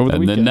over the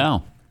weekend. And then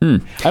now.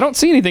 I don't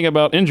see anything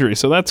about injury,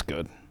 so that's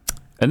good.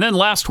 And then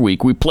last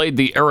week, we played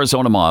the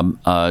Arizona mom,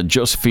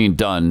 Josephine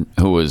Dunn,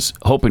 who was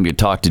hoping to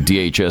talk to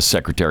DHS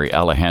Secretary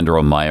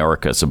Alejandro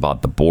Mayorkas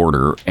about the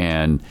border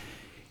and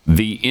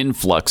the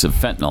influx of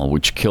fentanyl,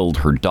 which killed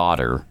her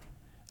daughter.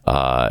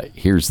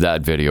 Here's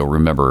that video.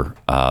 Remember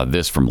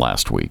this from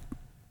last week.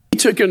 He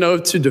took an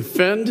oath to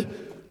defend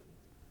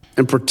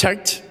and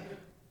protect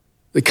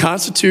the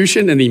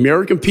Constitution and the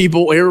American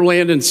people, air,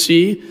 land, and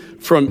sea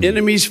from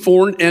enemies,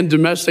 foreign and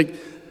domestic.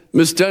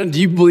 Ms. Dunn, do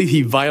you believe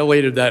he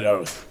violated that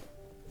oath?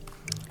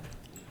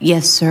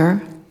 Yes,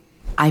 sir.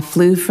 I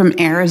flew from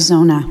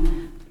Arizona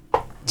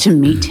to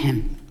meet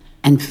him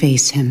and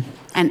face him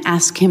and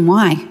ask him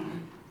why.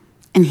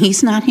 And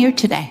he's not here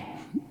today.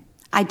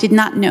 I did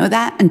not know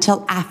that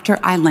until after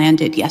I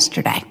landed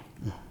yesterday.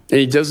 And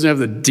he doesn't have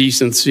the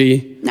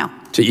decency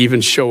to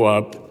even show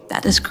up.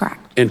 That is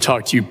correct. And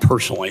talk to you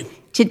personally.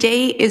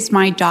 Today is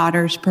my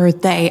daughter's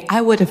birthday.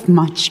 I would have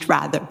much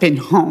rather been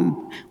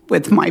home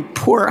with my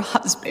poor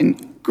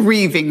husband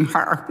grieving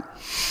her.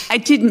 I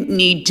didn't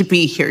need to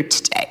be here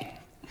today.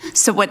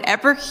 So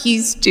whatever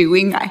he's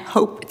doing, I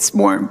hope it's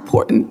more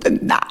important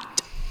than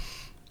that.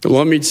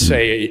 Let me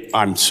say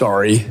I'm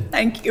sorry.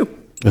 Thank you.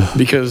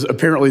 Because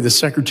apparently the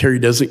secretary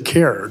doesn't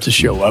care to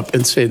show up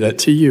and say that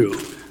to you.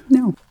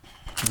 No.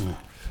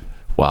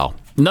 Wow.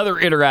 Another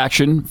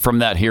interaction from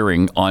that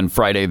hearing on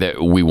Friday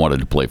that we wanted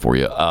to play for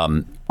you.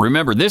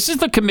 Remember, this is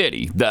the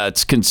committee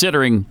that's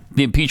considering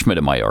the impeachment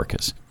of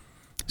Mayorkas.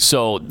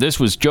 So this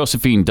was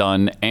Josephine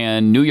Dunn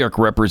and New York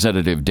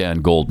Representative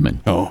Dan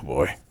Goldman. Oh,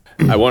 boy.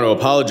 I want to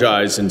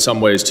apologize in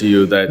some ways to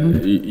you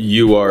that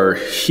you are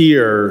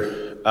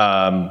here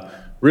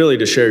really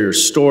to share your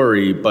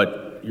story,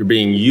 but you're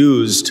being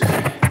used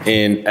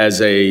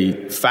as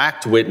a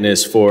fact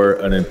witness for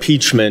an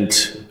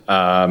impeachment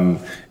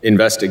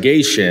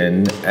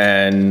investigation.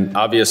 And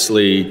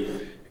obviously,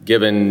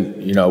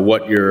 given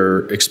what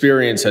your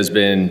experience has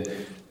been,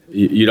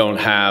 you don't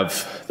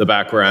have the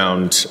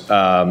background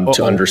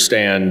to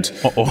understand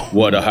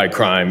what a high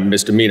crime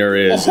misdemeanor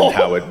is and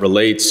how it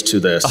relates to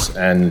this.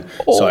 And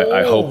so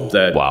I hope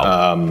that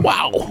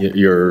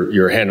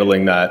you're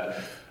handling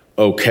that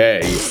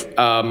okay.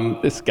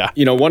 This guy.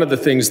 One of the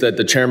things that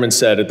the chairman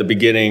said at the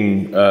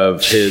beginning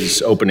of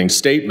his opening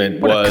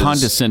statement was a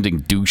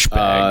condescending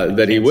douchebag.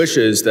 That he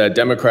wishes that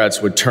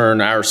Democrats would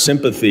turn our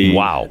sympathy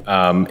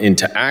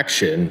into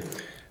action.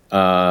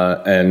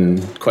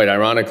 And quite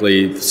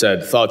ironically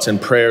said thoughts and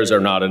prayers are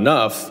not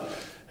enough.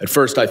 At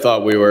first, I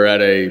thought we were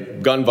at a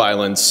gun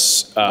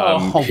violence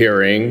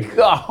hearing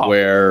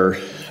where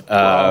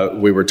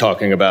we were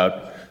talking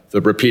about the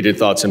repeated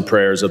thoughts and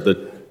prayers of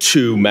the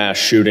 2 mass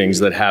shootings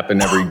that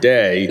happen every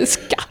day.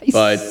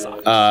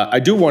 But I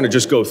do want to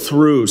just go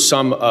through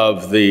some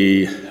of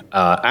the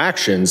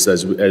actions,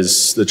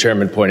 as the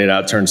chairman pointed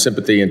out, turn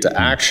sympathy into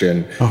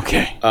action.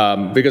 Okay.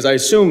 Because I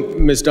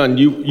assume, Ms. Dunn,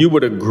 you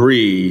would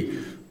agree,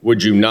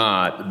 would you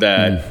not,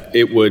 that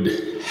it would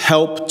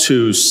help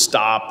to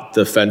stop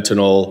the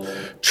fentanyl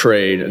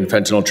trade and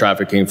fentanyl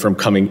trafficking from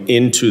coming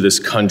into this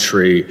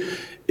country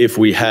if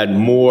we had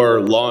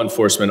more law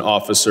enforcement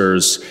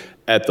officers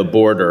at the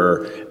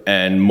border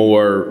and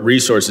more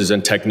resources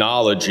and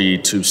technology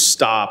to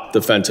stop the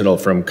fentanyl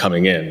from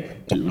coming in.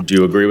 Do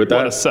you agree with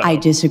that? I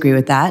disagree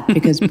with that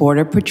because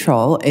Border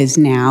Patrol is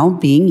now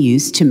being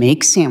used to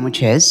make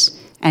sandwiches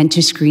and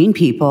to screen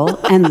people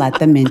and let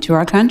them into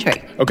our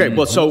country. Okay,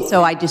 well,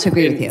 So I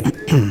disagree with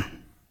you.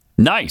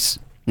 Nice.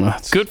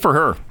 Good for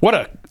her. What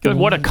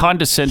a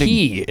condescending.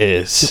 He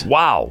is.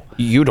 Wow.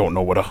 You don't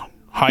know what a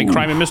high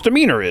crime and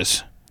misdemeanor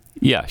is.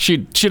 Yeah, she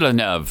doesn't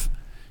have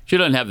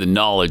the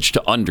knowledge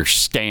to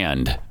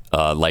understand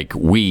like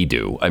we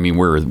do. I mean,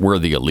 we're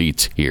the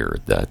elites here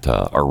that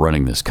are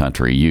running this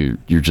country.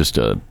 You're just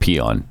a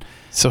peon.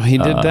 So he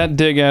did that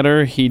dig at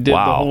her. He did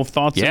the whole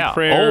thoughts and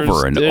prayers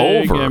over and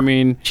dig. over. I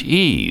mean,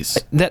 jeez,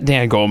 that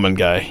Dan Goldman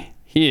guy.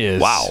 He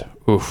is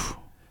oof,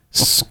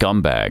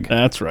 scumbag.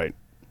 That's right.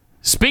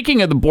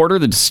 Speaking of the border,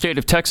 the state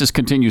of Texas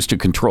continues to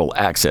control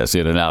access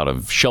in and out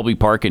of Shelby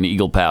Park and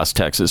Eagle Pass,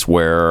 Texas,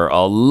 where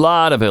a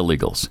lot of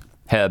illegals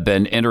have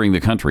been entering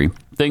the country.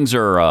 Things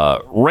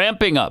are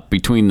ramping up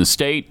between the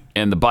state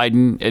and the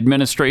Biden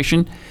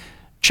administration.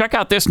 Check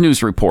out this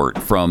news report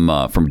from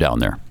down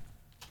there.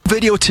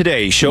 Video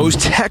today shows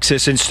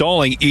Texas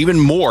installing even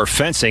more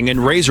fencing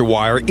and razor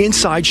wire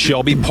inside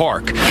Shelby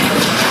Park,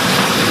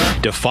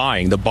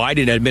 defying the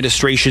Biden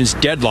administration's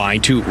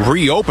deadline to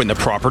reopen the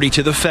property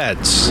to the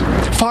feds.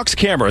 Fox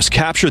cameras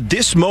captured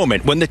this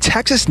moment when the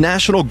Texas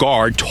National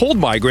Guard told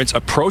migrants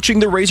approaching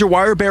the razor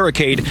wire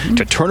barricade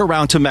to turn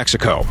around to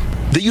Mexico.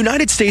 The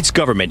United States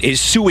government is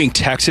suing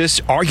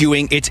Texas,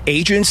 arguing its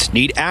agents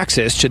need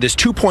access to this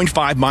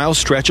 2.5-mile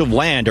stretch of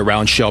land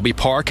around Shelby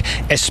Park,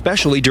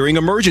 especially during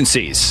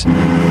emergencies.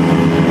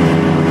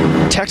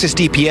 Texas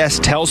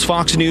DPS tells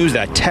Fox News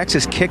that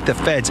Texas kicked the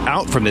feds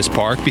out from this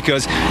park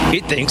because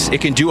it thinks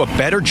it can do a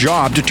better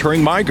job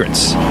deterring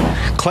migrants,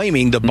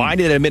 claiming the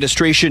Biden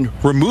administration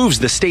removes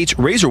the state's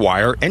razor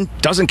wire and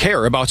doesn't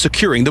care about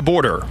securing the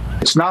border.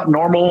 It's not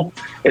normal.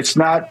 It's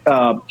not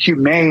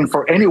humane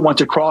for anyone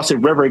to cross a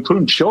river,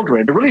 including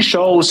children. It really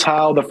shows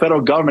how the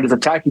federal government is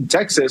attacking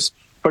Texas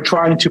for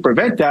trying to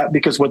prevent that,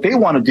 because what they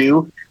want to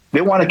do, they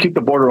want to keep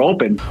the border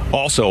open.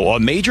 Also, a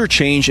major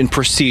change in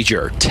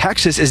procedure.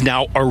 Texas is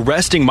now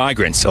arresting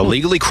migrants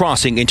illegally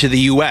crossing into the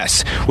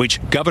U.S., which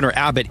Governor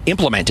Abbott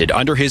implemented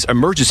under his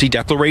emergency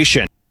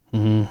declaration.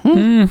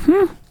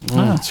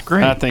 That's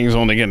great. That thing's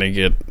only going to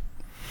get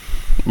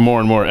more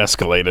and more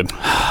escalated.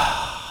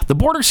 The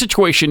border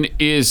situation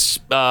is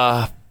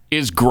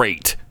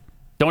great.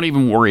 Don't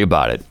even worry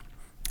about it.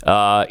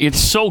 It's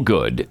so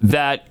good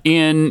that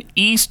in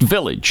East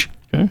Village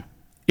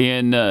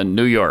in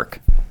New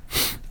York,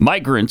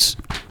 migrants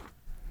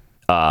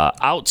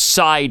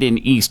outside an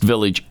East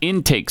Village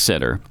intake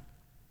center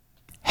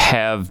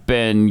have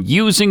been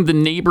using the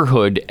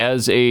neighborhood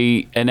as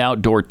an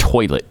outdoor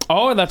toilet.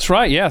 Oh, that's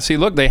right. Yeah. See,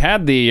 look, they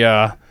had the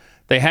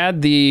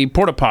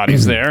porta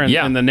potties there,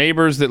 and the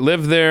neighbors that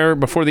lived there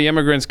before the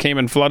immigrants came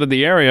and flooded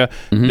the area,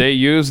 they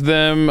used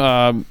them,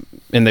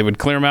 and they would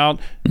clear them out.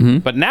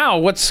 But now,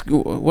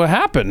 what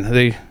happened?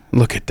 They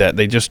look at that.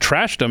 They just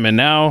trashed them, and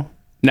now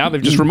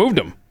they've just removed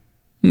them.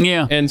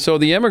 Yeah. And so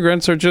the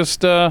immigrants are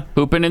just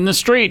pooping in the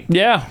street.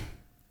 Yeah.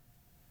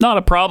 Not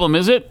a problem,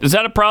 is it? Is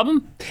that a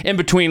problem? In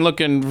between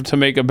looking to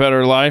make a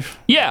better life?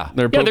 Yeah.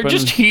 They're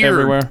just here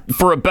everywhere.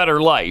 for a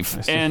better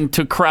life and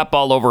to crap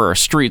all over our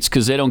streets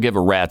because they don't give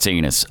a rat's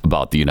anus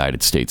about the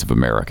United States of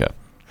America.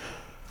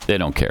 They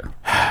don't care.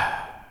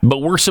 But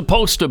we're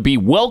supposed to be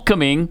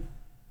welcoming.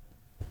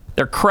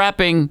 They're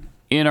crapping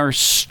in our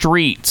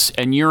streets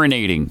and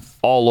urinating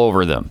all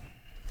over them.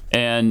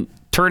 And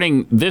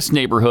turning this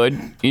neighborhood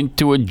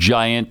into a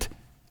giant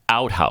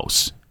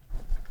outhouse.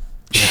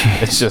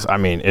 It's just,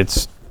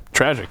 it's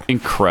tragic.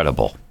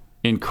 Incredible.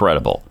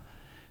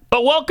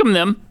 But welcome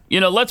them.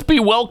 Let's be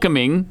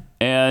welcoming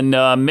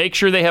and make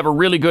sure they have a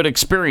really good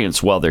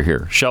experience while they're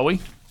here, shall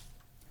we?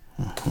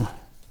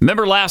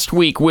 Remember last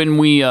week when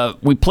we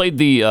played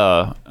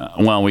the,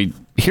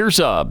 here's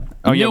a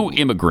new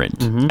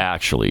immigrant,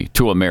 actually,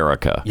 to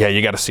America. Yeah,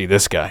 you got to see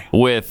this guy.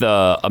 With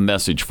a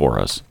message for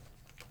us.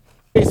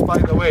 By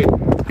the way,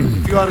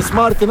 if you are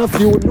smart enough,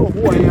 you will know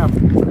who I am.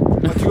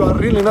 But you are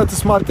really not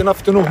smart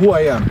enough to know who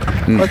I am.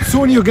 But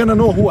soon you're going to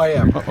know who I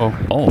am.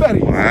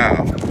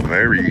 Wow,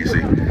 very easy.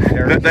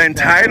 The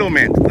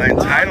entitlement.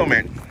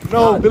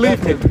 No,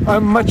 believe me,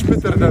 I'm much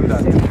better than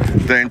that.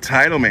 The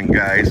entitlement,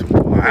 guys.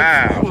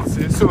 Wow. We'll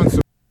see soon.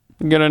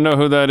 You're going to know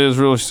who that is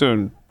really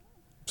soon.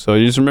 So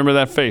you just remember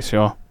that face,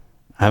 y'all.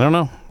 I don't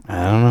know.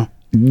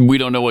 We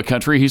don't know what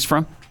country he's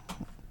from?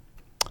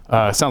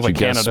 Sounds like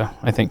Canada.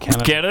 I think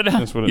Canada.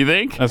 Canada? You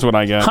think? That's what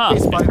I got.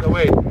 By the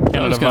way,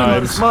 Canada if you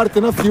are vibes. smart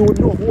enough, you will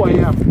know who I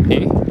am.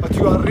 But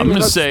you are really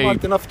not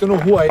smart enough to know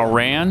who I am.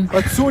 Iran?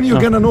 But soon you're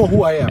going to know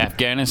who I am.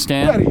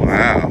 Afghanistan?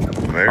 Wow,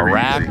 very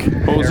Iraq? easy.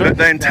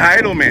 The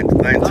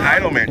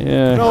entitlement.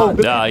 Yeah.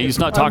 No, he's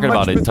not talking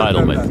about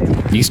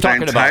entitlement. He's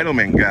talking about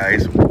entitlement,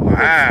 guys.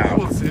 Wow.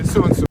 We'll see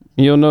soon.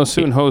 You'll know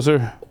soon,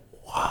 hoser.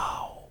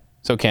 Wow.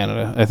 So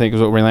Canada, I think, is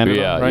what we landed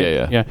on,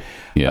 right? Yeah.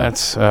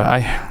 That's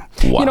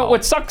Wow.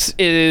 What sucks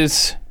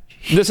is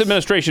this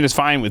administration is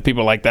fine with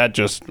people like that.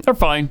 They're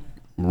fine.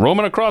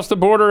 Roaming across the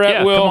border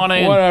at will, come on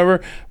in.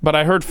 whatever. But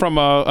I heard from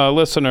a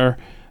listener,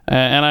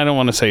 and I don't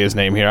want to say his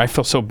name here. I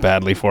feel so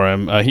badly for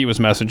him. He was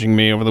messaging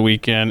me over the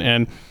weekend,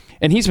 and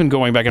he's been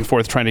going back and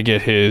forth trying to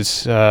get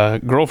his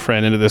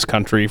girlfriend into this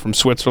country from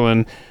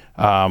Switzerland.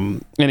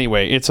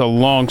 Anyway, it's a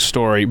long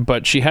story,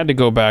 but she had to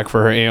go back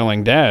for her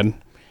ailing dad,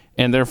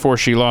 and therefore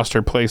she lost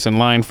her place in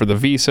line for the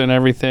visa and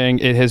everything.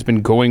 It has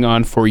been going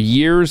on for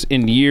years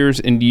and years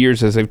and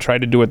years as they've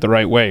tried to do it the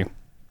right way.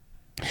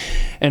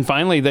 And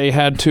finally, they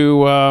had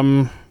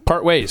to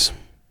part ways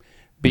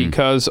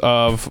because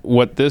of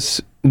what this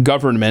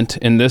government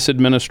and this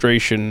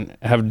administration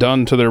have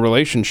done to their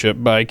relationship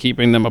by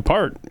keeping them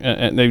apart.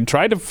 And they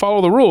tried to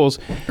follow the rules.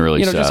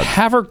 Really sad. Just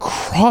have her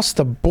cross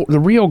the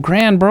Rio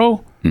Grande,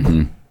 bro.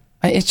 Mm-hmm.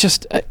 It's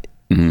just...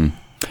 I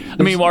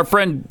mean, our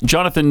friend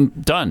Jonathan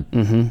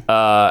Dunn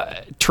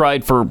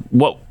tried for,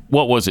 what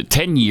was it,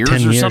 10 years 10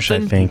 or years,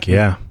 something? I think,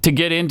 yeah. To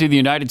get into the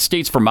United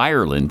States from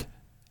Ireland.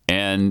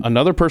 And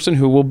another person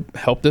who will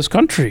help this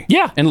country.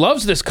 Yeah. And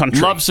loves this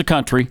country. Loves the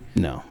country.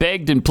 No.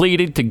 Begged and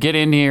pleaded to get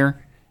in here,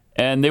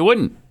 and they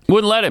wouldn't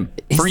let him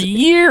for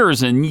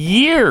years and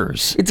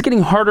years. It's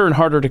getting harder and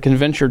harder to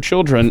convince your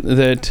children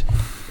that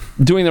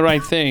doing the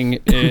right thing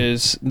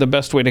is the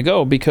best way to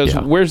go, because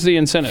where's the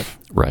incentive?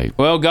 Right.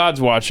 Well,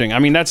 God's watching. I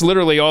mean, that's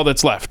literally all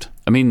that's left.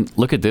 I mean,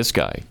 look at this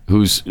guy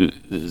who's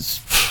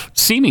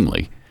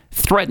seemingly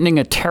threatening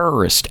a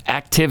terrorist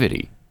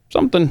activity.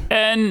 Something.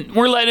 And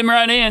we're letting him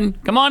run in.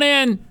 Come on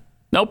in.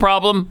 No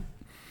problem.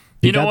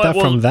 You know got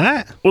that from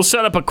that? We'll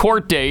set up a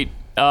court date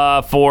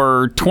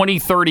for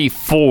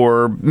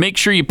 2034. Make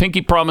sure you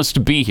pinky promise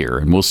to be here,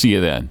 and we'll see you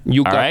then.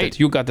 You got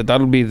it. You got it.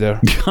 That'll be there.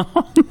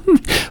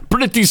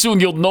 Pretty soon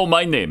you'll know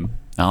my name.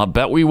 I'll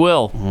bet we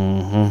will.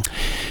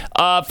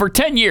 Mm-hmm. For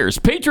 10 years,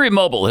 Patriot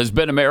Mobile has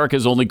been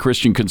America's only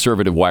Christian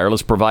conservative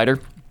wireless provider.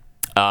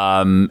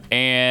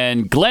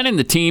 And Glenn and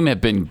the team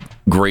have been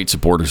great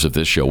supporters of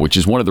this show, which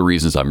is one of the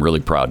reasons I'm really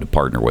proud to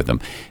partner with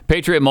them.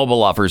 Patriot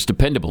Mobile offers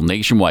dependable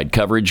nationwide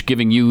coverage,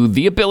 giving you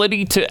the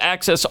ability to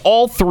access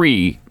all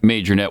three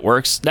major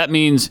networks. That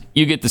means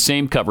you get the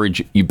same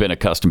coverage you've been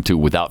accustomed to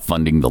without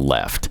funding the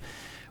left.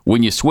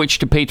 When you switch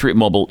to Patriot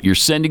Mobile, you're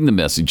sending the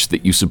message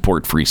that you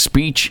support free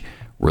speech,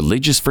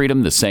 religious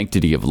freedom, the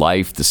sanctity of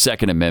life, the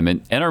Second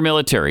Amendment, and our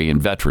military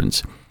and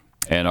veterans.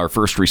 And our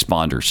first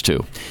responders,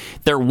 too.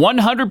 Their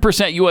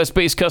 100%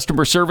 U.S.-based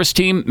customer service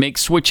team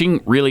makes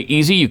switching really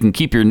easy. You can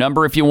keep your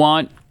number if you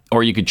want,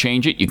 or you can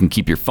change it. You can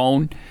keep your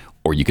phone,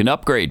 or you can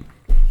upgrade.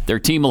 Their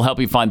team will help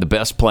you find the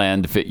best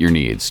plan to fit your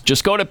needs.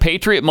 Just go to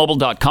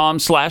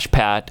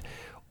patriotmobile.com/Pat,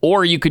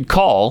 or you could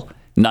call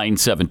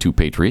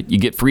 972-PATRIOT. You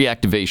get free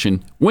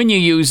activation when you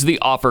use the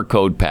offer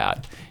code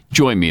PAT.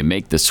 Join me and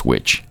make the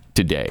switch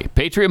today.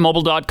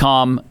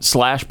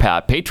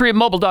 patriotmobile.com/Pat.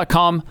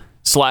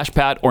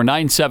 patriotmobile.com/Pat or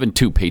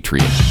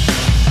 972-PATRIOT.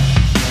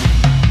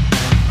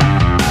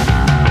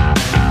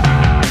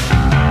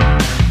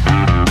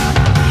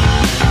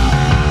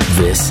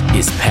 This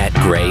is Pat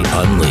Gray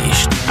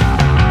Unleashed.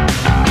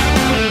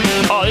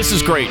 Oh, this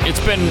is great. It's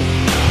been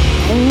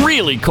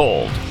really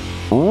cold.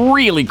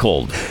 Really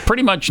cold.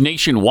 Pretty much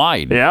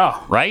nationwide. Yeah.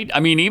 Right? I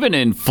mean, even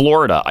in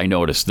Florida, I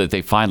noticed that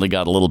they finally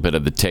got a little bit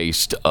of the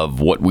taste of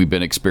what we've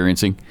been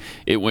experiencing.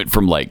 It went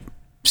from like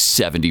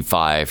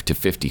 75 to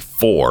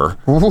 54.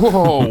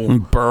 Whoa.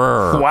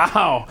 Burr.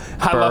 Wow.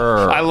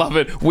 Burr. I love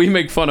it. We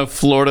make fun of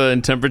Florida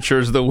and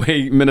temperatures the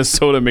way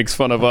Minnesota makes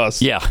fun of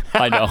us. Yeah,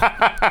 I know.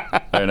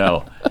 I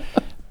know.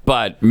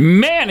 But,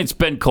 man, it's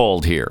been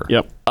cold here.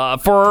 Yep.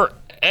 For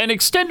an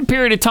extended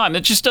period of time.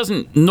 That just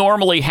doesn't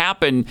normally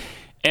happen.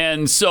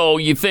 And so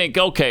you think,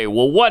 okay,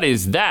 well, what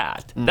is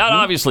that? Mm-hmm. That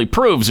obviously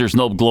proves there's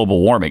no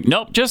global warming.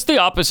 Nope, just the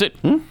opposite.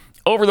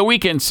 Over the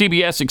weekend,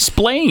 CBS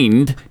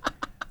explained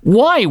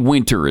why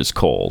winter is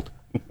cold.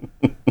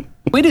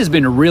 It has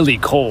been really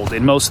cold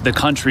in most of the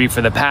country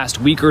for the past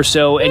week or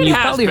so, and you've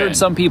probably heard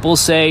some people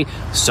say,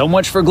 so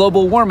much for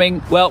global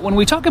warming. Well, when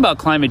we talk about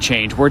climate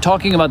change, we're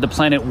talking about the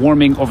planet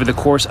warming over the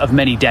course of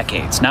many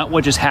decades, not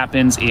what just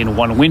happens in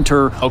one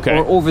winter or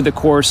over the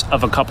course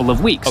of a couple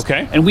of weeks.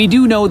 Okay. And we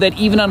do know that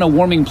even on a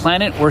warming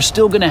planet, we're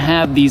still going to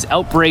have these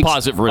outbreaks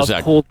Pause it for a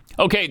second. cold.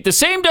 Okay, the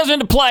same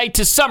doesn't apply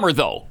to summer,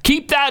 though.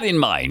 Keep that in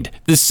mind.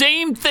 The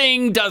same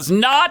thing does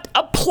not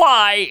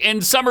apply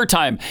in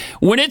summertime.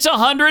 When it's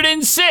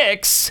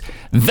 106,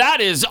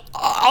 that is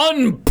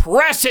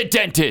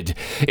unprecedented.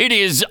 It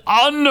is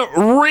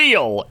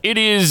unreal. It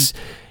is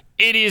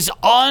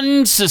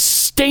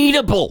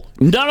unsustainable.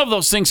 None of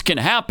those things can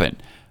happen,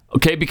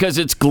 okay, because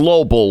it's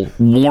global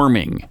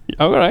warming.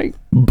 All right.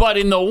 But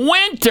in the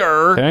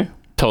winter...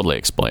 Totally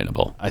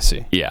explainable. I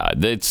see. Yeah,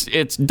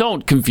 it's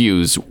don't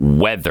confuse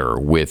weather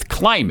with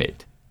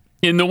climate.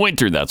 In the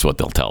winter, that's what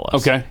they'll tell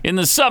us. Okay. In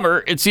the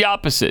summer, it's the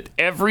opposite.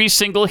 Every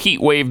single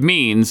heat wave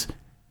means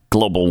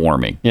global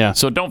warming. Yeah.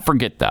 So don't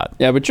forget that.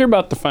 Yeah, but you're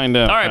about to find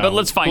out. All right, but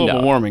let's find out.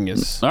 Global warming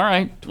is. All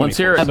right, let's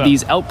hear it. Have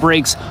these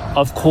outbreaks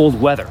of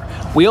cold weather.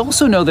 We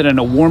also know that on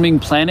a warming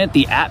planet,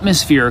 the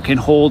atmosphere can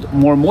hold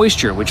more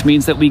moisture, which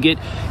means that we get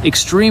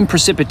extreme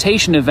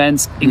precipitation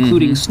events,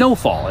 including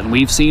snowfall. And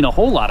we've seen a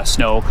whole lot of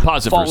snow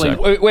falling.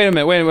 Wait a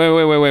minute.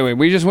 Wait.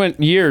 We just went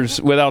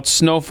years without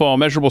snowfall,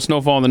 measurable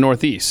snowfall in the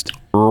Northeast.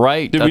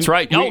 Right, that's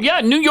right. Oh,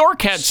 yeah, New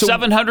York had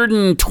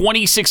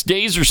 726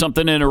 days or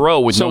something in a row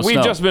with no snow. So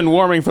we've just been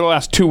warming for the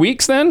last 2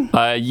 weeks then?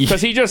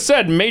 Because he just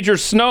said major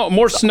snow,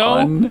 more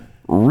snow.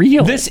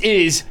 Unreal. This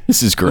is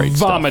great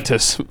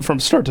vomitous from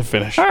start to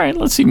finish. All right,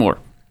 let's see more.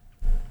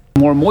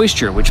 More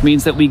moisture, which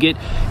means that we get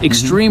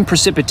extreme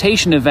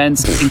precipitation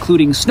events,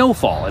 including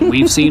snowfall. And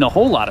we've seen a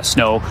whole lot of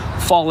snow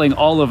falling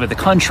all over the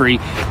country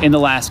in the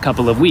last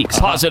couple of weeks.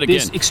 Pause it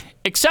again.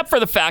 Except for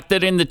the fact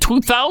that in the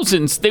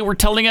 2000s, they were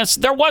telling us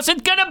there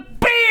wasn't going to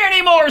be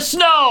any more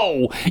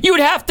snow. You'd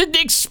have to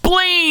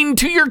explain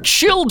to your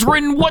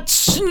children what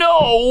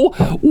snow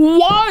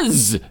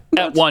was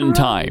at one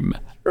time.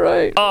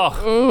 Right.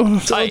 Oh,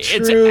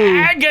 it's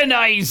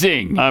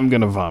agonizing. I'm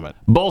going to vomit.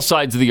 Both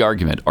sides of the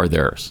argument are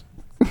theirs.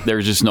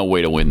 There's just no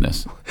way to win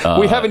this.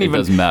 We haven't even. It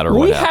doesn't matter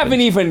what happens. haven't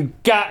even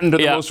gotten to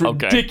the most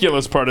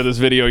ridiculous part of this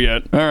video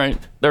yet. All right,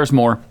 there's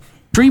more.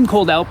 Extreme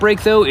cold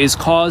outbreak, though, is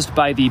caused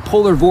by the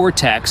polar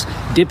vortex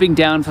dipping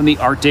down from the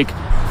Arctic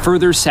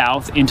further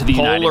south into the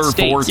United States.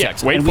 Polar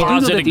vortex. Wait,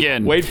 pause it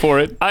again. Wait for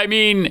it. I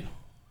mean,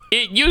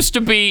 it used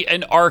to be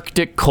an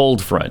Arctic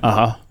cold front.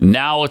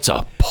 Now it's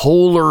a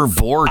polar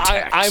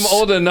vortex. I'm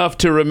old enough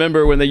to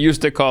remember when they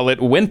used to call it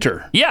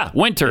winter. Yeah,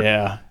 winter.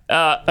 Yeah.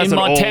 In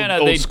Montana,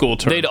 old school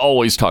term. They'd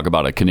always talk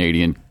about a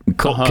Canadian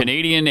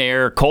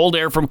air, cold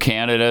air from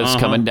Canada is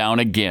coming down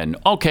again.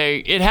 Okay,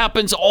 it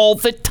happens all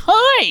the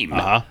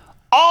time.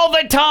 All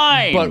the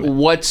time. But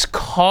what's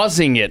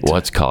causing it?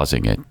 What's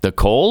causing it? The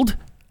cold?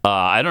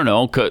 I don't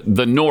know.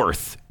 The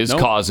north is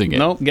causing it.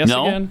 No, guess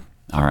again.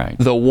 All right.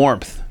 The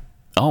warmth.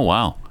 Oh,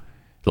 wow.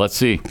 Let's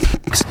see.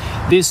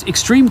 This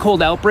extreme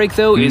cold outbreak,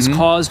 though, is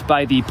caused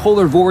by the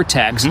polar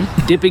vortex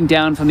dipping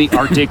down from the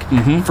Arctic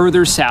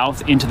further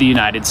south into the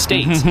United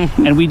States.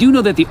 And we do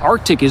know that the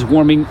Arctic is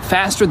warming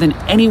faster than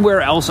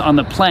anywhere else on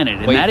the planet,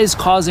 and that is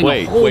causing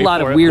a whole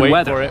lot of weird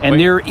weather. And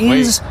there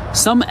is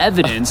some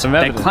evidence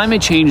that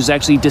climate change is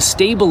actually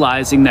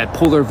destabilizing that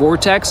polar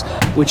vortex,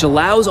 which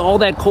allows all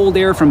that cold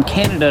air from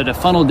Canada to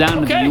funnel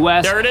down to the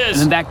U.S. There it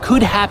is. And that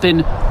could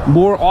happen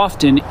more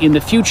often in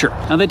the future.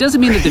 Now, that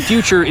doesn't mean that the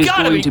future is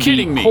going to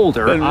be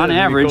colder. On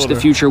average, the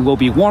future will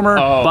be warmer,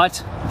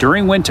 but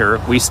during winter,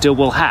 we still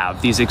will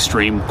have these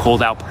extreme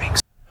cold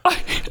outbreaks.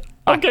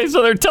 Okay,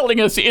 so they're telling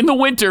us in the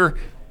winter,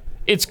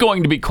 it's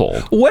going to be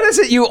cold. What is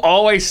it you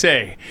always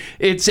say?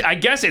 I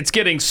guess it's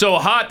getting so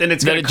hot, then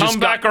it's going to come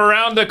back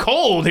around to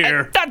cold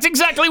here. And that's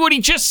exactly what he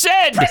just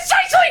said.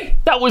 Precisely!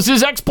 That was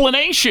his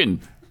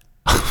explanation.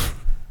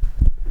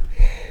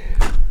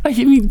 I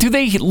mean, do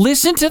they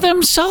listen to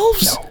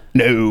themselves?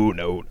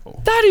 No.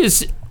 That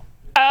is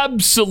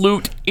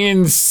absolute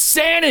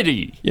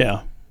insanity.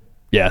 Yeah.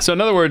 So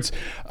in other words,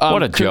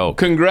 what a joke!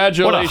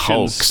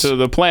 Congratulations to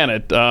the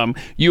planet.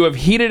 You have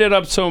heated it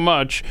up so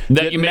much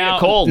that you made it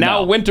cold.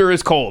 Now winter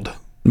is cold.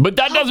 But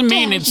that doesn't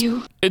mean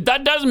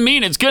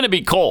it's going to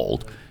be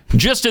cold.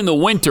 Just in the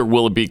winter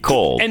will it be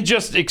cold, and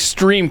just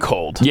extreme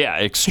cold. Yeah,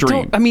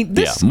 extreme. I mean,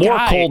 this more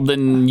guy, cold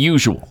than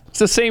usual. It's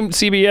the same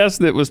CBS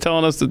that was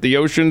telling us that the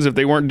oceans, if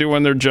they weren't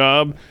doing their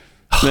job,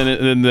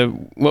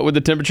 then what would the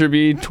temperature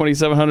be?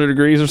 2,700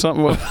 degrees or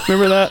something?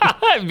 Remember that?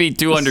 It'd be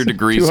 200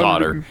 degrees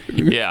hotter.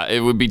 Yeah, it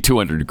would be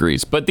 200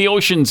 degrees. But the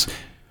oceans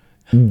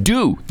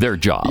do their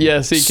job.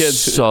 Yeah, see, kids.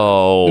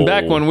 So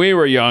back when we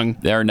were young,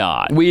 they're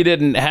not. We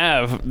didn't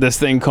have this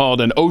thing called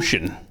an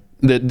ocean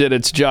that did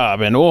its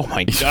job. And oh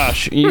my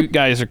gosh, you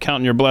guys are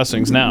counting your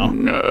blessings now.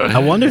 I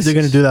wonder if they're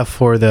going to do that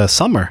for the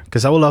summer,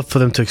 because I would love for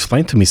them to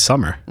explain to me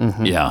summer.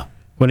 Yeah.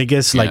 When it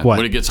gets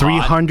when it gets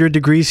 300 hot.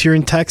 degrees here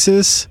in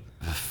Texas.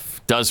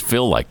 Does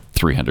feel like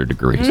 300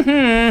 degrees.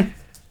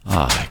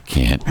 I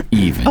can't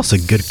even. That was a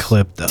good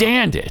clip, though.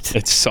 Stand it.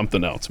 It's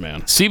something else,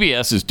 man.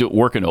 CBS is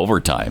working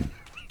overtime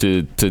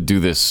to do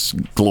this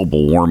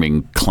global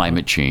warming,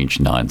 climate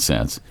change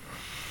nonsense.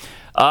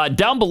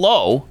 Down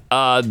below,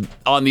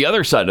 on the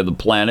other side of the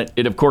planet,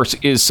 it, of course,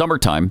 is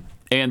summertime,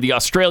 and the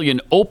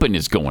Australian Open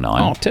is going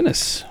on. Oh,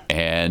 tennis.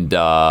 And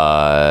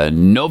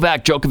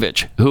Novak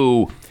Djokovic,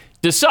 who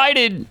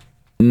decided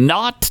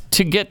not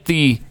to get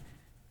the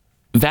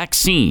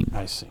vaccine,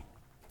 I see,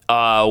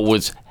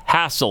 was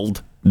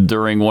hassled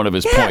during one of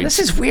his points.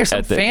 This is weird.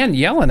 Some fan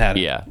yelling at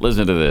him. Yeah,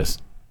 listen to this.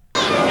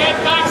 Get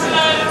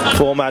vaccinated.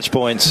 4 match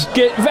points.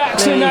 Get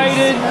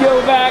vaccinated.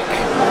 Go back.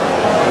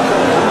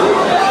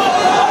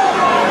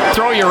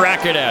 Throw your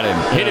racket at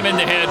him. Hit him in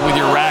the head with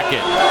your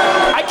racket.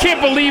 I can't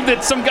believe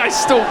that some guy's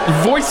still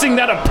voicing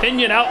that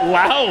opinion out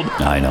loud.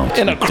 I know. It's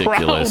in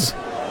ridiculous. A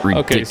crowd.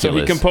 Ridiculous. Okay, so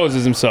he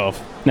composes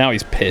himself. Now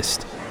he's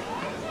pissed.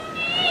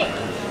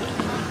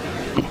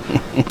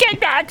 Get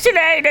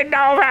vaccinated,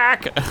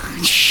 Novak.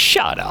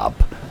 Shut up.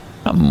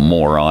 A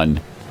moron.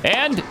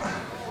 And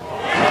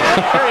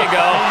There you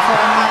go.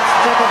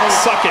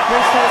 Suck it.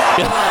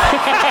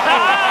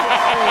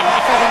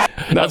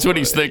 That's what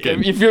he's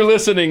thinking. If you're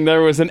listening,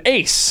 there was an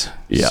ace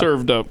Yeah.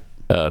 served up.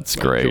 That's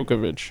great.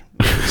 Djokovic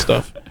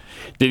stuff.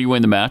 Did he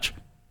win the match,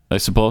 I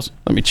suppose?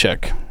 Let me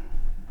check.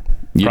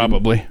 You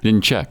Probably.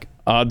 Didn't check.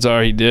 Odds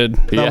are he did.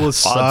 That would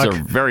suck. Odds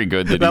are very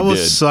good that That he would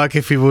did. suck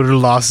if he would have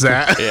lost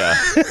that. Yeah.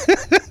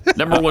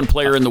 Number one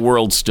player in the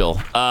world still.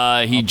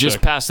 He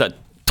just passed that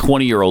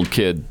 20-year-old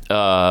kid,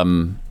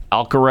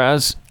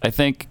 Alcaraz, I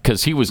think,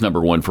 because he was number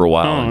one for a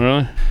while. Oh,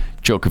 really?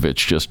 Djokovic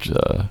just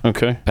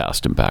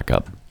passed him back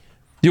up.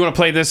 Do you want to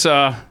play this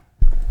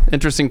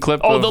interesting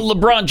clip? Oh, the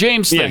LeBron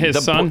James thing. Yeah,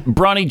 his son.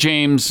 Bronny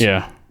James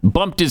Yeah.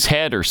 bumped his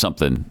head or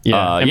something.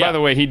 Yeah. And by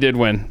the way, he did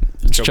win.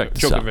 Let's check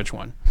this out. Djokovic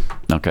won.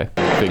 Okay.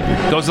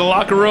 Figured. Goes to the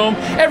locker room.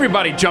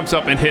 Everybody jumps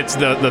up and hits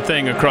the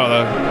thing across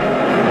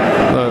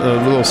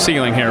the little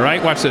ceiling here,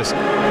 right? Watch this.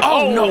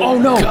 Oh, no. Oh,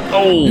 no.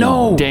 Oh,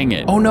 no. Dang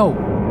it. Oh, no.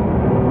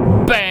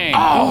 Bang.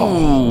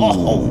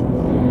 Oh.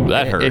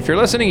 That hurt. If you're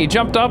listening, he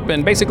jumped up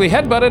and basically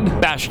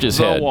headbutted. Bashed his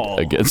the head wall.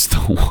 against the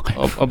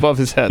wall. Above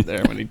his head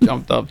there when he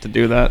jumped up to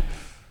do that.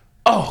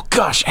 Oh,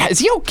 gosh. Is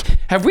he okay?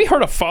 Have we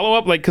heard a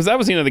follow-up? Because that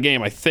was the end of the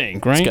game, I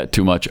think, right? He's got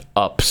too much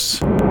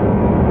ups.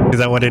 Is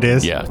that what it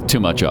is? Yeah,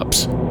 too much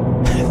ups.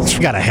 He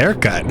got a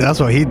haircut. That's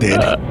what he did.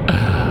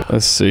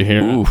 Let's see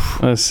here.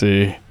 Oof. Let's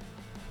see.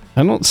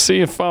 I don't see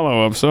a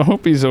follow-up, so I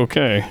hope he's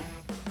okay.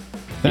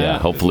 Yeah,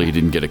 hopefully he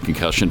didn't get a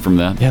concussion from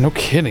that. Yeah, no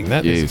kidding.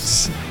 That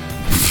is...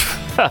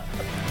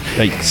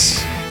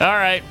 Yikes. All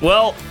right,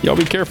 well... Y'all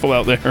be careful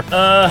out there.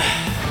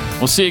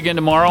 We'll see you again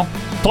tomorrow.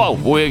 Oh,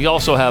 we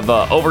also have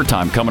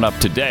overtime coming up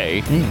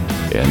today,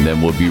 and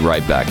then we'll be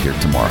right back here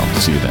tomorrow.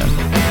 See you then.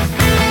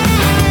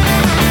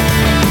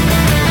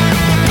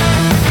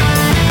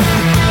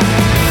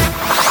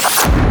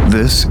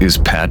 This is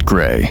Pat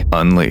Gray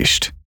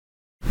Unleashed.